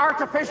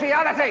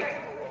artificiality.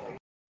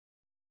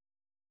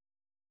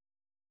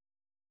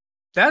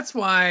 That's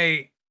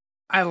why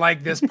I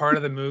like this part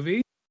of the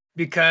movie,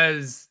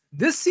 because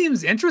this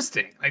seems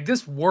interesting. Like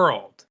this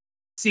world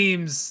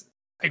seems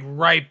like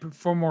ripe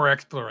for more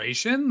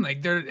exploration.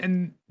 Like they're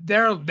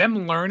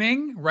them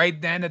learning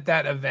right then at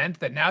that event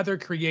that now they're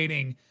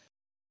creating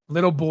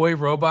little boy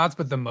robots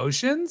with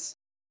emotions.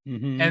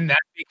 And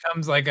that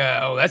becomes like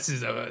this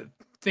is a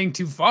thing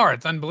too far.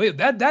 It's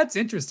unbelievable. That's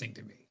interesting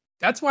to me.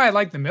 That's why I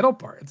like the middle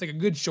part. It's like a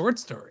good short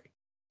story.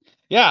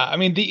 Yeah, I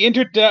mean the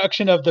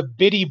introduction of the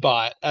bitty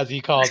bot, as he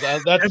calls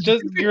it, that's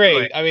just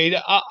great. I mean,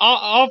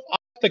 off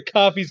the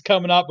cuff, he's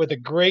coming up with a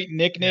great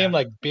nickname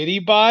like Bitty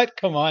Bot.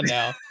 Come on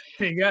now.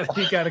 you got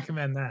to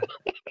commend that.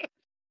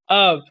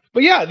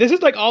 But yeah, this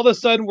is like all of a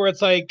sudden where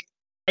it's like,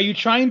 are you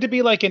trying to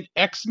be like an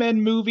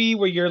X-Men movie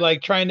where you're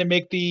like trying to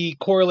make the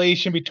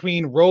correlation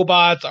between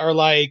robots are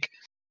like,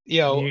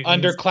 Mutants.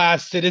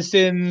 underclass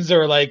citizens,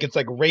 or like it's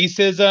like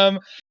racism?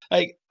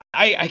 Like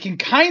I can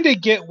kind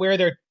of get where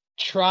they're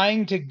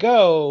trying to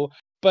go,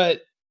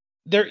 but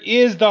there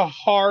is the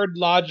hard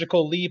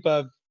logical leap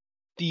of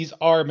these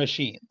are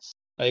machines.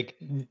 Like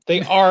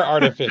they are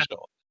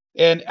artificial.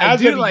 And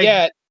as of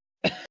yet,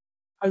 I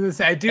was gonna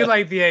say, I do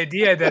like the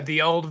idea that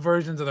the old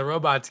versions of the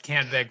robots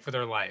can't beg for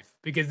their life,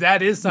 because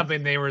that is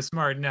something they were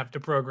smart enough to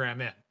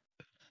program in.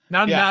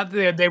 Not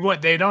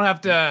they don't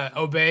have to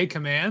obey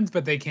commands,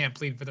 but they can't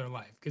plead for their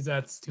life because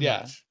that's too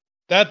much.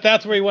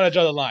 That's where you want to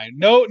draw the line.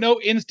 No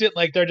instant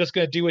like they're just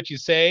gonna do what you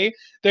say.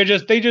 They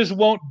just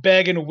won't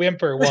beg and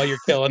whimper while you're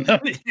killing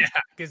them. Yeah,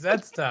 because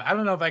that's tough. I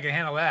don't know if I can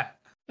handle that.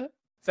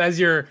 So as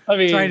you're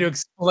trying to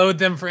explode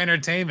them for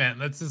entertainment,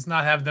 let's just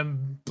not have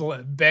them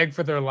beg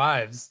for their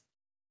lives.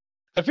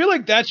 I feel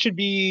like that should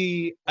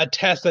be a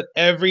test that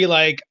every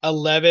like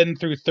 11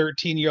 through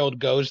 13-year-old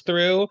goes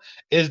through,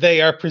 is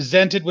they are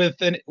presented with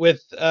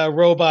a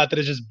robot that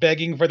is just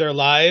begging for their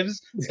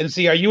lives, and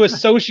see, are you a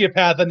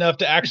sociopath enough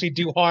to actually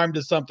do harm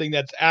to something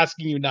that's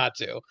asking you not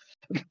to?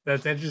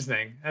 That's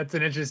interesting. That's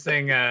an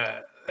interesting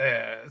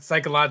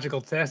psychological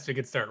test we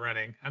could start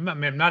running. I'm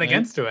not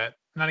against it.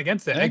 I'm not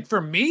against it. Like for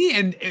me,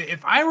 and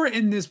if I were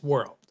in this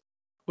world,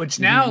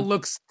 which now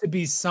looks to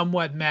be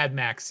somewhat Mad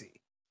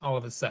Maxy, all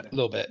of a sudden. A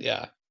little bit,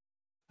 yeah.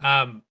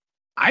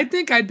 I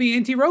think I'd be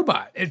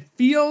anti-robot. It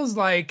feels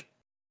like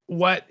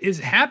what is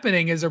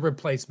happening is a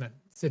replacement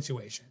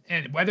situation.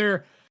 And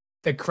whether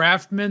the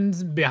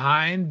craftsmen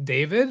behind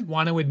David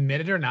want to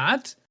admit it or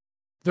not,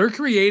 they're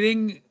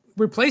creating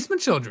replacement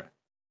children.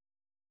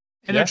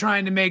 And they're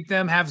trying to make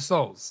them have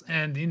souls.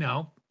 And,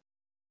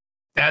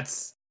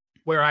 that's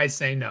where I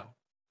say no.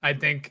 I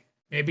think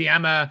maybe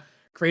I'm a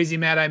crazy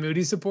Mad Eye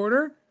Moody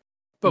supporter,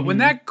 but when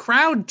that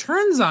crowd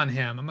turns on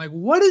him, I'm like,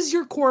 what is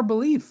your core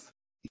belief?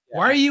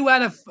 Why are you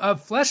at a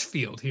flesh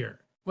field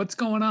here? What's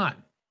going on?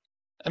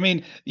 I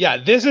mean,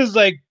 this is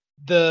like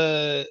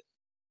the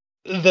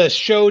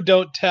show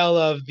don't tell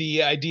of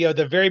the idea of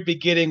the very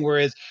beginning,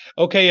 whereas,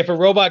 okay, if a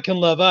robot can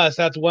love us,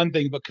 that's one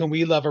thing, but can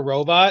we love a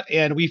robot?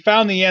 And we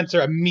found the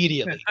answer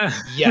immediately.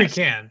 Yes, we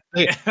can.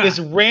 This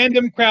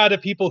random crowd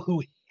of people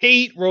who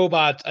hate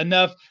robots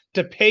enough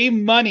to pay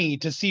money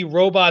to see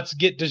robots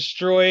get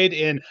destroyed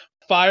in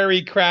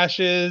fiery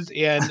crashes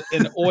and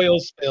in oil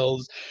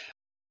spills.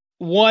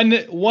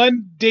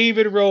 One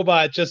David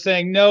robot just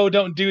saying, no,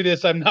 don't do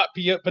this, I'm not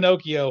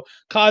Pinocchio,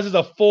 causes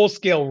a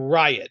full-scale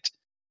riot.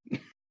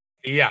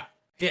 Yeah,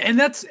 and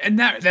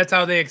that's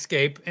how they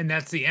escape, and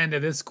that's the end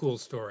of this cool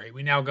story.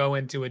 We now go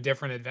into a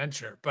different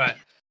adventure, but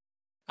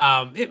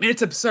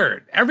it's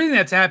absurd. Everything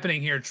that's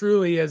happening here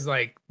truly is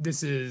like,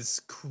 this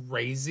is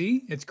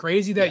crazy. It's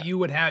crazy that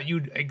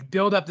you'd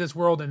build up this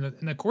world in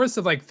the course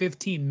of like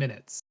 15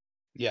 minutes.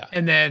 Yeah,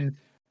 and then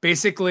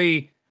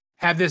basically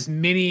have this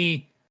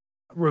mini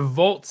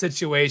revolt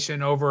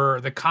situation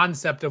over the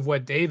concept of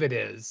what David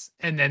is,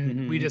 and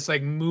then we just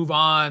like move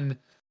on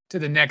to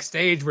the next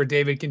stage where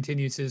David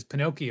continues his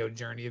Pinocchio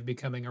journey of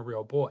becoming a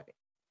real boy.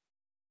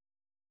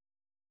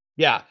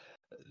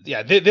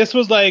 This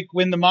was like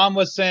when the mom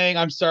was saying,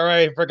 I'm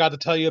sorry, I forgot to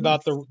tell you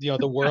about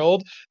the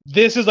world.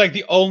 This is like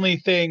the only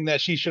thing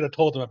that she should have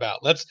told him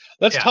about. Let's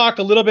talk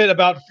a little bit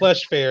about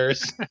flesh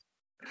fairs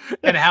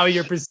and how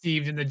you're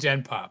perceived in the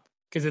Gen Pop,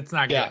 because it's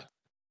not good.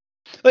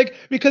 Like,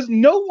 because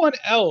no one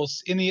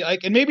else in the,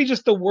 like, and maybe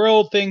just the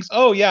world thinks,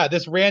 oh yeah,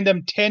 this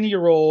random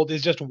 10-year-old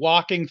is just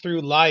walking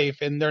through life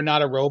and they're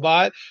not a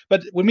robot.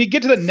 But when we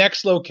get to the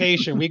next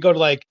location, we go to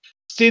like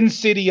Sin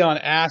City on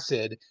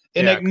acid,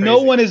 and like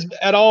no one is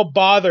at all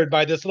bothered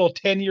by this little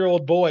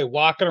 10-year-old boy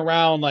walking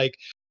around like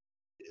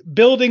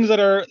buildings that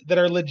are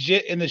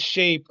legit in the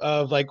shape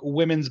of like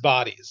women's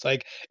bodies.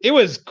 Like, it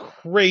was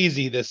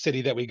crazy, this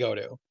city that we go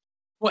to.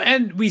 Well,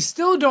 and we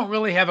still don't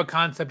really have a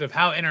concept of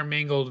how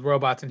intermingled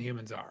robots and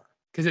humans are,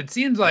 because it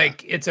seems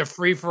like it's a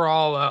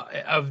free-for-all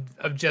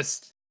of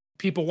just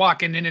people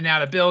walking in and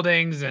out of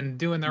buildings and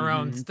doing their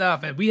own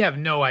stuff, and we have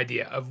no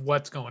idea of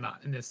what's going on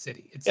in this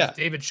city. It's just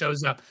David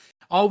shows up.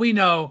 All we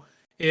know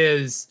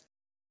is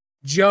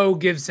Joe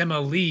gives him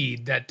a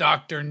lead that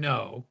Dr.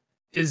 No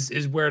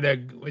is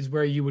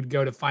where you would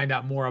go to find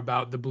out more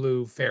about the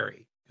blue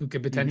fairy who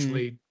could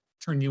potentially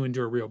turn you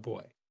into a real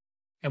boy.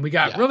 And we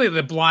got really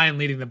the blind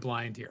leading the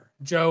blind here.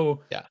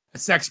 Joe, a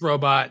sex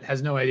robot,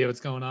 has no idea what's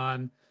going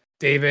on.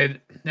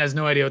 David has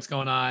no idea what's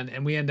going on.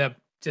 And we end up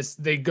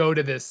they go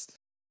to this,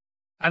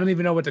 I don't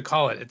even know what to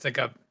call it. It's like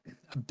a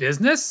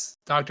business.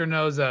 Dr.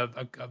 No's a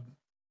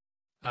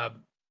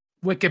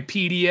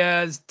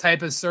Wikipedia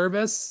type of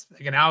service,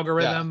 like an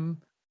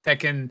algorithm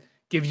that can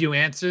give you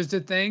answers to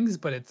things,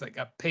 but it's like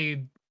a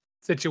paid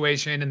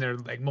situation and they're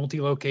like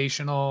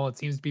multi-locational. It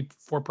seems to be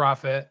for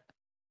profit.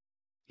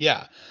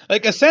 Yeah.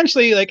 Like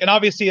essentially, like, and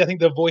obviously I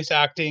think the voice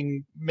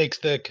acting makes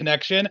the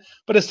connection,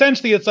 but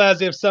essentially it's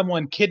as if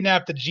someone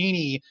kidnapped the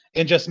genie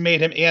and just made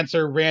him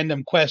answer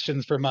random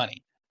questions for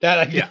money.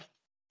 Yeah.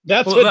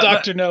 That's Well, what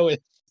Dr. No is.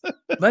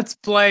 let's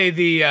play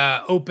the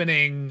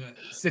opening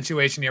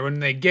situation here.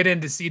 When they get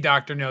in to see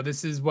Dr. No,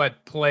 this is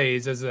what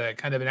plays as a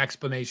kind of an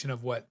explanation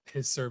of what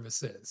his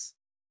service is.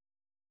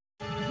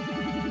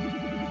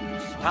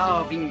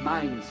 Starving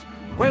minds,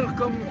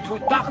 welcome to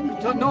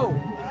Dr. No,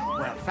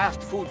 where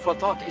fast food for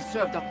thought is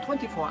served up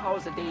 24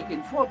 hours a day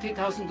in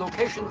 40,000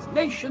 locations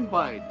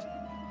nationwide.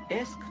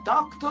 Ask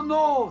Dr.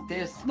 No,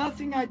 there's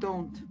nothing I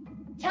don't.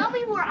 Tell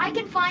me where I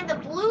can find the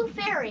blue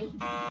fairy.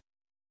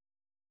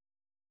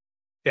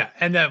 Yeah,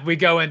 and then we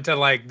go into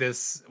like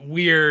this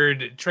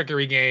weird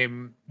trickery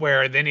game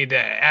where they need to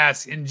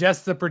ask in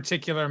just the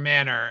particular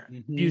manner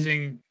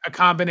using a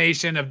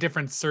combination of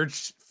different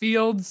search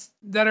fields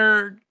that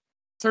are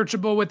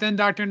searchable within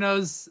Dr.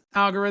 No's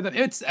algorithm.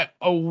 It's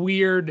a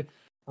weird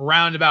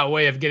roundabout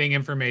way of getting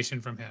information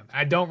from him.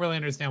 I don't really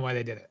understand why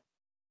they did it.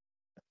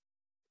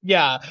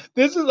 Yeah,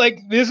 this is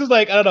like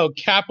I don't know,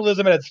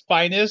 capitalism at its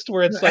finest,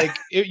 where it's like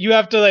you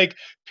have to like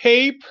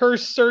pay per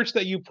search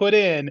that you put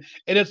in,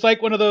 and it's like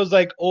one of those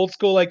like old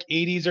school like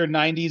 80s or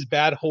 90s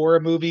bad horror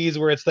movies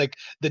where it's like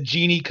the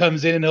genie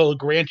comes in and he'll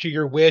grant you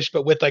your wish,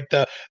 but with like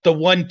the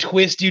one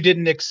twist you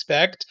didn't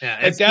expect. Yeah,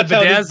 Like it's the that's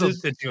how bedazzled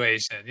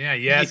situation. Yeah,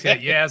 you ask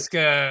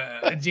Yeah.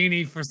 a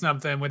genie for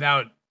something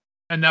without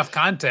enough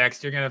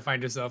context, you're gonna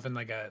find yourself in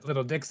like a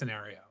little dick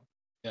scenario.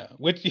 Yeah,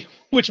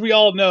 which we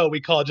all know we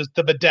call just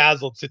the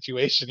bedazzled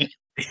situation.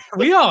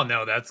 We all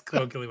know that's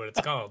colloquially what it's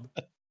called.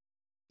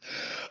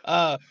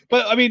 But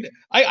I mean,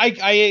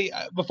 I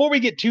before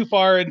we get too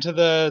far into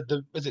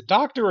the is it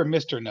Doctor or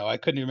Mister No? I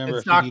couldn't remember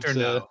It's if he needs Dr. to.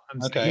 No.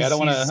 Okay, I don't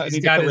want to. I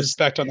need to put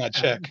respect on that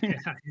check.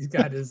 Yeah, he's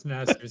got his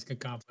master's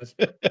accomplished.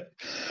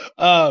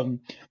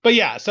 But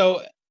yeah,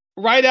 so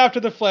right after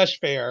the Flesh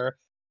Fair,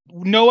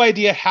 no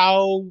idea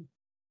how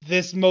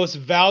this most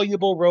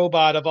valuable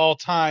robot of all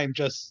time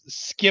just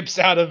skips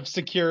out of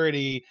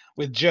security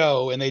with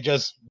Joe, and they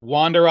just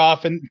wander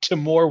off into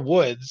more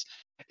woods.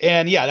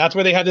 And yeah, that's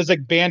where they have this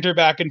like banter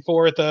back and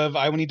forth of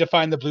I need to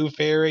find the blue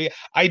fairy.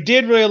 I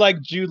did really like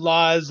Jude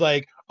Law's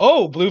like,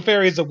 oh, blue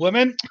fairy is a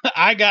woman.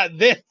 I got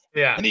this.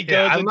 Yeah, And he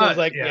goes into his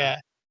like, yeah.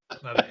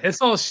 Love it.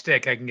 It's all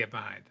shtick I can get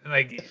behind.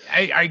 Like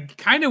I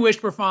kind of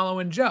wish we're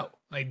following Joe.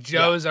 Like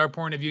Joe's our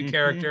point of view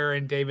character,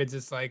 and David's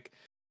this like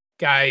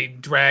guy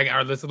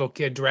this little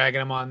kid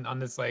dragging him on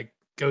this like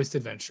ghost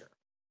adventure.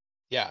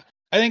 Yeah,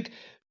 I think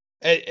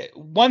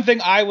one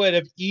thing I would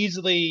have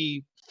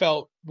easily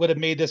felt would have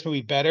made this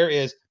movie better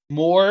is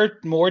more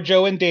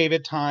Joe and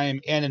David time,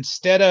 and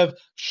instead of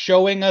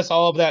showing us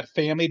all of that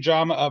family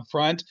drama up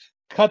front,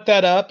 cut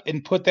that up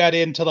and put that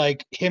into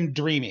like him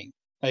dreaming.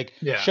 Like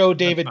show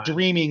David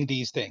dreaming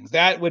these things.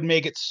 That would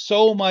make it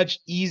so much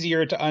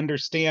easier to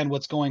understand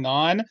what's going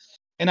on.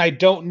 And I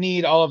don't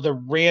need all of the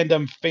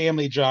random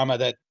family drama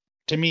that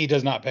to me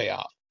does not pay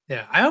off.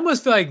 Yeah, I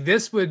almost feel like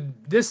this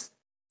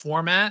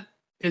format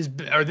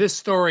this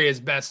story is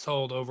best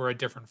told over a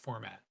different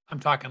format. I'm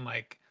talking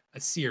like a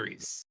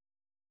series.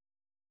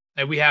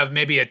 Like we have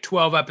maybe a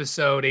 12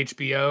 episode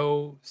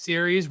HBO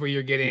series where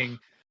you're getting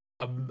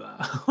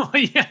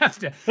you have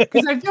to,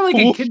 because I feel like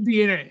it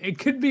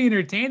could be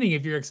entertaining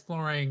if you're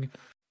exploring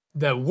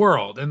the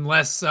world,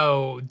 unless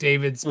so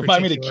David's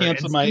remind me to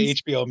cancel my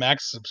HBO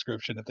Max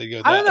subscription if they go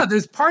that. I don't know.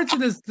 There's parts of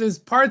this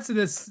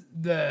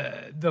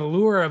the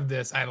lure of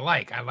this I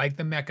like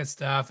the mecha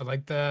stuff. I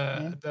like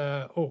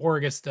the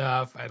Orga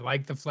stuff. I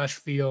like the flesh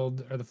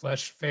field or the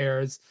flesh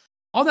fairs.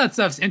 All that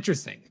stuff's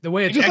interesting. The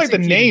way it's just like the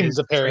names,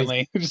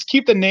 apparently. Just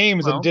keep the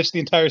names and ditch the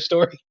entire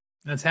story.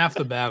 That's half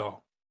the battle.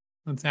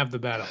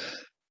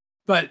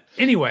 But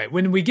anyway,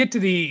 when we get to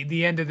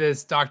the end of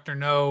this Dr.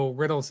 No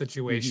riddle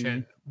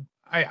situation,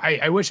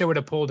 I wish I would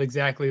have pulled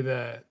exactly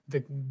the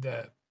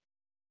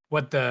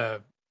what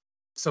the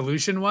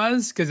solution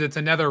was, because it's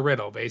another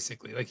riddle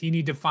basically. Like you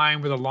need to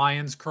find where the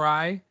lions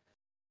cry.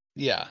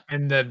 Yeah.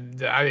 And at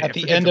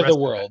the end of the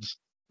world.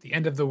 The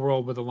end of the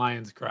world where the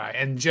lions cry.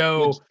 And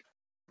Joe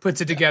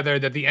puts it together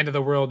that the end of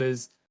the world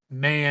is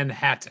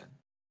Manhattan.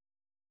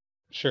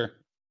 Sure.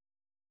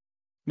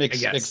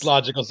 Makes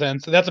logical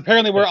sense. So that's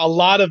apparently where a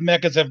lot of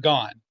mechas have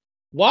gone.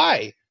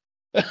 Why?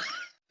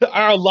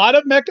 Are a lot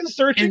of mechas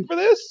searching for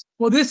this?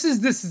 Well, this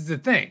is the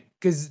thing,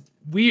 because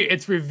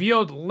it's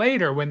revealed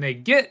later when they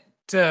get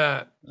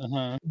to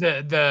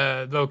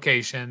the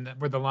location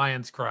where the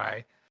lions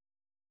cry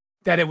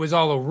that it was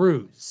all a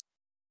ruse.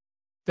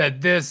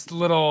 That this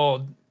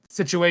little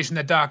situation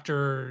that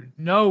Dr.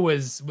 No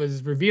was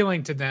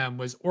revealing to them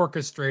was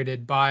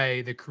orchestrated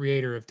by the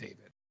creator of David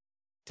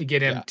to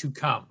get him to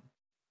come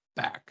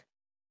back.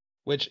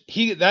 Which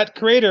that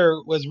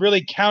creator was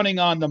really counting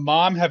on the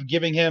mom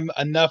giving him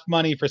enough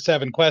money for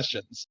 7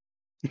 questions.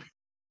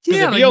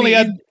 Yeah,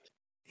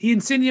 he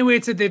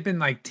insinuates that they've been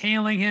like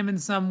tailing him in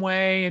some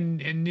way and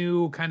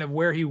knew kind of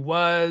where he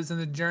was in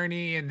the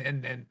journey,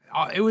 and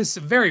it was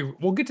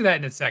we'll get to that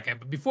in a second.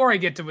 But before I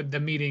get to the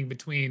meeting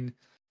between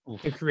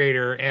the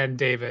creator and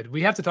David.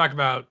 We have to talk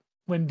about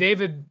when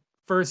David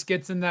first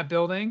gets in that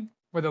building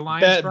where the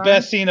lions cry.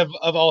 Best scene of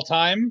all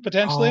time,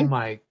 potentially. Oh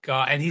my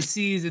god! And he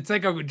sees it's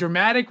like a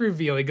dramatic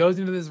reveal. He goes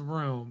into this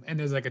room and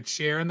there's like a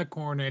chair in the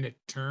corner, and it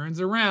turns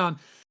around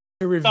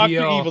to reveal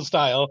Dr. Evil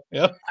style.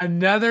 Yep.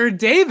 Another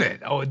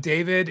David. Oh,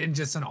 David in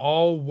just an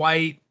all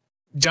white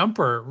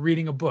jumper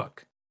reading a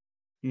book.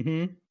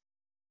 Mm-hmm.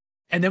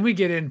 And then we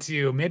get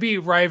into maybe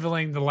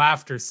rivaling the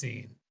laughter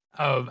scene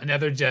of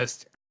another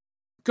just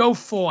go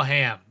full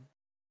ham.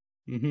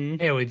 Mm-hmm.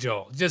 Haley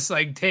Joel, just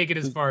like take it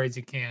as far as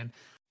you can.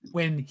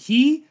 When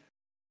he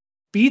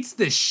beats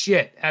the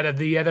shit out of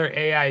the other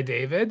AI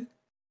David,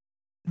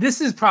 this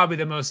is probably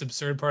the most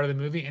absurd part of the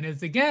movie. And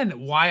it's again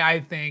why I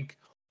think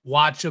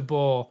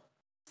watchable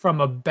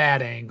from a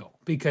bad angle,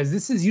 because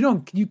this is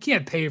you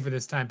can't pay for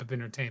this type of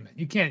entertainment.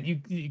 You can't.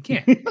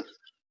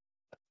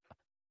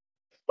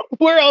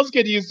 Where else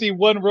can you see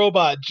one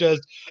robot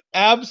just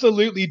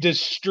absolutely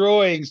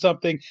destroying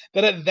something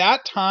that at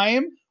that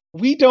time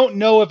we don't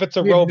know if it's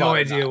a We have robot? no or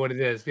idea not. what it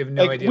is. We have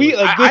no Like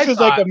idea. this is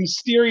like a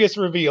mysterious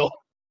reveal.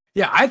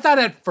 Yeah, I thought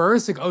at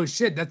first, like, oh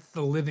shit, that's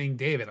the living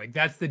David. Like,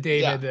 that's the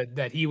David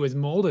that he was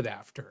molded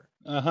after.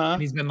 Uh-huh.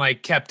 And he's been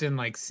like kept in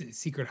like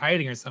secret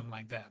hiding or something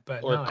like that.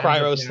 But Or no,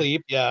 cryo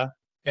sleep. Yeah.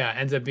 Yeah,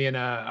 ends up being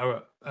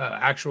a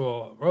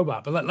actual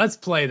robot. But let's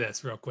play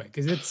this real quick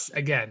because it's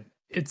again,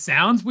 it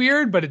sounds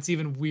weird, but it's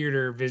even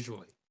weirder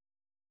visually.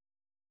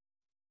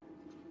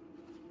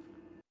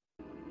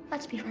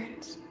 Let's be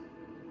friends.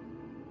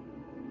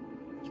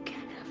 You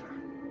can't have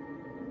her.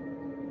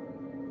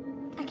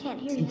 I can't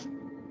hear you.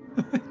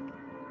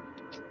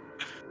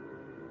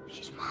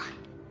 She's mine.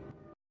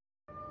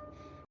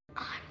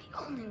 I'm the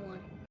only one.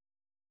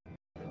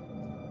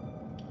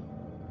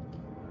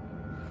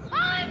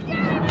 I'm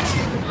David!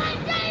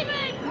 I'm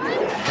David! I'm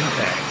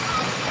David!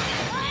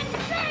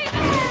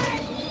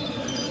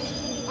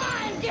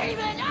 I'm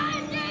David!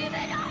 I'm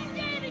David! I'm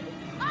David!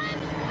 I'm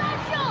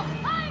special!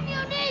 I'm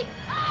unique!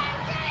 I'm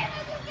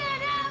David! You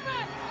can't have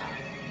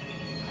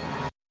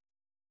her!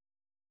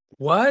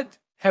 What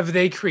have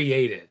they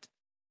created?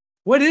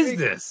 What is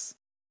this?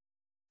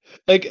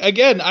 Like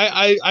again,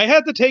 I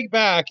had to take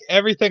back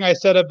everything I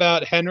said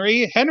about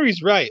Henry.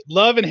 Henry's right.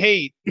 Love and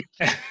hate.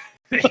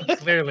 They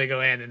clearly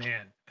go hand in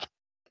hand.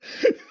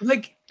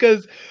 Like,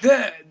 because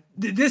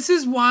this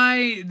is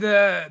why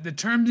the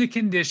terms and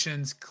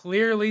conditions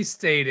clearly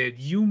stated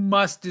you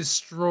must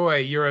destroy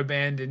your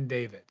abandoned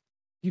David.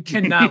 You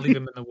cannot leave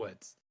him in the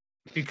woods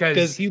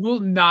because he will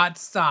not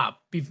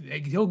stop.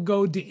 He'll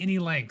go to any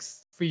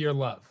lengths for your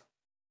love.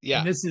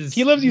 Yeah, and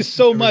he loves you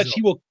so much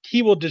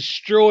he will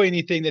destroy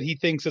anything that he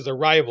thinks is a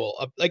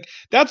rival. Like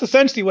that's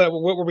essentially what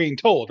we're being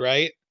told,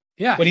 right?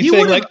 Yeah, when he's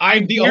saying like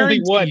I'm the only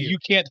one, you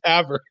can't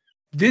have her.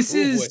 This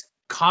is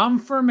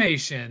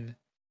confirmation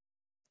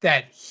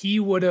that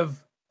he would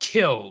have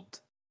killed,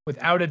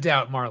 without a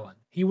doubt, Marlon.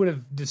 He would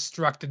have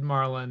destructed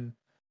Marlon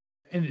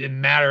in a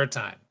matter of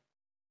time.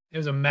 It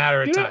was a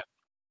matter of time.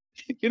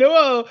 You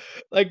know,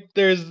 like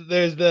there's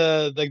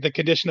the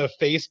condition of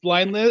face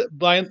blindness.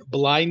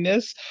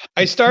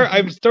 I'm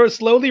start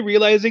slowly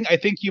realizing I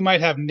think you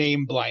might have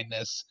name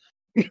blindness.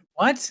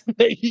 What?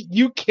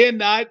 You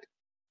cannot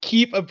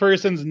keep a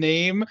person's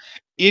name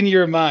in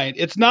your mind.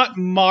 It's not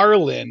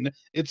Marlon.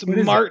 It's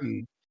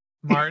Martin.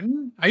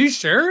 Martin? Are you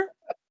sure?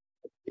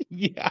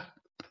 Yeah.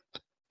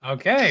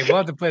 Okay, we'll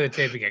have to play the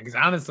tape again because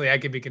honestly, I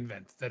could be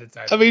convinced that it's.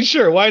 I mean,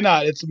 sure, why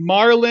not? It's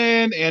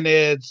Marlon and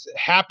it's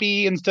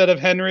Happy instead of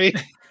Henry.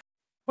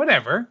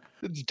 Whatever.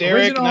 It's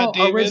Derek, not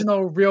David.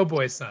 Original Real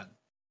Boy's son.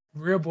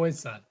 Real Boy's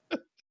son.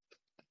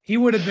 He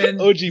would have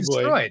been OG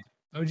destroyed.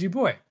 Boy. OG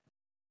boy.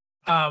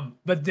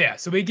 But yeah,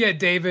 so we get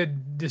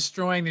David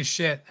destroying the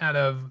shit out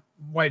of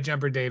White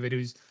Jumper David,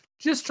 who's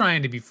just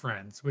trying to be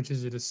friends, which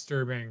is a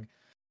disturbing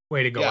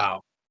way to go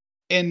out.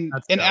 And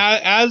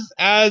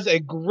as a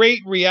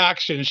great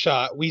reaction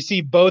shot, we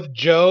see both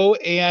Joe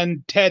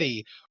and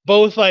Teddy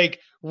both like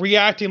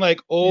reacting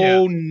like,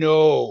 oh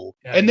no.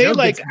 Yeah, and they Joe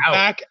like gets out.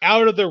 back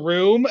out of the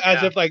room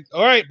as if like,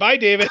 all right, bye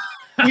David.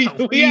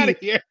 We out of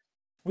here.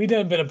 We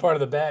done been a part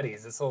of the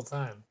baddies this whole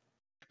time.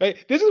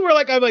 Right. This is where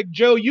like I'm like,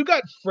 Joe, you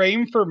got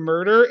framed for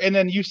murder and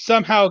then you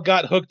somehow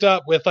got hooked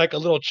up with like a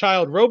little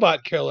child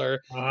robot killer.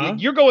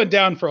 You're going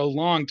down for a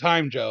long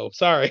time, Joe.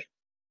 Sorry.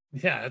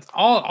 Yeah, it's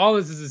all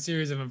this is a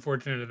series of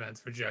unfortunate events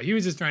for Joe. He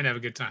was just trying to have a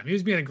good time. He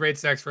was being a great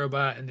sex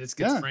robot and just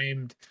gets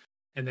framed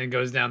and then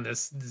goes down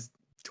this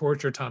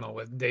torture tunnel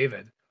with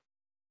David.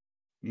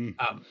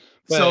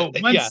 So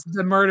once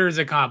the murder is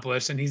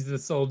accomplished and he's the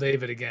sole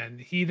David again,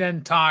 he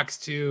then talks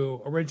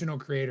to original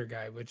creator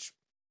guy, which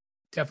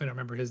definitely don't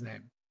remember his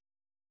name.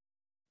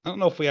 I don't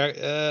know if we are.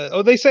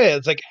 They say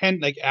it's like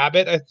like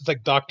Abbott. It's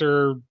like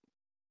Dr.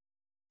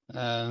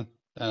 I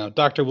don't know,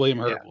 Dr. William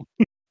Hurdle.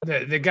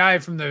 The guy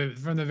from the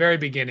very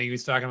beginning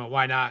who's talking about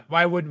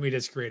why wouldn't we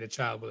just create a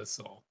child with a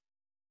soul?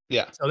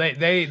 Yeah. So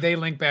they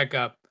link back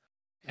up.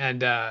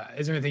 And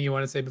is there anything you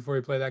want to say before we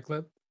play that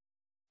clip?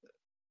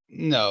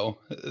 No.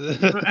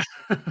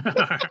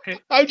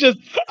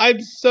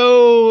 I'm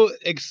so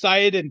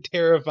excited and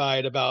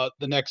terrified about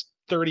the next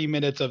 30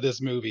 minutes of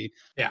this movie.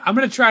 Yeah, I'm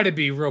gonna try to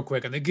be real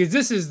quick on it because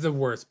this is the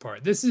worst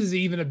part. This is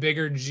even a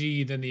bigger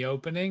G than the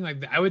opening.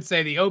 Like I would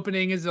say the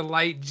opening is a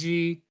light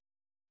G,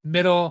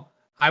 middle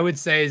I would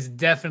say is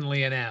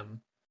definitely an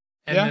M,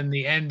 and Yeah. then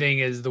the ending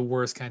is the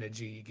worst kind of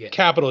G you get.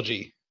 Capital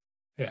G.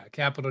 Yeah,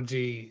 capital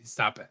G.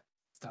 Stop it.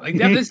 Stop. Like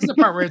that. This is the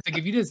part where it's like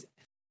if you just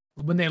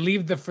when they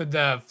leave for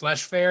the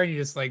flesh fair and you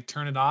just like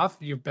turn it off,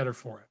 you're better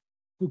for it.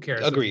 Who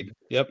cares? Agreed.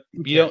 Yep.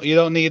 Who You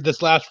don't need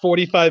this last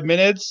 45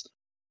 minutes.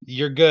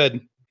 You're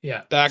good.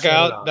 Yeah. Back shut it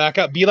out. off. Back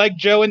out. Be like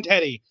Joe and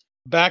Teddy.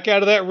 Back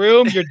out of that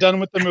room. You're done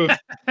with the movie.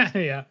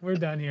 Yeah, we're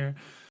done here.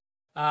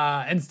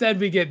 Instead,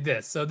 we get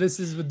this. So this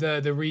is with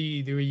the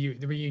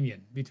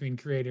reunion between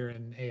creator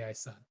and AI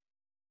son.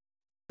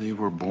 You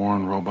were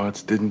born,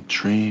 robots didn't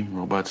dream,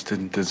 robots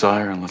didn't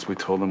desire unless we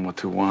told them what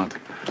to want.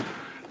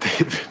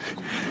 David,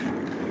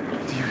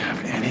 do you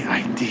have any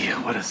idea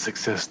what a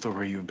success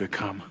story you've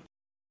become?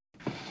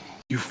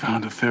 You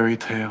found a fairy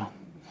tale,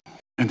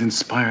 and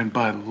inspired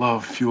by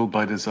love, fueled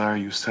by desire,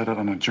 you set out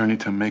on a journey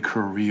to make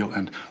her real,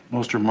 and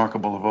most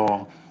remarkable of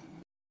all,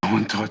 no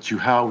one taught you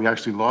how. We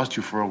actually lost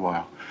you for a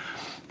while.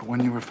 But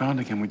when you were found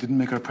again, we didn't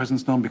make our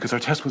presence known because our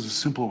test was a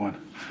simple one.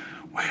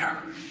 Where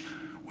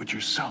would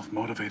your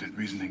self-motivated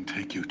reasoning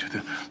take you to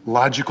the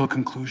logical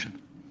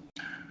conclusion?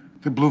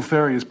 The blue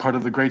fairy is part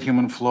of the great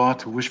human flaw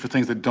to wish for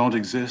things that don't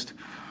exist,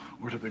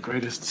 or to the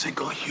greatest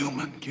single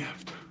human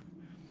gift,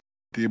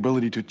 the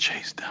ability to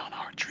chase down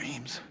our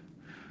dreams.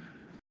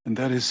 And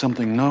that is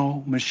something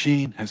no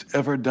machine has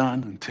ever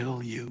done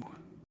until you.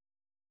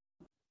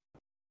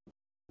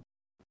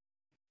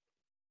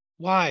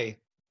 Why?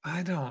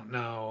 I don't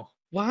know.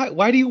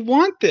 Why do you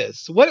want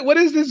this? What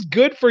is this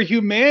good for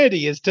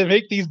humanity is to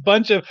make these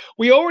bunch of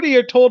we already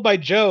are told by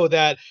Joe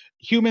that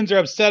humans are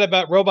upset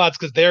about robots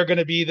because they're going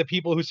to be the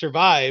people who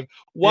survive.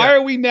 Why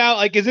are we now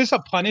like is this a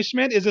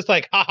punishment? Is this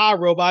like haha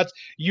robots,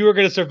 you are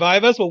going to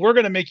survive us? Well, we're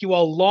going to make you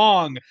all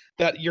long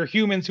that you're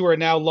humans who are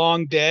now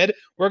long dead.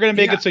 We're going to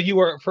make it so you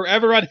are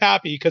forever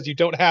unhappy because you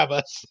don't have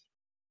us.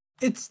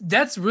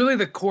 That's really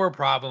the core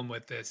problem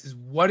with this is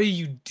what are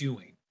you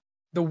doing?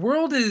 The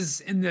world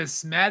is in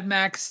this Mad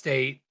Max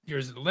state.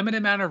 There's a limited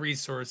amount of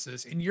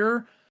resources, and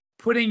you're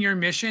putting your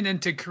mission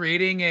into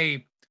creating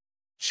a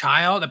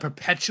child, a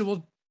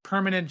perpetual,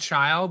 permanent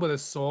child with a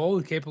soul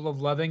capable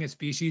of loving a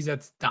species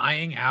that's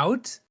dying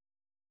out.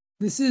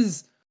 This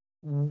is,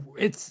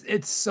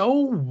 it's so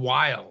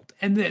wild,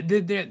 and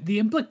the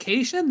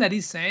implication that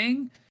he's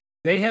saying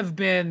they have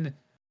been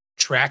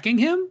tracking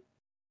him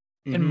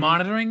and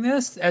monitoring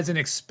this as an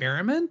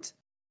experiment.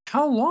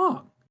 How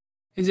long?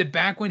 Is it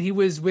back when he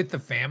was with the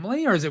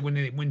family, or is it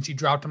when she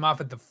dropped him off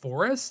at the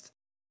forest?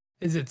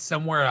 Is it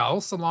somewhere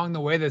else along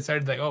the way that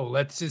decided like, oh,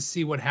 let's just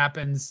see what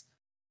happens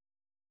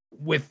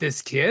with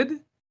this kid,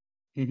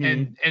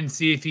 and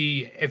see if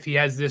he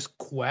has this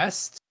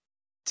quest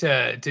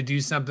to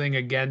do something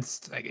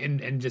against like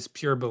in just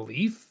pure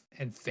belief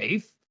and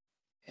faith,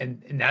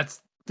 and that's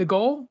the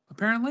goal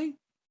apparently.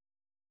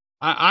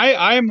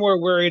 I'm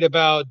more worried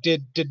about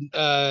did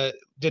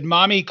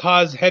mommy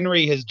cause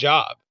Henry his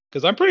job?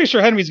 Because I'm pretty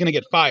sure Henry's going to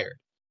get fired.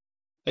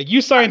 Like you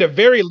signed a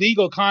very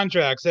legal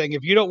contract saying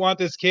if you don't want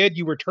this kid,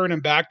 you return him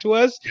back to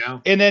us. Yeah.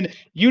 And then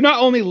you not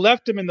only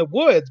left him in the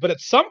woods, but at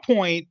some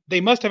point they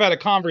must have had a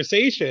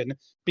conversation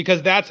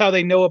because that's how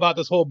they know about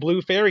this whole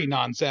blue fairy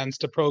nonsense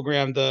to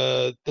program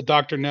the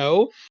Dr.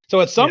 No.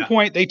 So at some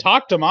point they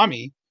talked to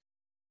mommy.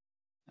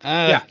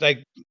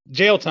 Like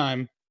jail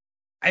time.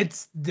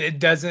 It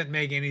doesn't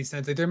make any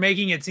sense. Like they're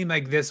making it seem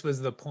like this was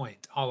the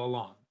point all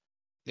along.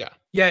 Yeah.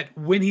 Yet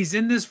when he's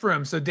in this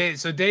room, so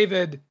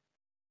David,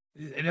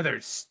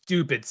 another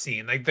stupid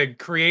scene. Like the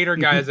creator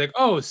guy is like,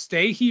 "Oh,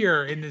 stay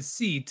here in the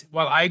seat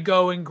while I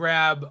go and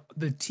grab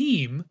the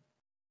team,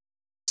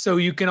 so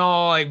you can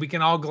all we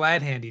can all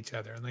glad hand each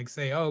other and like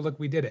say, oh look,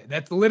 we did it."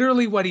 That's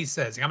literally what he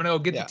says. I'm gonna go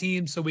get the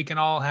team so we can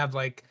all have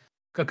like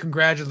a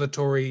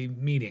congratulatory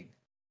meeting.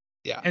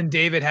 Yeah. And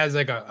David has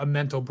like a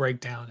mental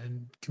breakdown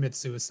and commits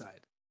suicide.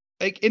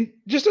 Like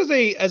just as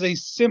a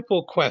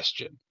simple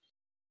question.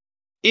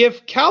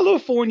 If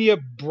California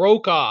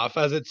broke off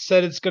as it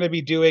said it's going to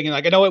be doing, and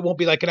like I know it won't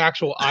be like an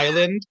actual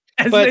island,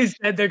 as but they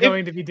said they're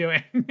going to be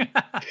doing.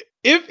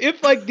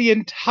 if like the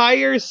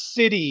entire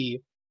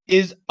city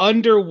is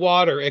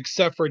underwater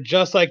except for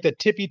just like the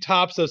tippy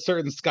tops of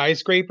certain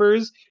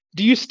skyscrapers,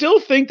 do you still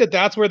think that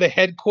that's where the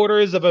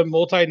headquarters of a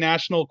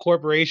multinational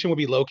corporation would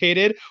be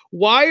located?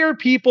 Why are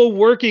people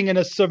working in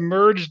a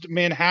submerged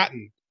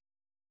Manhattan?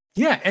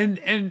 Yeah, and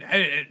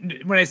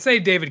when I say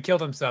David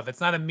killed himself,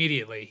 it's not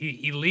immediately.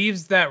 He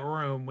leaves that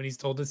room when he's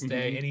told to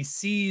stay, and he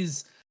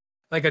sees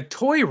like a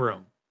toy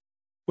room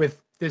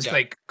with this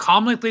like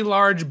comically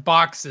large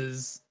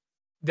boxes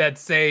that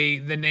say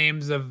the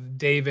names of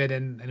David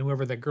and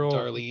whoever the girl,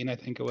 Darlene, I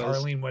think it was.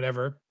 Darlene,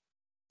 whatever.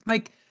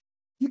 Like,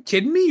 you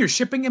kidding me? You're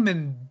shipping them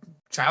in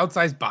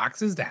child-sized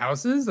boxes to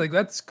houses? Like,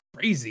 that's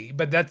crazy.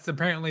 But that's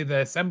apparently the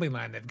assembly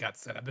line they've got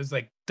set up. There's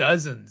like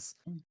dozens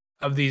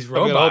of these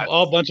robots.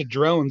 All bunch of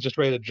drones just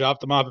ready to drop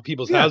them off at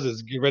people's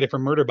houses. Get ready for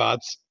murder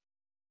bots.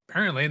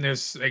 Apparently, and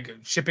there's like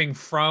shipping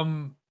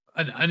from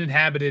an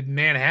uninhabited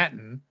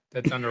Manhattan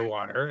that's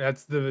underwater.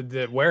 That's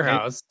the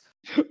warehouse.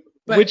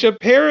 But which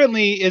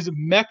apparently is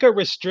mecha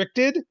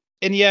restricted,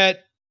 and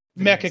yet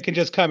mecha can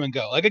just come and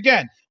go. Like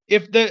again,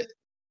 if the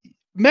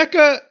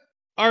mecha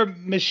are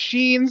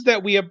machines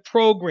that we have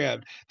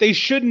programmed, they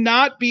should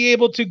not be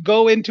able to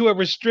go into a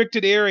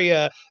restricted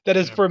area that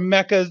is for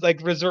mechas, like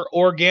reserve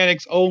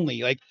organics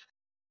only. Like,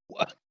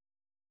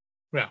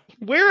 yeah,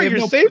 where are they have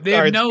your no, safeguards? they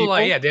have no people?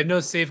 like, yeah, they have no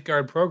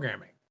safeguard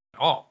programming at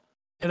all.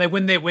 And like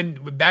when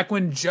back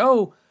when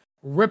Joe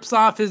rips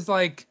off his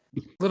like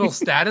little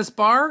status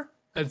bar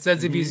that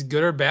says if he's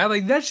good or bad,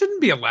 like that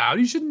shouldn't be allowed.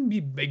 You shouldn't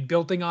be like,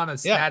 building on a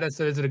status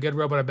that is it a good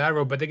robot or a bad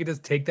robot, but they could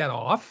just take that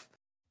off.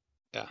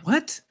 Yeah.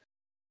 What?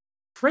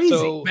 Crazy.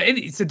 So,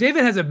 So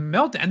David has a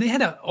meltdown, and they had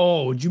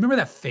do you remember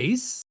that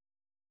face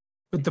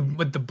with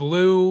the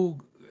blue?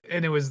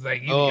 And it was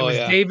like it was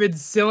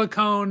David's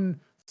silicone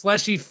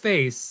fleshy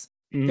face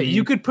that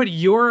you could put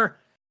your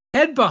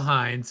head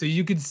behind, so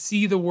you could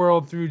see the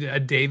world through a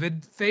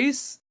David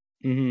face.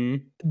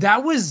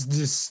 That was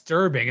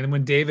disturbing. And then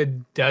when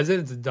David does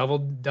it, it's a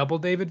double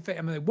David face.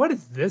 I'm like, what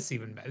is this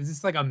even? Is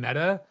this like a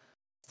meta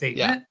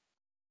statement?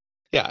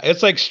 Yeah,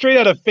 it's like straight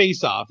out of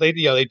Face Off. They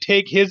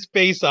take his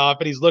face off,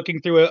 and he's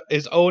looking through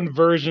his own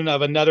version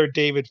of another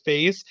David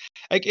face.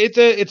 Like it's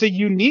a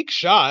unique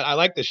shot. I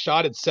like the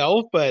shot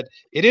itself, but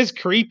it is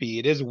creepy.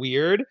 It is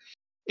weird.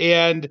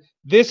 And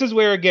this is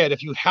where, again,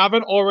 if you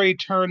haven't already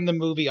turned the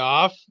movie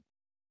off,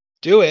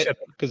 do it,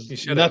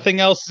 because nothing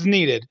else is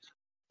needed.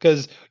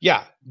 Because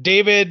yeah,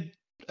 David,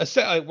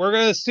 we're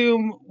gonna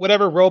assume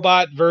whatever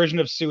robot version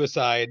of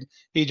suicide,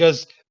 he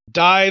just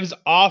dives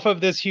off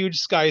of this huge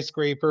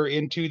skyscraper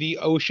into the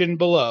ocean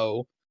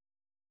below.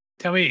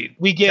 Tell me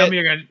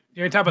you're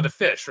gonna talk about the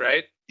fish,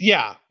 right?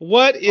 Yeah.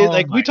 What is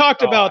we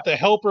talked about the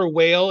helper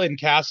whale in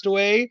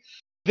Castaway.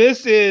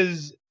 This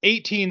is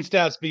 18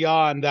 steps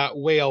beyond that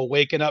whale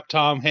waking up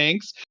Tom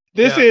Hanks.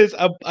 This is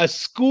a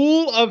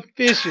school of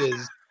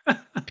fishes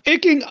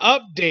picking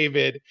up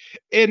David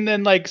and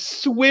then like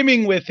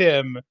swimming with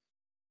him,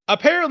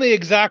 apparently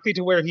exactly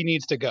to where he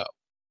needs to go.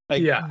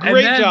 Like,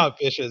 great job,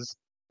 fishes.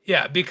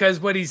 Yeah,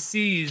 because what he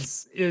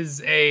sees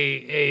is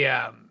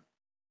a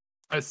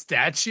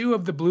statue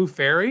of the Blue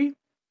Fairy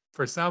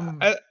for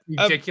some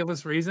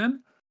ridiculous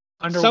reason.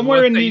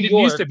 Somewhere in New It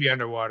York. used to be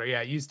underwater.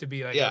 Yeah, it used to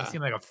be like it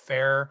seemed like a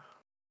fair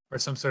or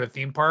some sort of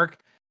theme park.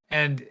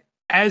 And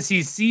as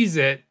he sees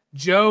it,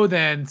 Joe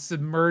then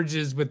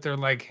submerges with their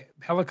like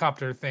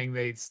helicopter thing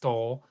they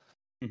stole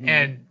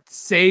and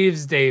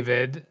saves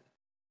David.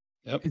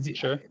 Yep,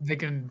 sure. They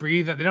can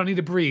breathe. They don't need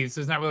to breathe, so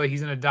it's not really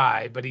he's gonna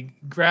die. But he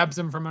grabs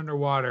him from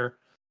underwater,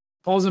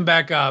 pulls him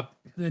back up.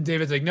 And then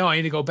David's like, "No, I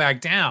need to go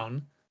back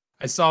down.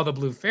 I saw the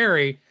Blue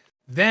Fairy."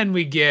 Then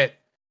we get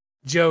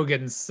Joe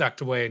getting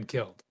sucked away and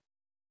killed.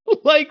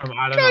 Like,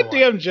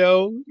 goddamn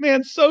Joe,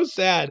 man, so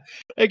sad.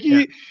 Like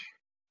he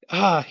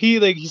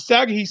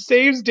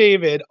saves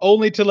David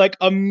only to like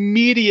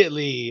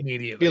immediately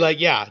be like,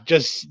 yeah,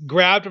 just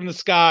grabbed from the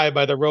sky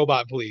by the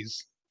robot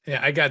police.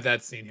 Yeah, I got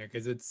that scene here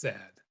because it's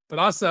sad. But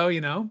also,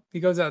 he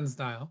goes out in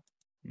style.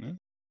 Yeah.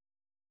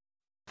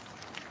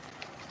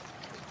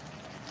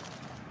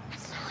 I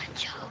saw it,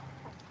 Joe.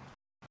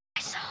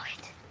 I saw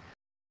it.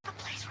 The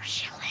place where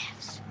she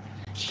lives.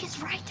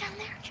 She's right down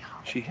there, Joe.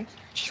 She is?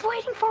 She's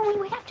waiting for me.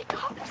 We have to go.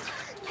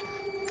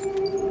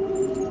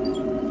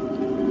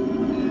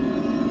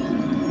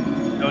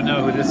 Don't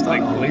know who this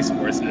police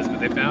force is, but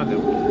they found him.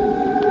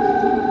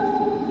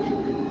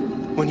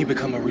 When you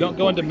become a real don't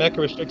go into mecha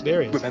restricted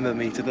areas. Remember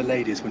me to the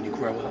ladies when you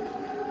grow up.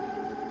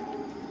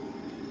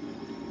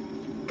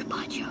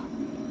 Goodbye, Joe.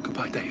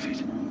 Goodbye,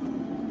 David.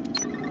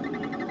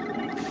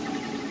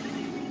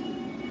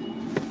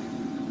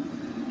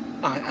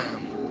 I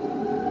am.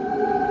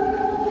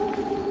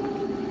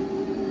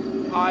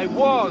 I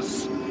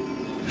was.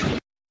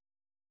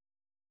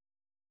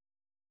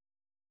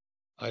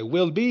 I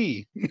will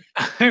be.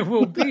 I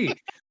will be.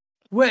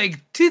 Well,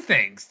 two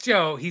things.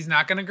 Joe, he's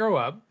not going to grow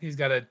up. He's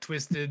got a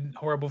twisted,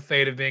 horrible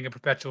fate of being a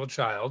perpetual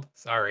child.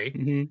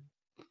 Sorry.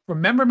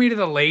 Remember me to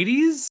the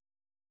ladies?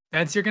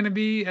 That's your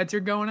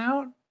going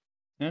out?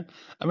 Yeah.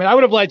 I mean, I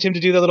would have liked him to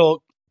do the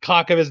little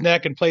cock of his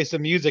neck and play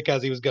some music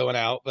as he was going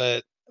out,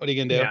 but what are you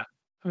going to do? Yeah.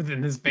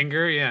 Within his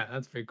finger. Yeah,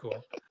 that's pretty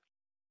cool.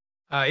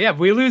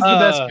 We lose the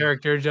best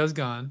character. Joe's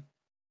gone.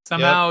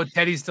 Somehow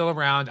Teddy's still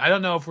around. I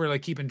don't know if we're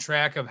keeping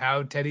track of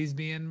how Teddy's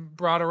being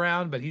brought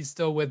around, but he's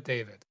still with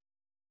David.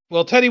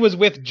 Well, Teddy was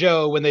with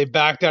Joe when they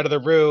backed out of the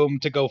room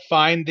to go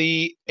find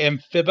the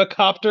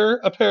amphibicopter,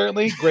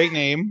 apparently. Great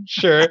name,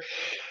 sure.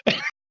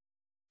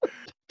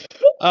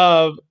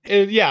 So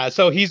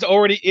he's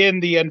already in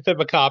the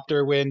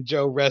amphibicopter when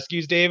Joe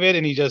rescues David,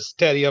 and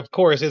Teddy, of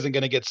course, isn't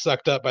going to get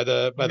sucked up by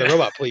the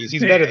robot police.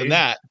 He's better than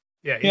that.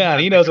 Yeah,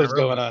 he knows what's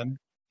going on.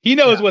 He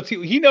knows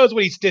he knows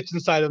what he stitched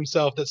inside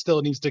himself that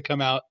still needs to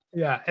come out.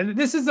 Yeah, and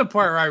this is the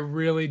part where I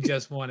really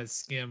just want to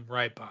skim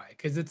right by,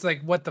 because it's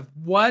like,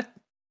 what?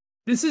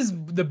 This is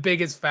the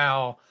biggest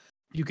foul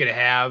you could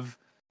have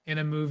in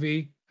a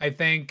movie. I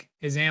think,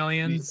 is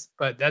aliens,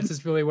 but that's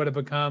just really what it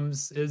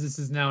becomes. This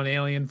is now an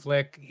alien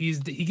flick. He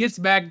gets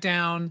back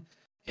down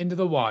into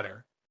the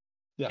water.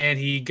 Yeah. And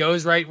he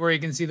goes right where he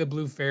can see the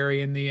blue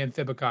fairy in the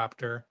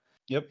amphibicopter.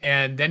 Yep.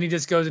 And then he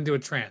just goes into a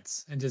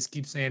trance and just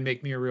keeps saying,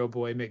 "Make me a real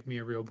boy, make me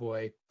a real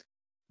boy."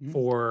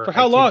 For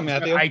how long,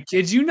 Matthew? I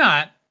kid you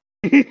not,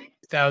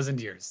 2,000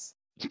 years.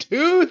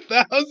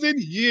 2,000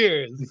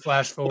 years. We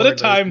flash forward. What a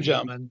time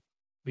jump.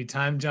 We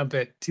time jump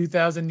it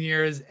 2,000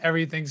 years.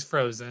 Everything's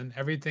frozen.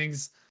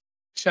 Everything's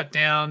shut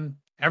down.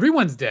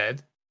 Everyone's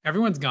dead.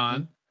 Everyone's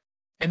gone.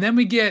 And then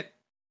we get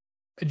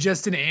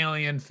just an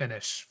alien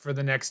finish for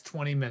the next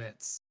 20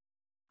 minutes.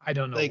 I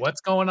don't know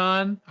what's going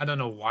on. I don't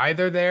know why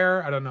they're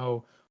there. I don't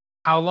know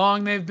how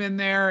long they've been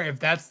there.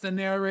 If that's the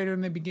narrator in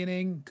the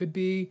beginning, could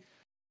be.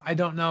 I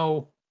don't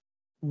know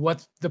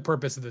what the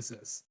purpose of this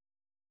is.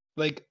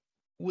 Like,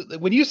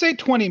 when you say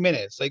 20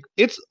 minutes, like,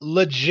 it's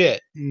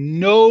legit,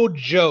 no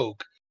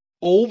joke,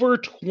 over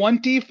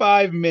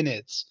 25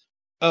 minutes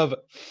of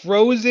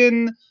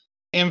frozen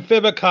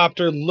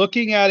amphibicopter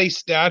looking at a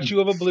statue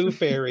of a blue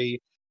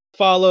fairy,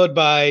 followed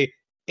by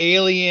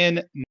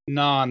alien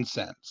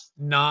nonsense.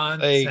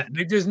 Nonsense.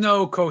 Like, there's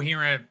no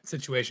coherent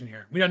situation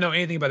here. We don't know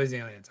anything about these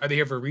aliens. Are they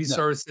here for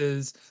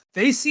resources?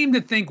 No. They seem to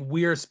think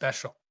we're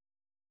special.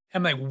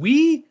 I'm like,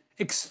 we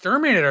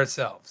exterminated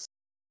ourselves.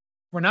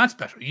 We're not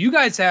special. You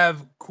guys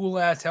have cool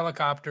ass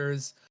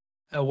helicopters,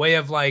 a way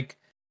of like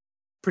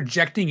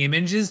projecting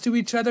images to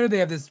each other. They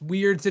have this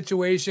weird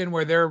situation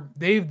where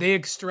they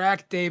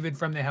extract David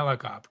from the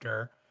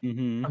helicopter,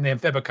 from the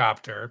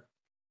amphibicopter,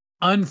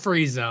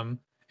 unfreeze him,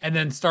 and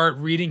then start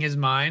reading his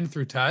mind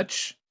through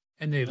touch.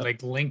 And they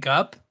like link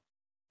up,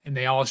 and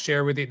they all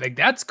share with you. Like,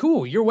 that's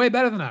cool. You're way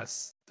better than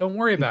us. Don't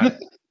worry about it.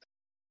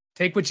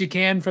 Take what you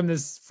can from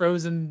this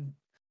frozen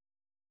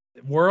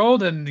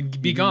world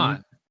and be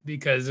gone.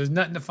 Because there's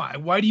nothing to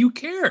find. Why do you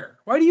care?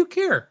 Why do you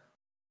care?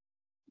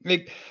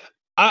 Like,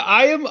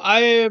 I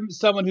am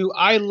someone who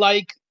I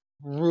like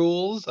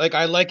rules. Like,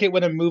 I like it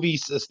when a movie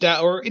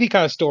or any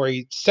kind of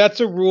story sets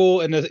a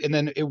rule and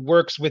then it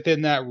works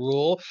within that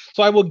rule.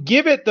 So I will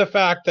give it the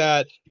fact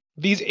that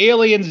these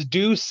aliens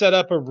do set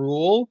up a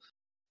rule,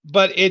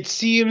 but it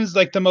seems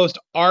like the most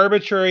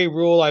arbitrary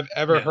rule I've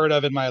ever heard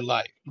of in my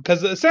life.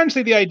 Because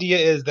essentially the idea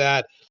is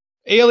that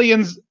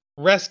aliens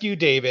rescue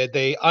David.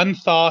 They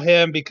unthaw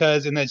him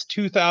because in this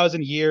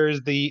 2,000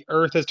 years, the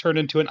Earth has turned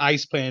into an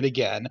ice planet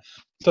again.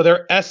 So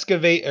they're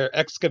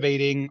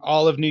excavating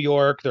all of New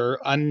York. They're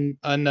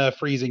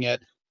unfreezing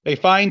it. They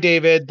find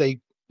David. They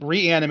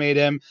reanimate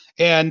him.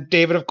 And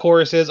David, of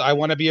course, is, "I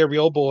want to be a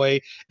real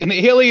boy." And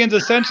the aliens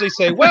essentially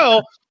say,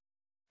 well,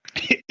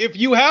 if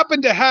you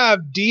happen to have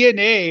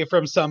DNA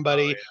from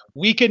somebody,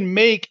 we can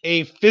make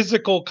a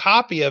physical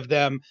copy of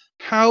them.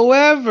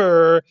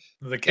 However,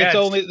 it's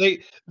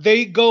only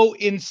they go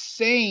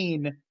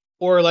insane,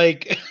 or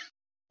like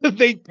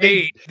they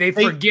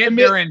forget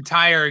their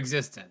entire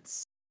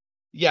existence.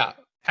 Yeah.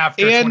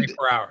 After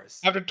 24 hours.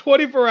 After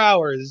 24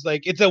 hours,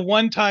 like, it's a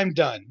one-time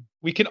done.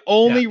 We can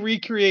only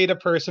recreate a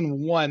person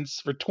once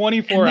for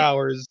 24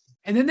 hours.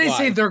 And then they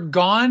say they're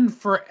gone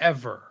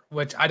forever,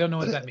 which I don't know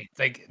what that means.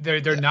 Like,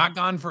 they're not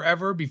gone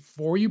forever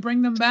before you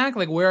bring them back?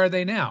 Like, where are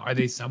they now? Are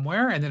they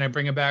somewhere? And then I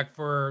bring them back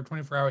for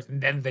 24 hours and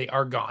then they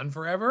are gone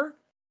forever?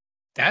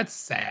 That's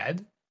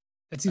sad.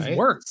 That seems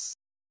worse.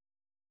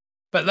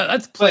 But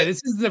let's play.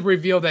 This is the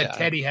reveal that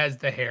Teddy has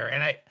the hair.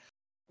 And I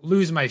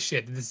lose my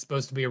shit that this is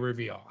supposed to be a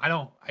reveal. I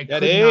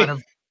could not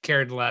have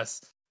cared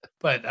less.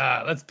 But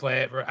let's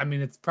play it. I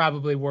mean, it's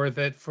probably worth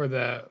it for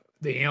the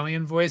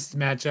alien voice to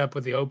match up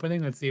with the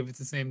opening. Let's see if it's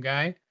the same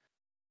guy.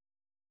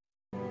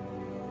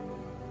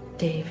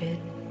 David.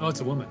 Oh, it's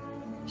a woman.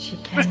 She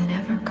can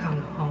never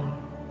come home.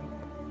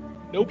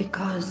 Nope.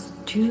 Because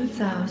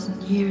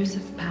 2,000 years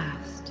have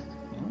passed,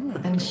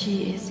 and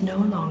she is no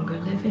longer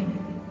living.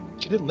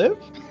 She didn't live?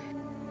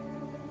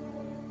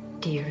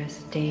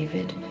 Dearest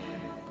David,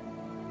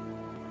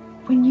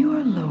 when you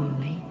are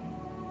lonely,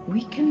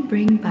 we can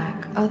bring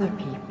back other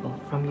people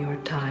from your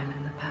time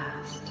in the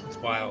past. It's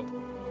wild.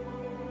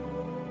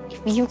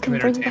 You can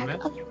bring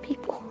back other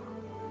people.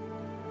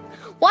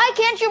 Why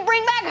can't you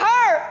bring back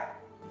her?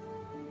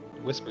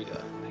 Whisper,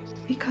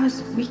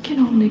 Because we can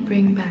only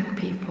bring back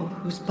people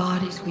whose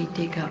bodies we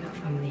dig up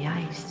from the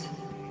ice.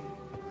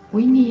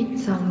 We need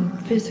some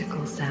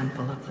physical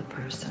sample of the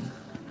person,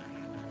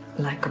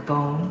 like a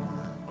bone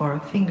or a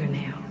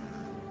fingernail.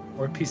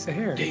 Or a piece of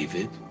hair.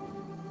 David?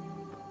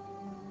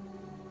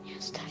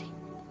 Yes, Daddy.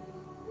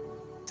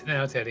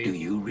 Now, Teddy. Do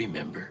you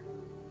remember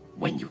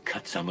when you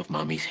cut some of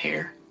Mommy's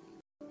hair?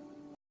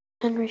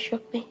 Henry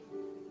shook me.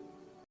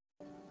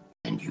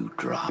 And you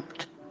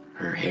dropped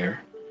her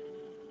hair?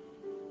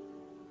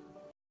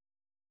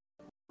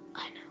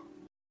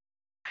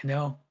 I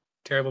know.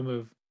 Terrible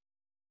move.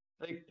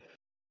 Like,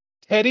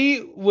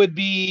 Teddy would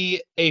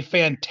be a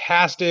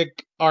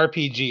fantastic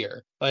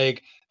RPGer.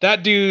 Like,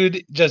 that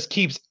dude just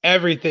keeps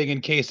everything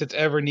in case it's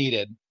ever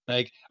needed.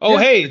 Like,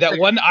 hey, that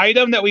one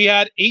item that we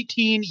had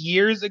 18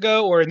 years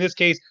ago, or in this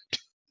case,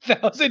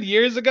 2,000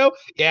 years ago.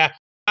 Yeah,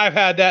 I've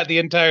had that the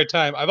entire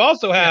time. I've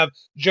also have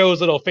Joe's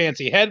little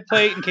fancy head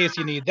plate in case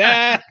you need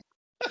that.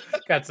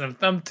 Got some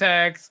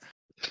thumbtacks.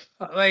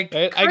 Like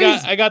Right?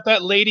 crazy. I got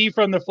that lady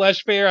from the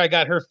Flesh Fair. I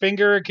got her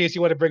finger in case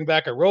you want to bring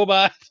back a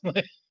robot.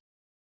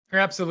 You're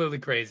absolutely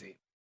crazy.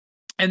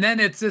 And then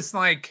it's just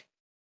like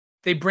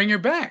they bring her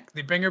back.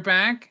 They bring her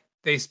back.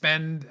 They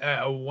spend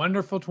a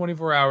wonderful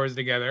 24 hours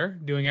together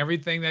doing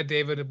everything that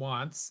David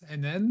wants,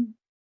 and then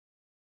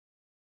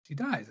she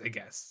dies, I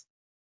guess.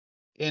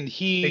 And They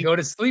he go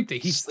to sleep. He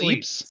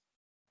sleeps. sleeps,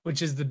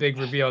 which is the big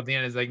reveal at the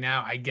end. Is like,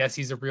 now I guess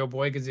he's a real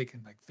boy because he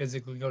can like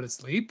physically go to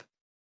sleep.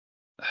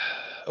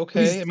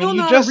 Okay, I mean, still you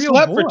not a just real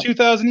slept for boy.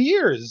 2,000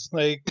 years.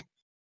 Like,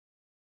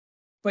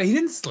 But he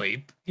didn't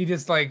sleep. He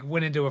just like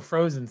went into a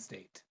frozen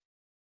state.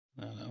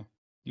 I don't know.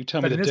 You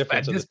tell me But the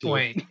difference at of this the two.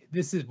 point,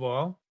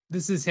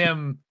 this is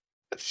him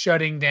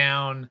shutting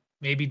down.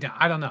 Maybe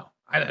I don't know.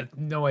 I have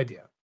no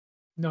idea.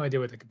 No idea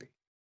what that could be.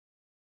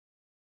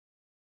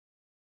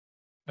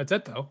 That's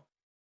it, though.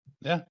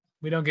 Yeah,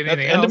 We don't get that's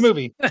anything the end of else.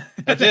 movie.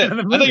 That's the it. end of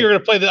the I thought you movie. were gonna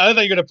play the. I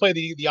thought you were gonna play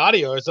the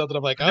audio or something.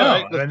 I'm like, all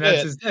right, No, let's and play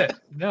that's it. just it.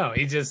 No,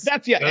 he just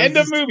That's end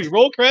goes of movie.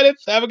 Roll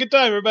credits. Have a good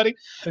time, everybody.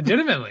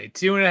 legitimately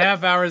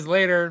 2.5 hours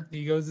later,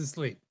 he goes to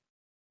sleep.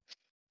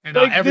 And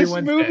Like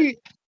everyone's dead.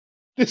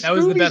 this That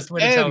was the movie best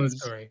way to tell the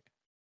ends story.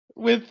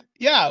 with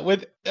all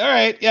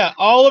right, yeah,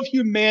 all of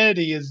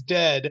humanity is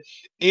dead.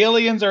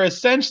 Aliens are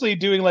essentially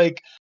doing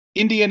like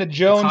Indiana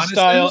Jones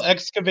style Reconnaissance?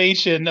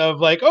 excavation of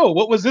like, oh,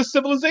 what was this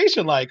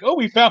civilization like? Oh,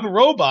 we found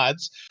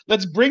robots.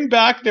 Let's bring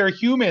back their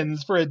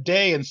humans for a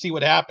day and see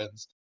what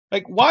happens.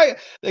 Like, why?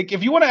 Like,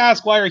 if you want to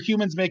ask why are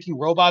humans making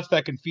robots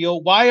that can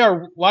feel, why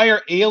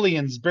are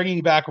aliens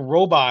bringing back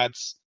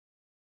robots?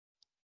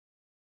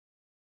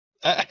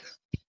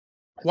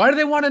 Why do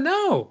they want to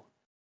know?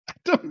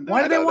 Why do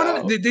I they don't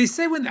want know. to? They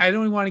say when I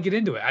don't even want to get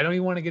into it. I don't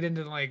even want to get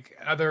into like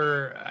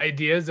other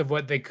ideas of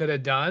what they could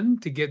have done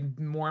to get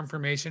more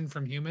information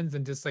from humans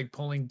than just like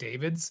pulling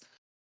David's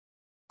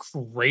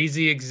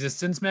crazy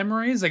existence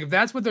memories. Like if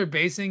that's what they're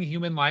basing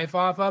human life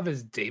off of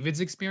is David's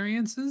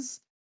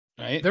experiences,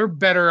 Right? they're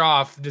better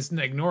off just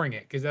ignoring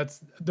it because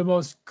that's the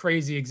most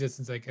crazy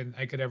existence I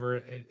could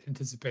ever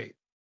anticipate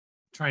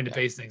trying to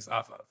base things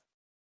off of.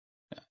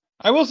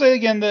 I will say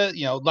again that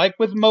like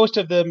with most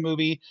of the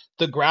movie,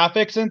 the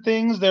graphics and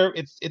things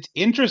it's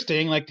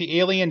interesting. Like the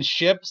alien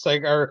ships,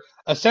 like are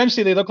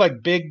essentially they look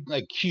like big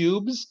like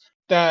cubes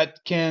that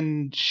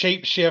can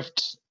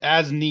shapeshift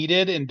as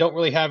needed and don't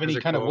really have Those any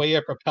are kind of cool. way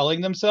of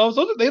propelling themselves.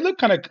 They look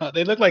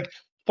they look like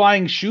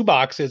flying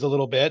shoeboxes a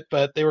little bit,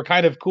 but they were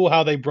kind of cool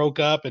how they broke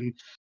up and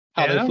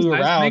how Yeah, they that was flew nice.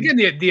 And around.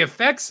 again, the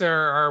effects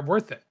are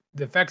worth it.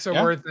 The effects are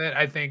Yeah. worth it.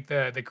 I think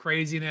the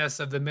craziness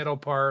of the middle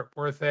part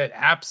worth it.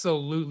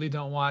 Absolutely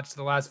don't watch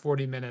the last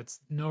 40 minutes.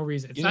 No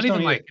reason. It's You not just don't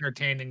even need like it.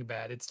 entertaining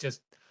bad. It's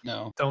just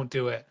No. don't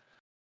do it.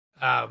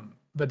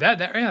 But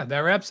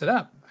that wraps it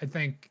up. I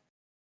think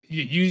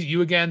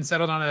you again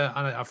settled on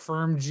a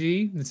firm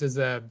G. This is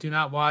a do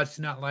not watch,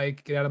 do not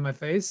like, get out of my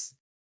face.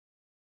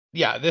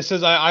 Yeah, this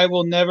is I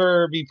will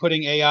never be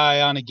putting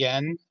AI on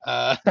again.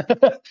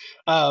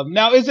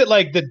 Now is it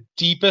like the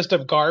deepest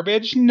of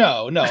garbage?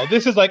 No, no.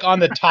 This is like on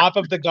the top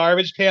of the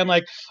garbage pan.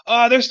 Like,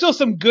 there's still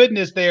some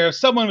goodness there. If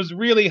someone was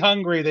really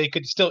hungry, they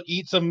could still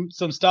eat some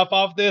stuff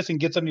off this and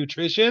get some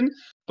nutrition.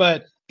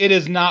 But it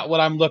is not what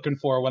I'm looking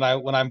for when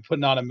I'm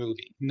putting on a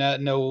movie. No,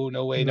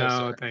 no way, no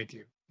No, sir. thank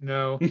you.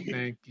 No,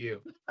 thank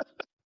you.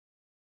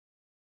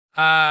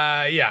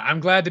 Yeah, I'm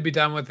glad to be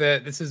done with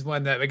it. This is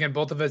one that again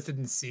both of us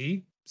didn't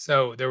see,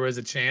 so there was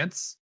a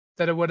chance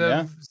that it would Yeah.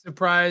 have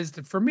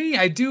surprised. For me,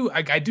 I do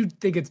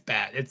think it's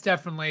bad. It's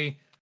definitely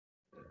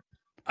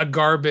a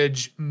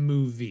garbage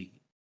movie.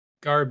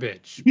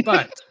 Garbage.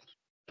 But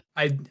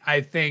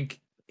I think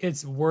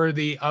it's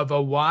worthy of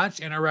a watch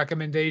and a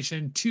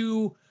recommendation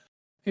to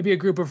maybe a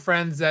group of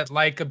friends that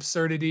like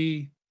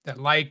absurdity, that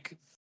like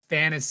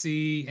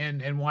fantasy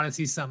and want to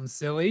see something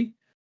silly.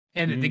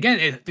 And Mhm.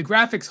 again, the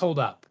graphics hold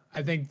up.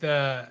 I think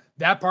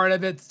that part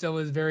of it still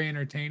is very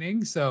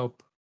entertaining. So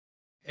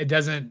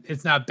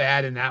it's not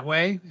bad in that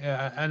way.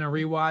 On a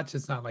rewatch,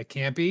 it's not like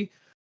campy,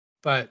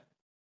 but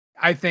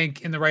I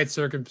think in the right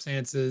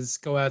circumstances,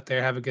 go out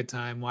there, have a good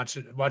time, watch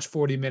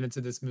 40 minutes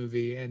of this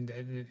movie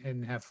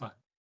and have fun.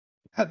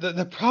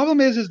 The problem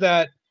is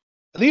that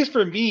at least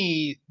for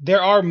me,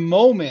 there are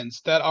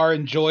moments that are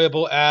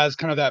enjoyable as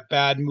kind of that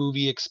bad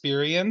movie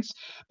experience,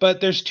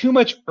 but there's too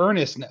much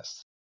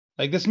earnestness.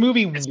 Like this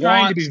movie It's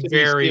trying to be wants to be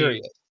very,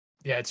 serious.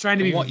 yeah, it's trying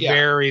to be Yeah.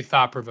 very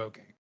thought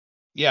provoking.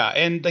 Yeah,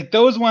 and like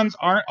those ones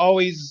aren't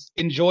always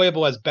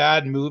enjoyable as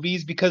bad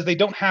movies because they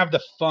don't have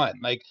the fun.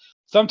 Like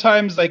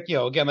sometimes like,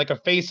 again like a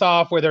face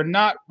off where they're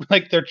not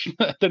like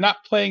they're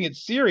not playing it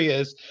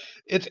serious.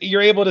 It's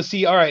you're able to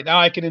see all right, now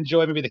I can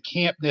enjoy maybe the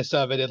campness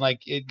of it and like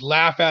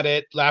laugh at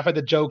it, laugh at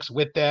the jokes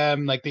with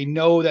them. Like they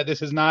know that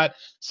this is not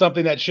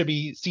something that should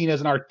be seen as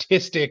an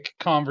artistic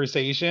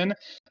conversation.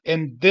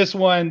 And this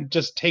one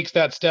just takes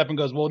that step and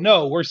goes, "Well,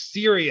 no, we're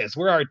serious.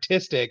 We're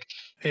artistic."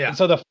 Yeah. And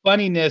so the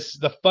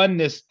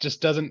funness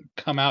just doesn't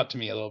come out to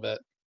me a little bit.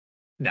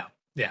 No.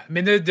 Yeah. I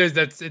mean, there's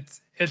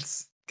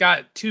it's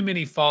got too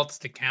many faults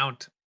to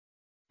count.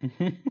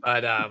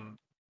 But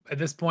at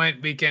this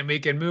point, we can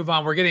move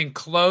on. We're getting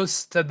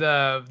close to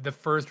the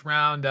first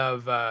round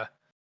of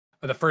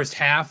or the first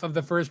half of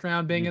the first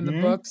round being in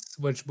the books,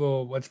 which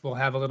will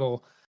have a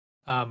little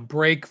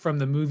break from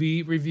the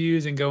movie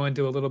reviews and go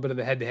into a little bit of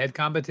the head-to-head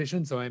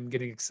competition. So I'm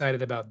getting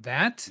excited about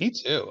that. Me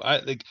too. I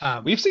like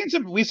we've seen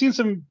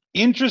some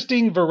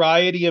interesting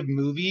variety of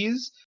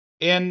movies,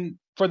 and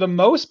for the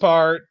most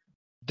part,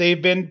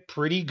 they've been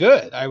pretty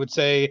good. I would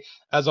say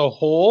as a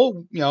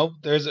whole,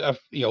 there's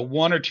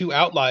one or two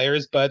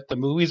outliers, but the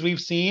movies we've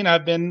seen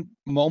have been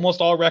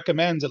almost all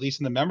recommends, at least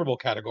in the memorable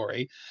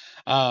category.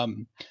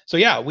 So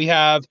yeah, we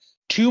have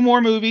 2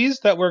 more movies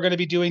that we're going to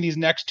be doing these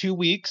next 2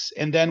 weeks,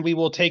 and then we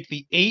will take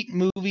the 8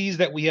 movies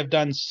that we have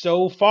done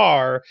so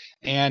far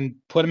and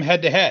put them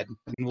head to head,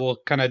 and we'll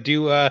kind of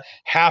do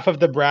half of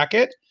the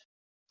bracket.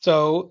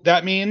 So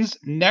that means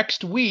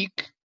next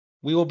week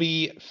we will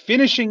be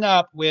finishing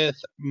up with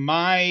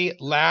my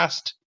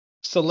last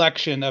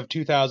selection of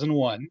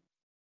 2001,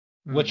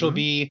 which will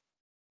be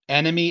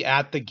Enemy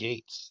at the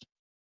Gates.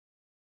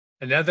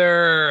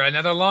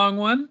 Another long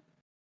one.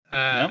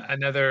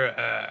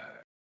 Another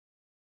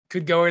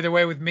could go either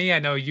way with me. I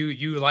know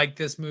you like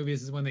this movie.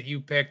 This is one that you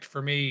picked.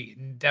 For me,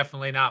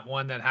 definitely not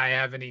one that I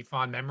have any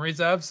fond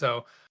memories of.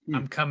 So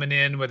I'm coming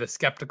in with a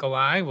skeptical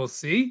eye. We'll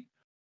see.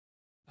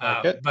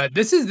 But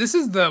this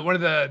is the one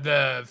of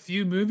the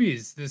few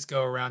movies this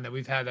go around that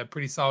we've had a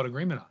pretty solid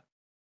agreement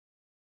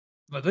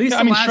on. At least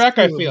Shrek,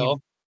 I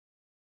feel.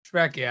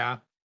 Shrek, yeah,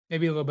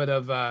 maybe a little bit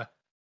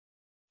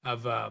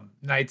of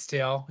Knight's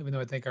Tale, even though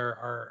I think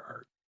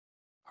our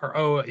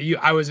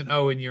I was an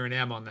O and you're an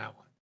M on that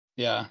one.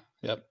 Yeah.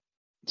 Yep.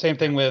 Same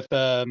thing with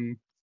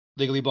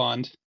Legally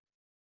Blonde.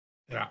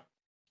 Yeah.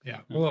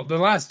 Well, the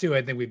last 2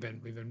 I think we've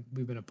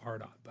been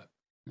apart on, but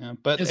yeah.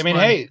 But I mean,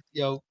 hey,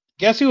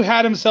 guess who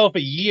had himself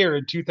a year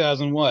in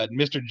 2001?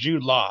 Mr.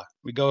 Jude Law.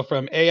 We go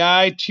from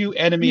AI to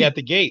Enemy at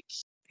the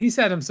Gates. He's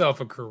had himself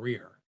a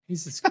career.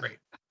 He's just great.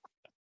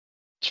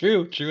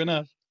 True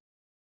enough.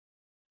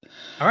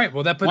 All right.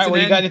 Well, that puts an you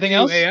end got anything to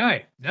else?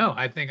 AI. No,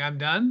 I think I'm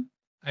done.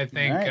 I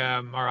think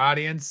our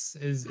audience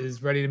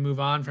is ready to move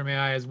on from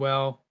AI as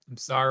well. I'm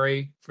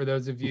sorry for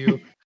those of you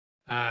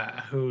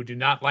who do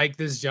not like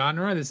this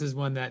genre. This is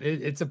one that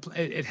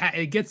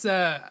it gets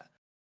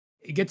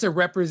a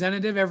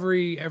representative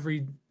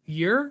every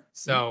year.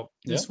 So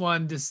this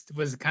one just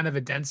was kind of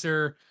a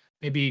denser,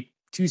 maybe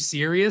too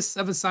serious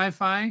of a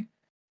sci-fi.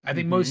 I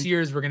think most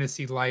years we're going to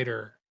see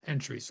lighter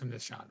entries from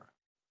this genre.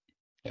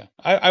 Yeah,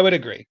 I would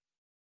agree.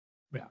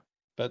 Yeah.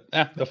 But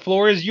the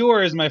floor is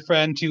yours, my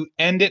friend, to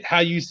end it how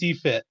you see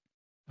fit.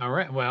 All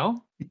right.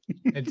 Well,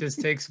 it just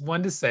takes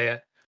one to say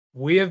it.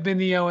 We have been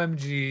the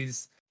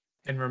OhMGs.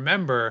 And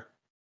remember,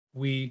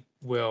 we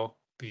will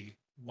be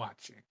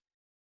watching.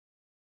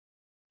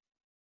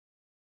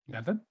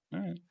 Nothing? All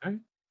right. I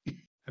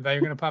thought you were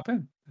going to pop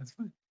in. That's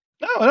fine.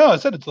 No, I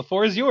said the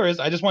floor is yours.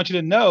 I just want you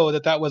to know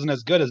that wasn't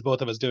as good as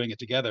both of us doing it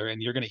together,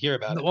 and you're going to hear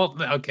about it. Well,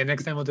 okay,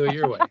 next time we'll do it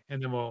your way,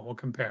 and then we'll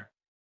compare.